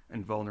grief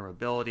and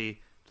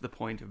vulnerability to the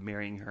point of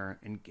marrying her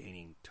and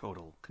gaining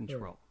total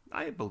control. Yeah.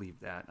 I believe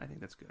that. I think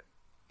that's good.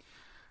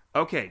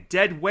 Okay,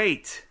 Dead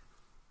Weight.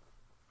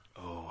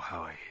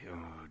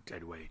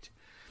 Dead Weight.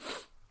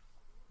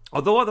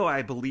 Although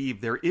I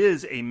believe there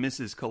is a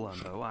Mrs.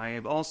 Columbo, I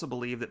also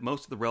believe that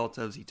most of the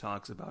relatives he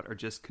talks about are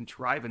just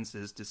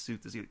contrivances to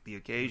suit the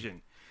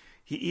occasion.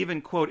 He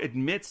even, quote,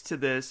 admits to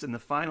this in the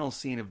final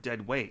scene of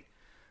Dead Weight.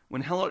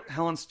 When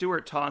Helen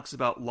Stewart talks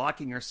about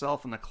locking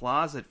herself in the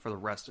closet for the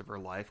rest of her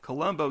life,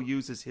 Columbo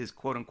uses his,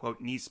 quote-unquote,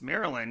 niece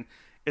Marilyn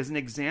as an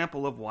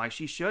example of why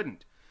she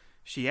shouldn't.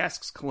 She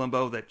asks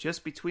Columbo that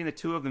just between the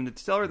two of them to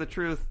tell her the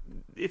truth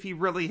if he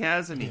really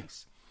has a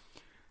niece.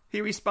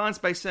 He responds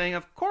by saying,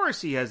 of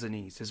course he has a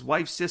niece, his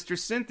wife's sister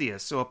Cynthia,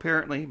 so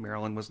apparently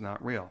Marilyn was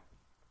not real.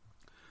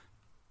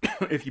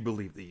 If you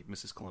believe the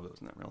Mrs. Columbo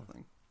is not real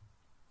thing.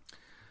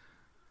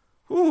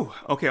 Whew,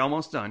 okay,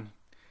 almost done.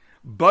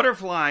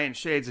 Butterfly and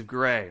Shades of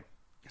Grey.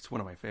 It's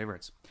one of my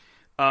favorites.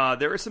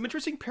 There are some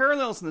interesting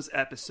parallels in this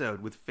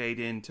episode with Fade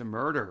In to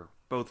Murder.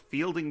 Both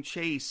Fielding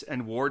Chase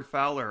and Ward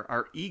Fowler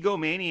are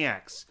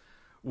egomaniacs,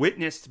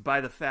 witnessed by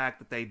the fact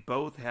that they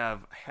both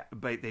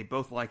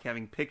like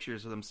having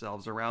pictures of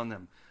themselves around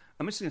them.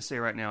 I'm just going to say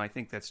right now, I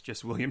think that's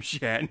just William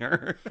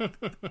Shatner.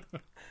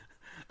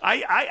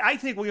 I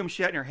think William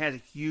Shatner has a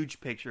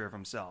huge picture of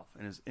himself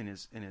in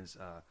his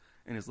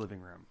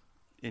living room,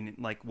 in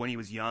like when he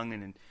was young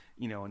and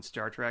in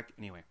Star Trek.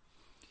 Anyway,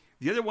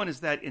 the other one is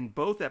that in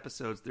both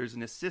episodes, there's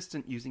an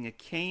assistant using a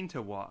cane to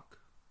walk.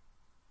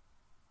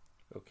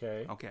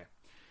 Okay.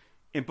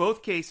 In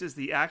both cases,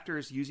 the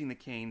actors using the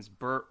canes,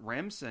 Burt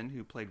Remsen,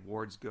 who played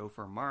Ward's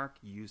gopher Mark,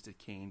 used a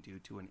cane due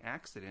to an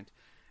accident,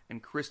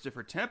 and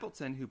Christopher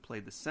Templeton, who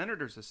played the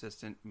senator's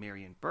assistant,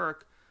 Marion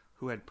Burke,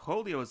 who had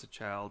polio as a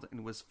child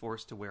and was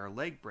forced to wear a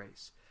leg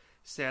brace.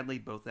 Sadly,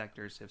 both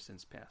actors have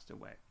since passed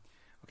away.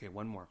 Okay,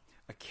 one more.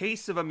 A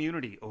Case of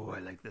Immunity. Oh, I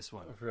like this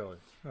one. Really?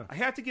 Huh. I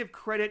have to give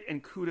credit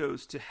and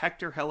kudos to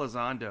Hector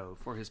Elizondo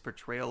for his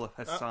portrayal of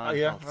Hassan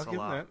I'll al-Salah. give him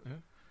that. Yeah.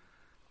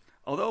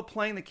 Although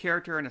playing the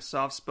character in a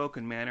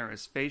soft-spoken manner,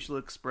 his facial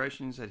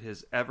expressions and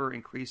his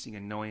ever-increasing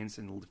annoyance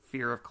and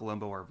fear of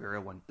Columbo are very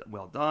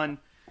well done.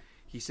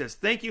 He says,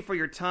 thank you for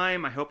your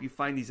time. I hope you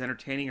find these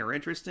entertaining or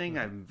interesting.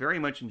 I'm very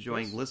much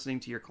enjoying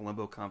listening to your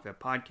Columbo Confab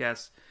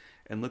podcasts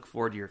and look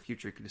forward to your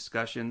future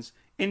discussions,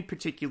 in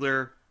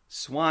particular,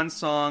 Swan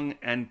Song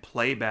and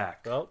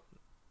Playback. Well,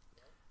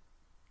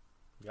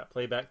 you got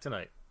Playback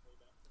tonight.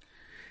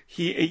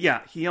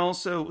 He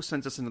also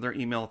sent us another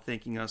email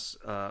thanking us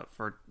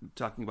for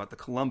talking about the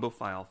Columbo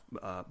File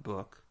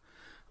book.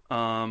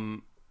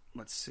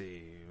 Let's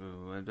see.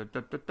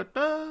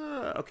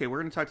 Okay, we're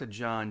going to talk to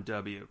John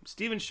W.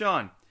 Stephen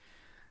Sean,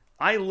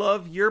 I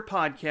love your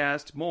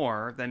podcast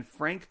more than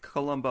Frank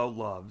Columbo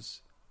loves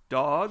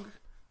Dog,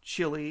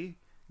 Chili,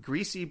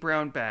 Greasy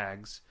Brown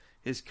Bags,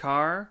 his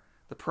car,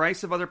 the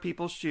price of other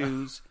people's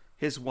shoes,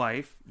 his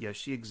wife, yes,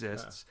 she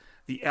exists,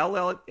 the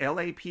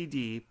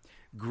LAPD,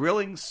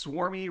 grilling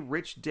swarmy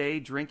rich day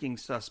drinking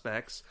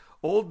suspects,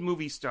 old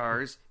movie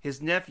stars,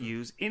 his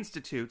nephews,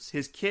 institutes,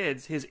 his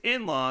kids, his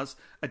in-laws,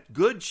 a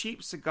good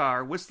cheap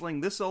cigar,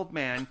 whistling This Old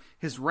Man,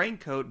 his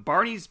raincoat,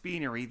 Barney's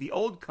Beanery, the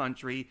Old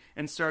Country,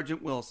 and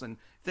Sergeant Wilson.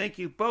 Thank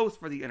you both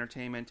for the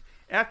entertainment.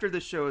 After the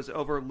show is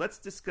over, let's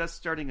discuss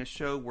starting a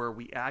show where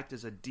we act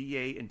as a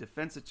DA and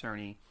defense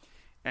attorney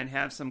and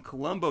have some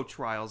Columbo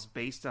trials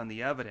based on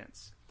the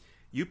evidence.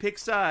 You pick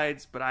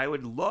sides, but I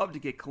would love to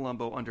get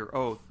Columbo under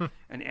oath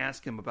and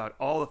ask him about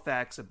all the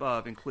facts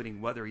above,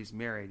 including whether he's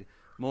married.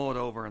 Mull it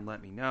over and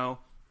let me know.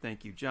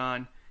 Thank you,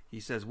 John. He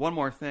says, one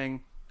more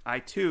thing. I,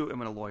 too,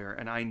 am a lawyer,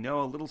 and I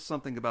know a little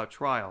something about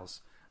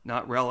trials,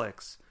 not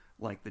relics,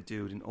 like the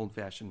dude in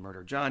Old-Fashioned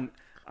Murder. John,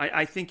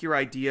 I think your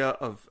idea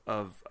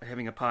of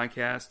having a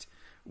podcast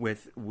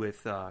with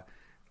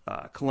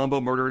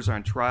Columbo murders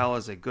on trial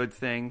is a good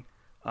thing,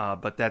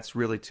 but that's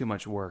really too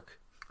much work.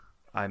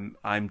 I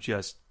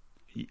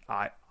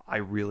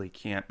really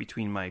can't,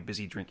 between my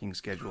busy drinking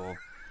schedule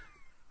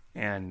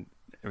and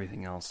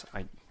everything else.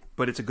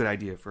 But it's a good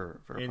idea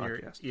for a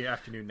podcast. Your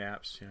afternoon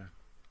naps, yeah.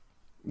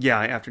 Yeah,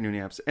 afternoon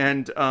naps.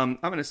 And I'm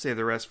going to save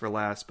the rest for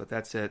last, but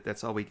that's it.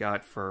 That's all we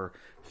got for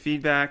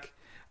feedback.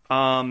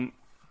 All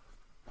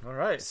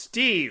right.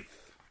 Steve.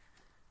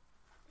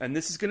 And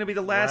this is going to be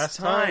the last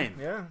time.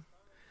 Yeah.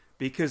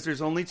 Because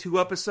there's only 2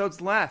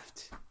 episodes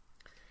left.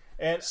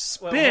 And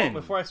spin.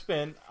 Before I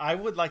spin, I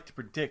would like to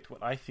predict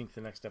what I think the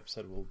next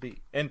episode will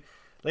be. And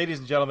ladies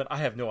and gentlemen, I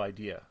have no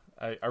idea.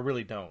 I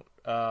really don't.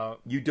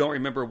 You don't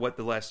remember what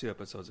the last 2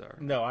 episodes are?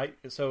 No,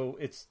 so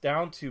it's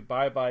down to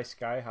Bye Bye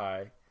Sky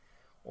High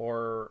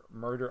or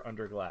Murder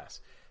Under Glass.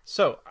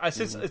 So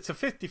since it's a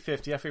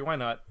 50-50, I figure why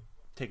not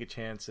take a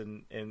chance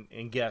and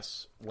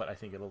guess what I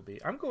think it'll be.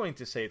 I'm going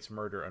to say it's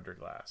Murder Under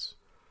Glass.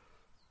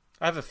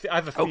 I have a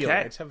feeling. Okay.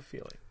 I just have a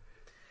feeling.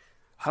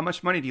 How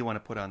much money do you want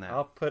to put on that?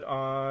 I'll put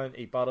on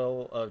a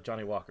bottle of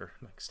Johnny Walker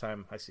next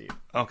time I see you.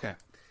 Okay.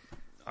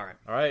 All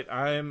right.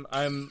 I'm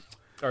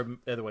or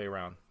the other way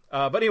around.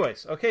 But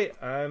anyways, okay,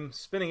 I'm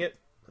spinning it.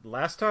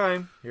 Last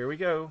time. Here we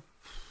go.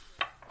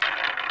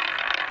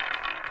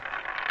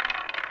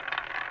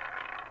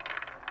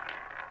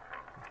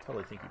 I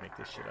totally think you make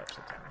this shit up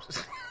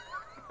sometimes.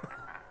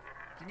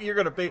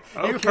 You're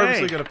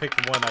purposely gonna pick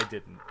the one I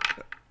didn't.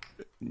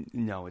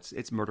 No,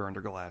 it's Murder Under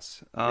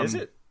Glass. Is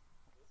it?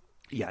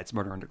 Yeah, it's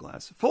Murder Under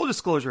Glass. Full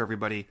disclosure,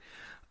 everybody.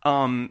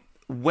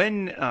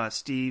 When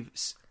Steve,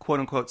 quote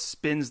unquote,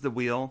 spins the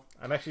wheel,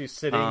 I'm actually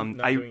sitting,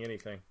 not doing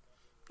anything.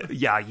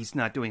 Yeah, he's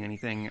not doing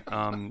anything.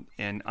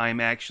 And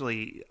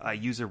I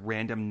use a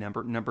random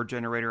number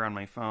generator on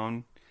my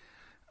phone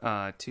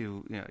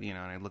to, and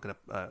I look at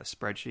a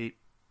spreadsheet.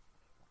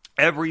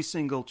 Every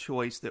single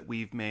choice that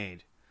we've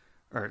made,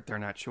 or they're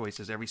not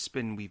choices, every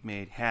spin we've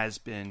made has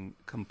been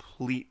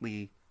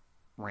completely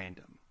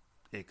random,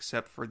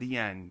 except for the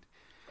end.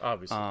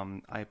 Obviously.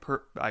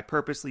 I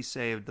purposely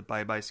saved the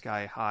Bye Bye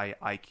Sky High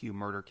IQ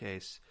murder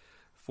case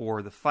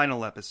for the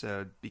final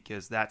episode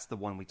because that's the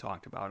one we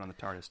talked about on the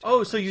TARDIS.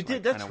 Oh, so you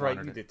did. That's right.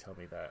 You did tell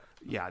me that.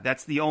 Yeah,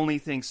 that's the only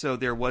thing. So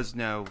there was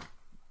no.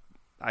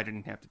 I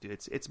didn't have to do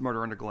it. It's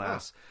Murder Under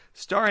Glass,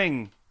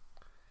 starring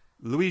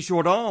Louis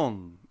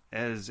Jourdan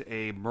as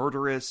a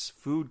murderous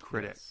food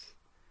critic. Yes.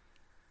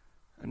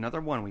 Another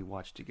one we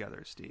watched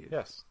together, Steve.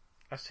 Yes,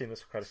 I've seen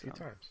this quite a few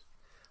times.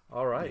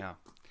 All right. Yeah.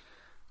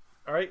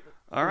 All right.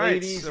 All right,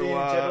 ladies and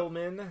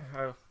gentlemen.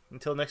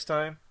 Until next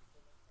time.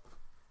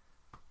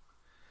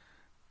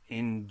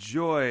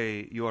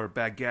 Enjoy your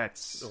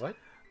baguettes. What?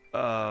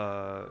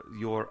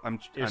 Your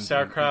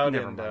sauerkraut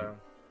never and. Mind.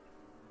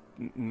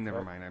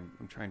 Never mind.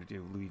 I'm trying to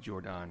do Louis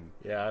Jourdan.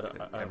 Yeah, I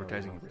don't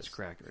advertising know his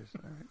crackers.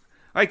 All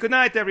right. Good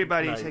night,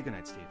 everybody. Good night. Say good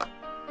night, Steve.